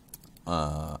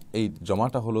এই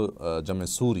জমাটা হলো জামে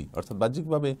সুরি, অর্থাৎ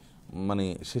বাহ্যিকভাবে মানে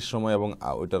শেষ সময় এবং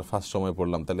ওইটার ফার্স্ট সময়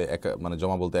পড়লাম, তাহলে মানে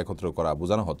জমা বলতে একত্র করা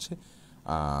বোঝানো হচ্ছে,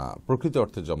 প্রকৃত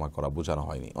অর্থে জমা করা বোঝানো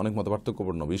হয়নি। অনেক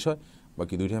মতপার্থক্যপূর্ণ বিষয়,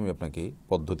 বাকি দুইটি আমি আপনাকে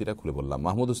পদ্ধতিটা খুলে বললাম।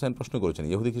 মাহমুদ হোসেন প্রশ্ন করেছেন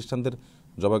ইহুদি খ্রিস্টানদের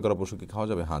জবাই করা পশু কি খাওয়া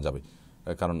যাবে? হ্যাঁ যাবে,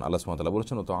 কারণ আল্লাহ সুবহানাহু ওয়া তাআলা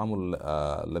বলেছেন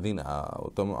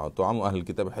তোআমু আহলিল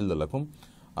কিতাব হিল্লুল লাকুম,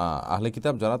 আহলে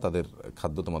কিতাব যারা তাদের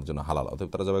খাদ্য তোমার জন্য হালাল, অতএব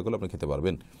তারা জবাই করলে আপনি খেতে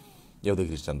পারবেন ইহুদি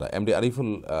খ্রিস্টানরা। এমডি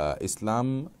আরিফুল ইসলাম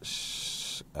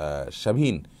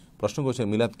শাবিন প্রশ্ন করেছেন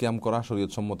মিলাদ কিয়াম করা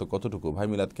শরীয়ত সম্মত কতটুকু? ভাই,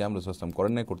 মিলাদ কিয়াম রাসূল সাল্লাল্লাহু আলাইহি ওয়াসাল্লাম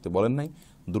করেন নাই, করতে বলেন নাই।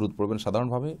 দুরূদ পড়বেন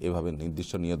সাধারণভাবে, এভাবে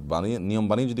নির্দিষ্ট নিয়ম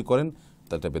বানিয়ে যদি করেন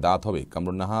তাহলে এটা বেদাত হবে।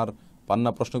 কামরুন নাহার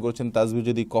পান্না প্রশ্ন করেছেন তাসবিহ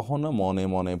যদি কখনো মনে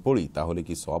মনে পড়ি তাহলে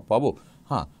কি সওয়াব পাবো?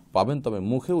 হ্যাঁ পাবেন, তবে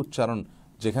মুখে উচ্চারণ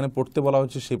যেখানে পড়তে বলা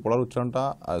হচ্ছে সেই পড়ার উচ্চারণটা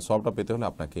সওয়াবটা পেতে হলে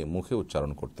আপনাকে মুখে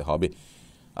উচ্চারণ করতে হবে।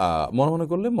 মনে মনে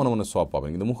করলে মনে মনে সওয়াব পাবেন,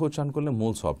 কিন্তু মুখে উচ্চারণ করলে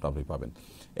মূল সওয়াবটা আপনি পাবেন।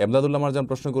 এমদাদুল্লাহ মারজান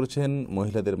প্রশ্ন করেছেন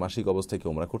মহিলাদের মাসিক অবস্থায় কি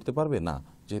ওমরা করতে পারবে? না,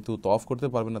 যেহেতু তওয়াফ করতে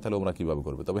পারবে না তাহলে ওমরা কীভাবে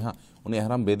করবে? তবে হ্যাঁ, উনি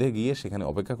ইহরাম বেঁধে গিয়ে সেখানে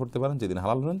অপেক্ষা করতে পারেন, যেদিন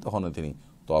হালাল হলেন তখন তিনি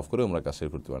তওয়াফ করে ওমরা কাজ শেষ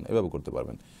করতে পারেন, এভাবে করতে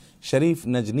পারবেন। শরীফ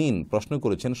নাজনীন প্রশ্ন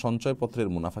করেছেন সঞ্চয়পত্রের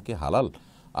মুনাফা কি হালাল?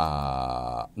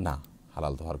 না,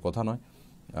 হালাল তো হওয়ার কথা নয়।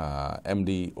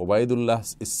 এমডি ওবায়দুল্লাহ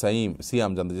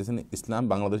সিয়াম জানতে চেয়েছেন ইসলাম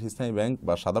বাংলাদেশ ইসলামী ব্যাংক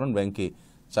বা সাধারণ ব্যাংকে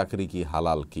চাকরি কি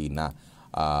হালাল কি না?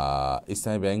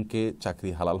 ইসলামী ব্যাংকে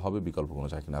চাকরি হালাল হবে বিকল্প কোনো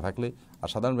চাকরি না থাকলে। আর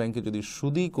সাধারণ ব্যাংকে যদি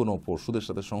সুদের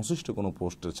সাথে সংশ্লিষ্ট কোনো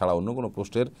পোস্টের ছাড়া অন্য কোনো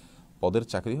পোস্টের পদের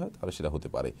চাকরি হয় তাহলে সেটা হতে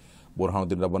পারে।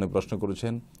 বোরহানুদ্দিন রাব্বানী প্রশ্ন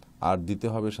করেছেন আর দিতে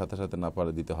হবে সাথে সাথে না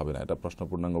পারে দিতে হবে না, এটা প্রশ্ন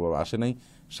পূর্ণাঙ্গভাবে আসে নাই।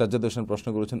 সাজ্জাদ হোসেন প্রশ্ন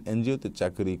করেছেন এনজিওতে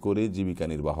চাকরি করে জীবিকা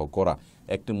নির্বাহ করা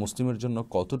একটি মুসলিমের জন্য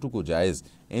কতটুকু জায়েজ?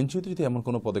 এনজিওতে যদি এমন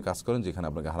কোনো পদে কাজ করেন যেখানে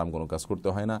আপনাকে হারাম কোনো কাজ করতে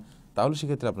হয় না তাহলে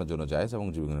সেক্ষেত্রে আপনার জন্য জায়েজ এবং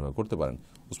জীবিকা নির্বাহ করতে পারেন।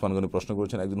 উসমান গনি প্রশ্ন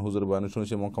করেছেন একজন হুজুর বয়ানে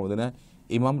শুনেছি মক্কা মদিনায়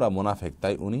ইমামরা মুনাফিক,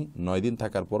 তাই উনি 9 দিন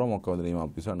থাকার পরও মক্কা মদিনায় ইমাম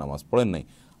পিছনে নামাজ পড়েন নাই,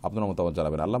 আপনার মতামত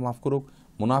জানাবেন। আল্লাহ মাফ করুক,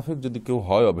 মুনাফিক যদি কেউ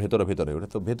হয় ভেতরে ওটা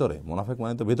তো ভেতরে, মুনাফিক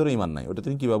মানে তো ভেতরে ইমান নাই, ওটা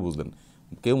তিনি কীভাবে বুঝলেন?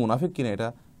 কেউ মুনাফিক কিনা এটা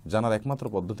জানার একমাত্র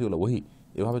পদ্ধতি হলো ওহী,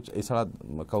 এভাবে এছাড়া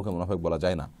কাউকে মুনাফিক বলা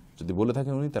যায় না। যদি বলে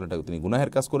থাকেন উনি তাহলে তিনি গুনাহের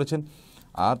কাজ করেছেন,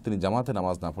 আর তিনি জামাতে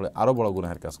নামাজ না পড়ে আরও বড়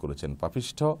গুনাহের কাজ করেছেন,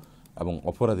 পাপিষ্ঠ এবং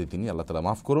অপরাধী তিনি, আল্লাহ তাআলা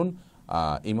মাফ করুন।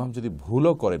 ইমাম যদি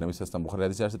ভুলও করে, নবী সাল্লাল্লাহু আলাইহি ওয়াসাল্লাম বুখারী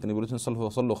হাদিসে আছে, তিনি বলেছেন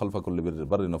সল্লু খালফা কুল্লি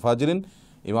বাররিন ওয়া ফাজিরিন,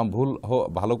 ইমাম ভুল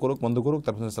ভালো করুক মন্দ করুক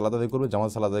তার পিছনে সালাত আদায় করবে,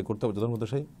 জামাত সালাত আদায় করতে হবে যতক্ষণ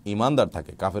পর্যন্ত সেই ইমানদার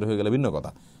থাকে। কাফের হয়ে গেলে ভিন্ন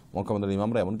কথা। মক্কা মদিনার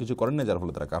ইমামরা এমন কিছু করেন না যার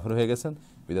ফলে তারা কাফের হয়ে গেছেন,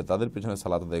 বিধায় তাদের পিছনে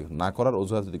সালাত আদায় না করার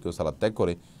অজুহাত যদি কেউ সালাত ত্যাগ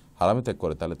করে, হারামে ত্যাগ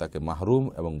করে, তাহলে তাকে মাহরুম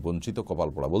এবং বঞ্চিত, কপাল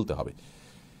পোড়া বলতে হবে।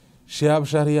 শিহাব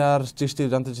শাহরিয়ার চিশতি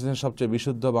জানতে চেয়েছেন সবচেয়ে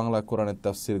বিশুদ্ধ বাংলা কোরআনের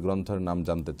তাফসির গ্রন্থের নাম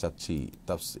জানতে চাচ্ছি।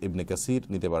 ইবনে কাসির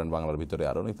নিতে পারেন, বাংলার ভিতরে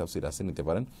আরও অনেক তাফসির আছে, নিতে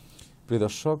পারেন। প্রিয়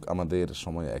দর্শক, আমাদের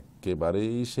সময়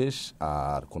একেবারেই শেষ,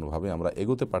 আর কোনোভাবে আমরা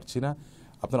এগোতে পারছি না।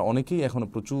 আপনারা অনেকেই এখনও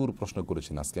প্রচুর প্রশ্ন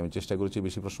করেছেন। আজকে আমি চেষ্টা করেছি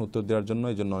বেশি প্রশ্ন উত্তর দেওয়ার জন্য,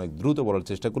 এই জন্য অনেক দ্রুত বলার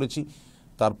চেষ্টা করেছি।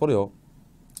 তারপরেও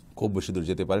খুব বেশি দূর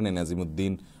যেতে পারেন।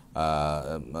 নাজিমুদ্দিন,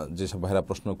 যেসব ভাইরা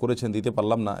প্রশ্ন করেছেন দিতে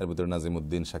পারলাম না, এর ভিতরে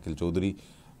নাজিমুদ্দিন, শাকিল চৌধুরী,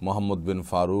 মোহাম্মদ বিন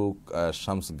ফারুক,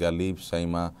 শামস গালিব,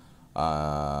 সাইমা,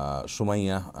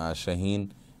 সুমাইয়া শাহিন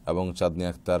এবং চাঁদনি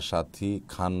আক্তার সাথী,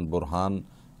 খান বোরহান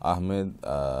আহমেদ,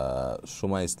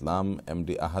 সুমা ইসলাম,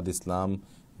 এমডি আহাদ ইসলাম,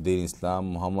 দিন ইসলাম,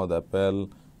 মোহাম্মদ আপেল,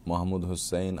 মাহমুদ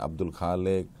হুসাইন, আব্দুল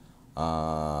খালেক,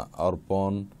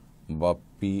 অর্পণ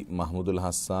বাপ্পি, মাহমুদুল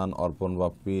হাসান, অর্পণ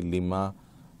বাপ্পি, লিমা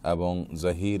এবং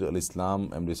জহির আল ইসলাম,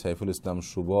 এমডি সাইফুল ইসলাম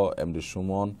শুভ, এমডি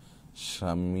সুমন,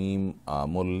 শামীম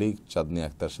মল্লিক, চাঁদনি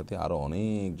আক্তার সাথে আরও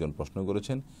অনেকজন প্রশ্ন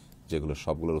করেছেন, যেগুলো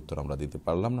সবগুলোর উত্তর আমরা দিতে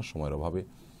পারলাম না সময়ের অভাবে।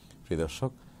 প্রিয়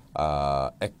দর্শক,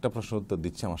 একটা প্রশ্ন উত্তর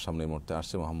দিচ্ছি, আমার সামনে এই মুহূর্তে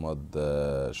আসছে। মোহাম্মদ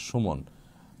সুমন,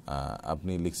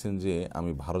 আপনি লিখছেন যে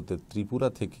আমি ভারতের ত্রিপুরা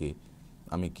থেকে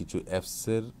আমি কিছু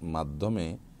অ্যাপসের মাধ্যমে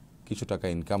কিছু টাকা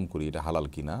ইনকাম করি, এটা হালাল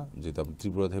কিনা? যেহেতু আপনি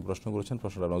ত্রিপুরা থেকে প্রশ্ন করেছেন,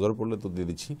 প্রশ্নটা নজর পড়লে তো দিয়ে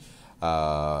দিচ্ছি।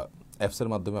 অ্যাপসের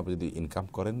মাধ্যমে আপনি যদি ইনকাম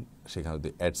করেন, সেখানে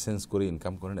যদি অ্যাডসেন্স করে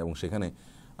ইনকাম করেন এবং সেখানে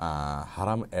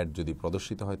হারাম অ্যাড যদি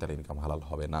প্রদর্শিত হয়, তাহলে ইনকাম হালাল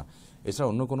হবে না। এছাড়া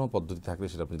অন্য কোনো পদ্ধতি থাকলে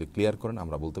সেটা আপনি যদি ক্লিয়ার করেন,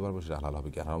 আমরা বলতে পারবো সেটা হালাল হবে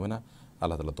কি হারাম হবে না।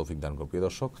 আল্লাহ তাআলা তৌফিক দান করুন। প্রিয়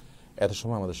দর্শক, এত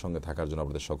সময় আমাদের সঙ্গে থাকার জন্য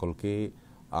আপনাদের সকলকে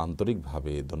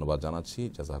আন্তরিকভাবে ধন্যবাদ জানাচ্ছি।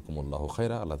 জাযাকুমুল্লাহু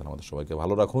খায়রা। আল্লাহ তাআলা আমাদের সবাইকে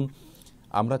ভালো রাখুন।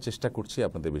 আমরা চেষ্টা করছি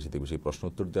আপনাদের বেশি থেকে বেশি প্রশ্ন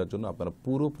উত্তর দেওয়ার জন্য। আপনারা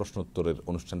পুরো প্রশ্ন উত্তরের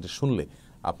অনুষ্ঠানটি শুনলে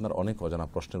আপনার অনেক অজানা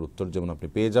প্রশ্নের উত্তর যেমন আপনি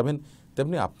পেয়ে যাবেন,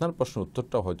 তেমনি আপনার প্রশ্নের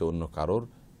উত্তরটাও হয়তো অন্য কারোর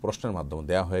প্রশ্নের মাধ্যমে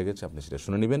দেওয়া হয়ে গেছে, আপনি সেটা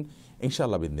শুনে নেবেন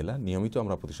ইনশাআল্লাহ বিদিনিল্লাহ। নিয়মিত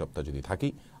আমরা প্রতি সপ্তাহে যদি থাকি,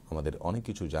 আমাদের অনেক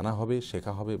কিছু জানা হবে,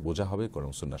 শেখা হবে, বোঝা হবে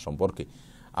কোরআন সুন্নাহ সম্পর্কে।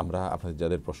 আমরা আপনাদের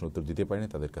যাদের প্রশ্ন উত্তর দিতে পারি না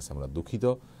তাদের কাছে আমরা দুঃখিত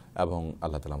এবং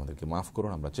আল্লাহ তাআলা আমাদেরকে মাফ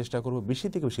করুন। আমরা চেষ্টা করব বেশি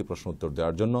থেকে বেশি প্রশ্ন উত্তর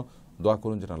দেওয়ার জন্য। দোয়া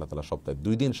করুন যেন আল্লাহ তাআলা সপ্তাহে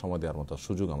 2 দিন সময় দেওয়ার মতো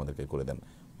সুযোগ আমাদেরকে করে দেন।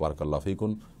 বারাকাল্লাহু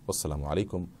ফিকুম। আসসালামু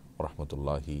আলাইকুম ওয়া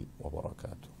রাহমাতুল্লাহি ওয়া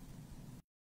বারাকাতুহু।